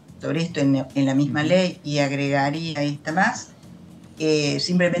exenciones sobre esto en la misma ley, y agregaría esta más.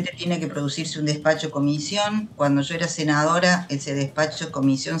 Simplemente tiene que producirse un despacho comisión. Cuando yo era senadora, ese despacho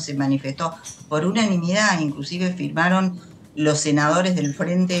comisión se manifestó por unanimidad, inclusive firmaron los senadores del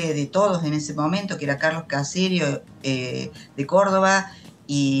Frente de Todos en ese momento, que era Carlos Caserio de Córdoba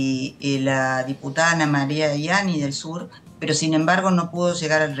y la diputada Ana María Yani del Sur, pero sin embargo no pudo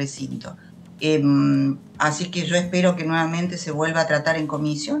llegar al recinto. Así que yo espero que nuevamente se vuelva a tratar en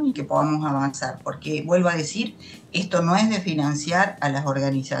comisión y que podamos avanzar, porque vuelvo a decir, esto no es de financiar a las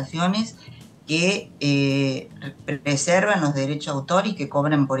organizaciones que preservan los derechos de autor y que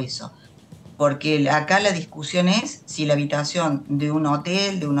cobran por eso. Porque acá la discusión es si la habitación de un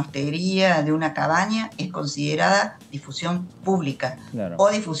hotel, de una hostería, de una cabaña es considerada difusión pública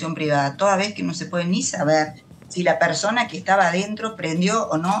o difusión privada, toda vez que no se puede ni saber si la persona que estaba adentro prendió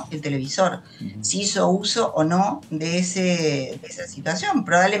o no el televisor, si hizo uso o no de esa situación.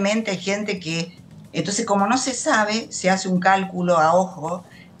 Probablemente hay gente que... Entonces, como no se sabe, se hace un cálculo a ojo,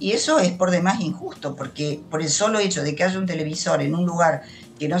 y eso es por demás injusto, porque por el solo hecho de que haya un televisor en un lugar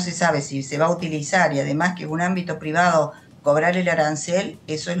que no se sabe si se va a utilizar, y además que es un ámbito privado, cobrar el arancel,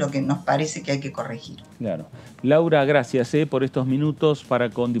 eso es lo que nos parece que hay que corregir. Claro. Laura, gracias por estos minutos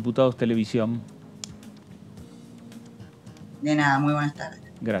para con Diputados Televisión. De nada, muy buenas tardes.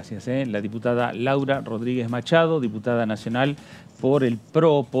 Gracias. La diputada Laura Rodríguez Machado, diputada nacional por el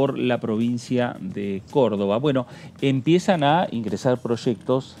PRO, por la provincia de Córdoba. Bueno, empiezan a ingresar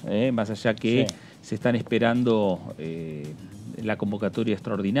proyectos, más allá que se están esperando la convocatoria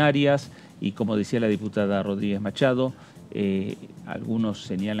extraordinarias, y como decía la diputada Rodríguez Machado, algunos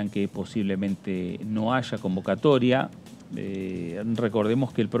señalan que posiblemente no haya convocatoria.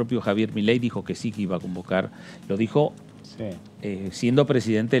 Recordemos que el propio Javier Milei dijo que sí, que iba a convocar, lo dijo siendo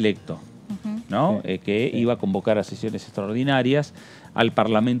presidente electo, ¿no? Que iba a convocar a sesiones extraordinarias al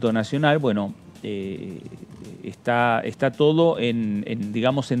Parlamento Nacional. Bueno, está todo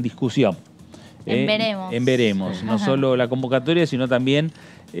digamos, en discusión. En veremos. En veremos. No solo la convocatoria, sino también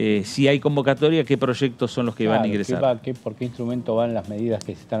si hay convocatoria, qué proyectos son los que van a ingresar. ¿Por qué instrumento van las medidas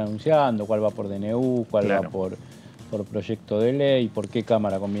que se están anunciando? ¿Cuál va por DNU? ¿Cuál va por proyecto de ley? ¿Por qué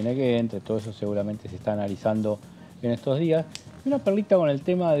Cámara conviene que entre? Todo eso seguramente se está analizando en estos días. Una perlita con el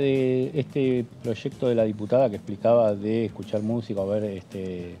tema de este proyecto de la diputada que explicaba de escuchar música o ver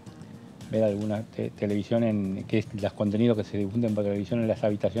alguna televisión, que es los contenidos que se difunden por televisión en las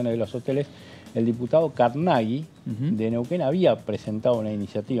habitaciones de los hoteles. El diputado Carnaghi de Neuquén había presentado una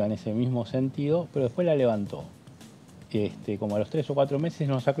iniciativa en ese mismo sentido, pero después la levantó. Como a los 3 o 4 meses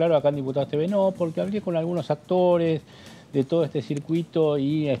nos aclaró acá en Diputados TV, no, porque hablé con algunos actores de todo este circuito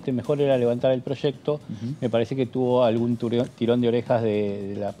y mejor era levantar el proyecto. Me parece que tuvo algún tirón de orejas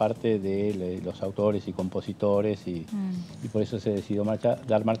de la parte de los autores y compositores y por eso se decidió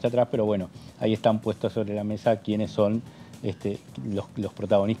dar marcha atrás, pero bueno, ahí están puestos sobre la mesa quiénes son los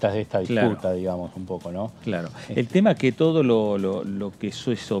protagonistas de esta disputa, digamos, un poco, ¿no? Claro. El tema que todo lo que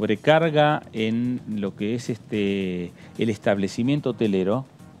se sobrecarga en lo que es el establecimiento hotelero,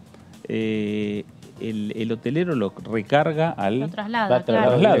 el hotelero lo recarga lo traslada,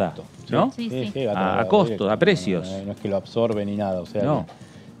 directo, ¿no? Sí, a costos, a precios. No es que lo absorbe ni nada, o sea,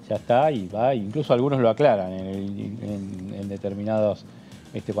 ya está y va. Incluso algunos lo aclaran en determinados,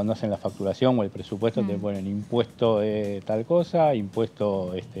 cuando hacen la facturación o el presupuesto, te ponen impuesto de tal cosa,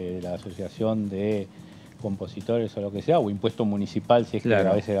 impuesto de la asociación de compositores o lo que sea, o impuesto municipal, si es que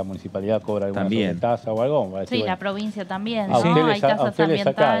a veces la municipalidad cobra alguna tasa o algo. Sí, bueno, la provincia también, ¿no? Hay tasas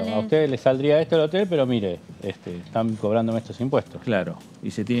ambientales. A ustedes les saldría esto el hotel, pero mire, están cobrándome estos impuestos. Claro,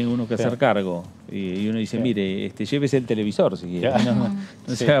 y se tiene uno que hacer cargo. Y uno dice, mire, llévese el televisor si quiere,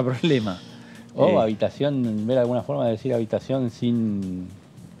 no se haga problema. O habitación, ver alguna forma de decir habitación sin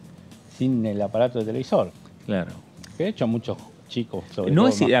el aparato de televisor. Claro. Que de hecho muchos chicos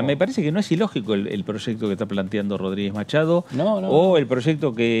me parece que no es ilógico el proyecto que está planteando Rodríguez Machado o el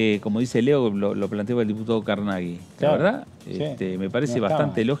proyecto que, como dice Leo, lo planteaba el diputado Carnaghi. La verdad, me parece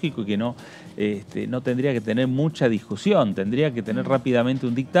bastante lógico y que no tendría que tener mucha discusión, tendría que tener rápidamente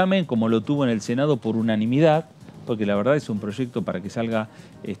un dictamen, como lo tuvo en el Senado por unanimidad, porque la verdad es un proyecto para que salga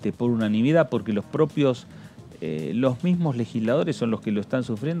por unanimidad, porque los mismos legisladores son los que lo están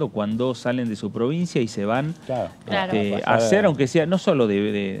sufriendo cuando salen de su provincia y se van a hacer, aunque sea no solo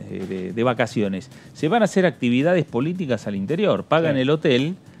de vacaciones, se van a hacer actividades políticas al interior, pagan el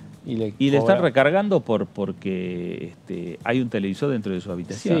hotel y le están recargando porque hay un televisor dentro de su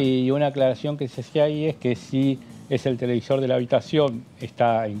habitación. Sí, y una aclaración que se hacía ahí es que si es el televisor de la habitación,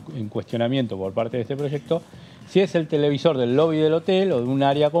 está en cuestionamiento por parte de este proyecto. Si es el televisor del lobby del hotel o de un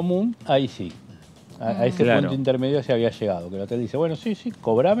área común, ahí sí. A ese punto intermedio se había llegado, que el hotel dice, bueno, sí,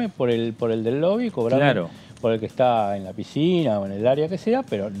 cobrame por el del lobby, cobrame por el que está en la piscina o en el área que sea,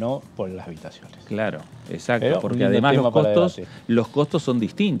 pero no por las habitaciones. Claro, exacto, porque además los costos son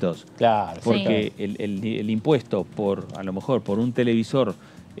distintos. Claro. Porque el impuesto a lo mejor por un televisor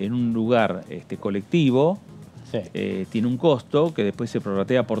en un lugar colectivo tiene un costo que después se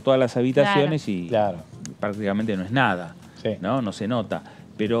prorratea por todas las habitaciones y prácticamente no es nada, no se nota.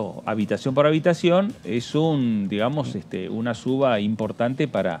 Pero habitación por habitación es una suba importante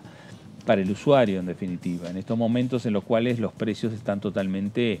para el usuario, en definitiva. En estos momentos en los cuales los precios están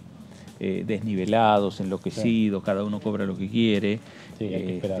totalmente desnivelados, enloquecidos, cada uno cobra lo que quiere,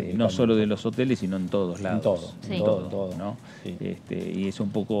 no solo de los hoteles, sino en todos lados. En todo. ¿no? Y es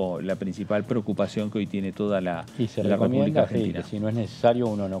un poco la principal preocupación que hoy tiene toda la República Argentina. Que si no es necesario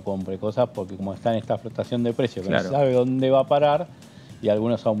uno no compre cosas, porque como está en esta flotación de precios, que no sabe dónde va a parar, y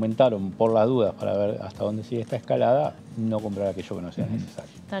algunos aumentaron por las dudas para ver hasta dónde sigue esta escalada, no comprar aquello que no sea necesario.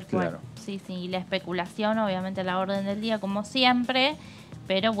 Tal cual. Sí, la especulación, obviamente, la orden del día, como siempre,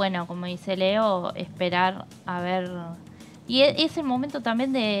 pero bueno, como dice Leo, esperar a ver. Y es el momento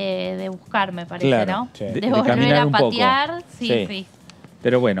también de buscar, me parece, ¿no? De volver a patear. Sí.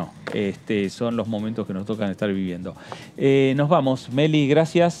 Pero bueno, son los momentos que nos tocan estar viviendo. Nos vamos. Meli,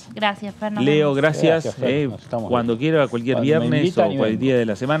 gracias. Gracias, Fernando. Leo, gracias. Cuando quiera, cualquier viernes o cualquier día de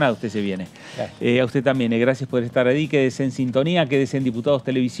la semana, usted se viene. A usted también. Gracias por estar ahí. Quédese en sintonía, quédese en Diputados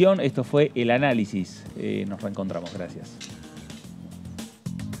Televisión. Esto fue El Análisis. Nos reencontramos. Gracias.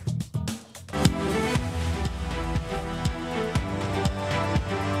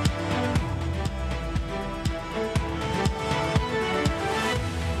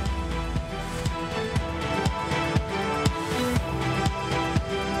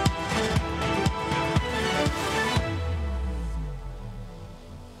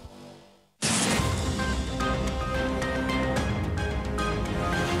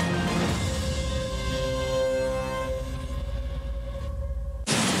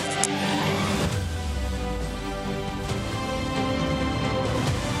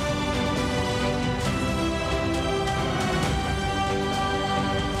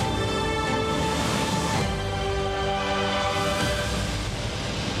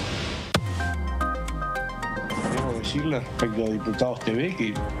 decirles respecto de Diputados TV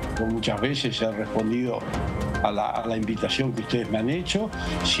que muchas veces he respondido a la invitación que ustedes me han hecho.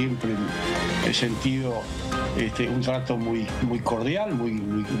 Siempre he sentido un trato muy cordial,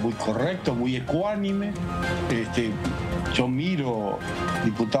 muy correcto, muy ecuánime. Yo miro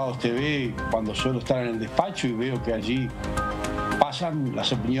Diputados TV cuando suelo estar en el despacho y veo que allí pasan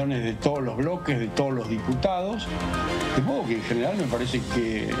las opiniones de todos los bloques, de todos los diputados, de modo que en general me parece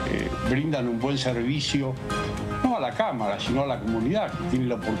que brindan un buen servicio, no a la Cámara, sino a la comunidad, que tiene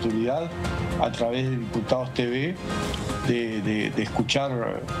la oportunidad a través de Diputados TV de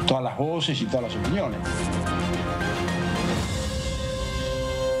escuchar todas las voces y todas las opiniones.